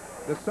ago.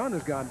 The sun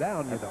has gone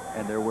down, you know.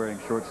 And they're wearing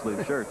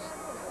short-sleeve shirts.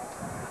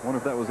 Wonder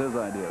if that was his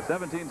idea.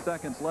 17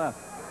 seconds left.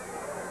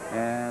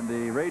 And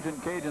the Raging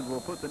Cajuns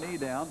will put the knee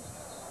down.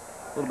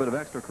 A little bit of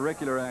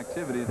extracurricular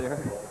activity there.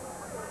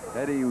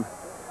 Eddie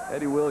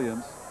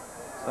Williams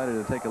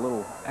decided to take a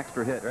little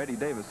extra hit. Or Eddie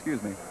Davis,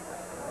 excuse me.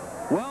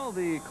 Well,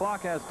 the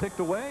clock has ticked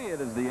away.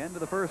 It is the end of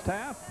the first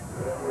half.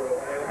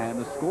 And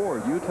the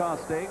score, Utah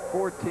State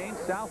 14,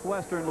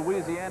 Southwestern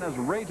Louisiana's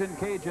Raging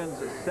Cajuns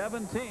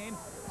 17.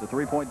 It's a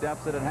 3-point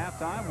deficit at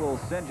halftime. We'll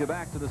send you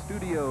back to the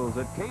studios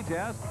at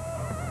KJazz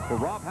for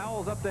Rob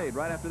Howell's update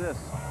right after this.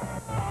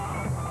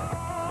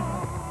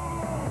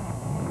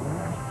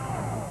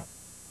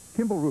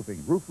 Kimball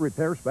Roofing, roof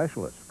repair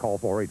specialist. Call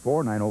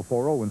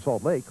 484-9040 in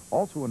Salt Lake,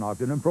 also in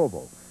Ogden and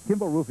Provo.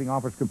 Kimball Roofing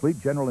offers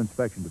complete general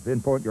inspection to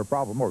pinpoint your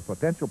problem or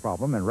potential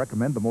problem and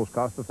recommend the most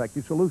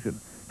cost-effective solution.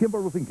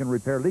 Kimball Roofing can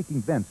repair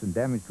leaking vents and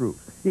damaged roofs,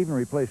 even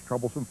replace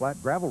troublesome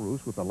flat gravel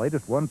roofs with the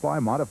latest one-ply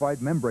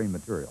modified membrane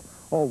material.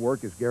 All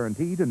work is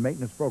guaranteed and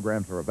maintenance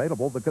programs are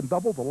available that can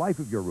double the life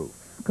of your roof.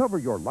 Cover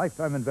your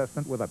lifetime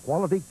investment with a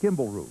quality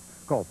Kimball roof.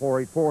 Call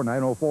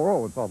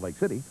 484-9040 in Salt Lake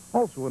City,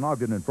 also in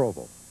Ogden and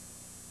Provo.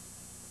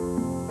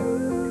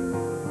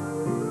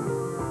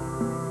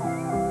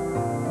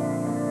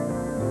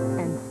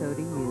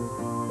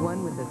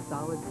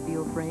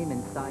 frame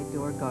and side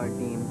door guard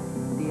beams.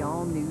 The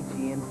all-new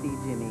GMC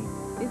Jimmy.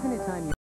 Isn't it time you...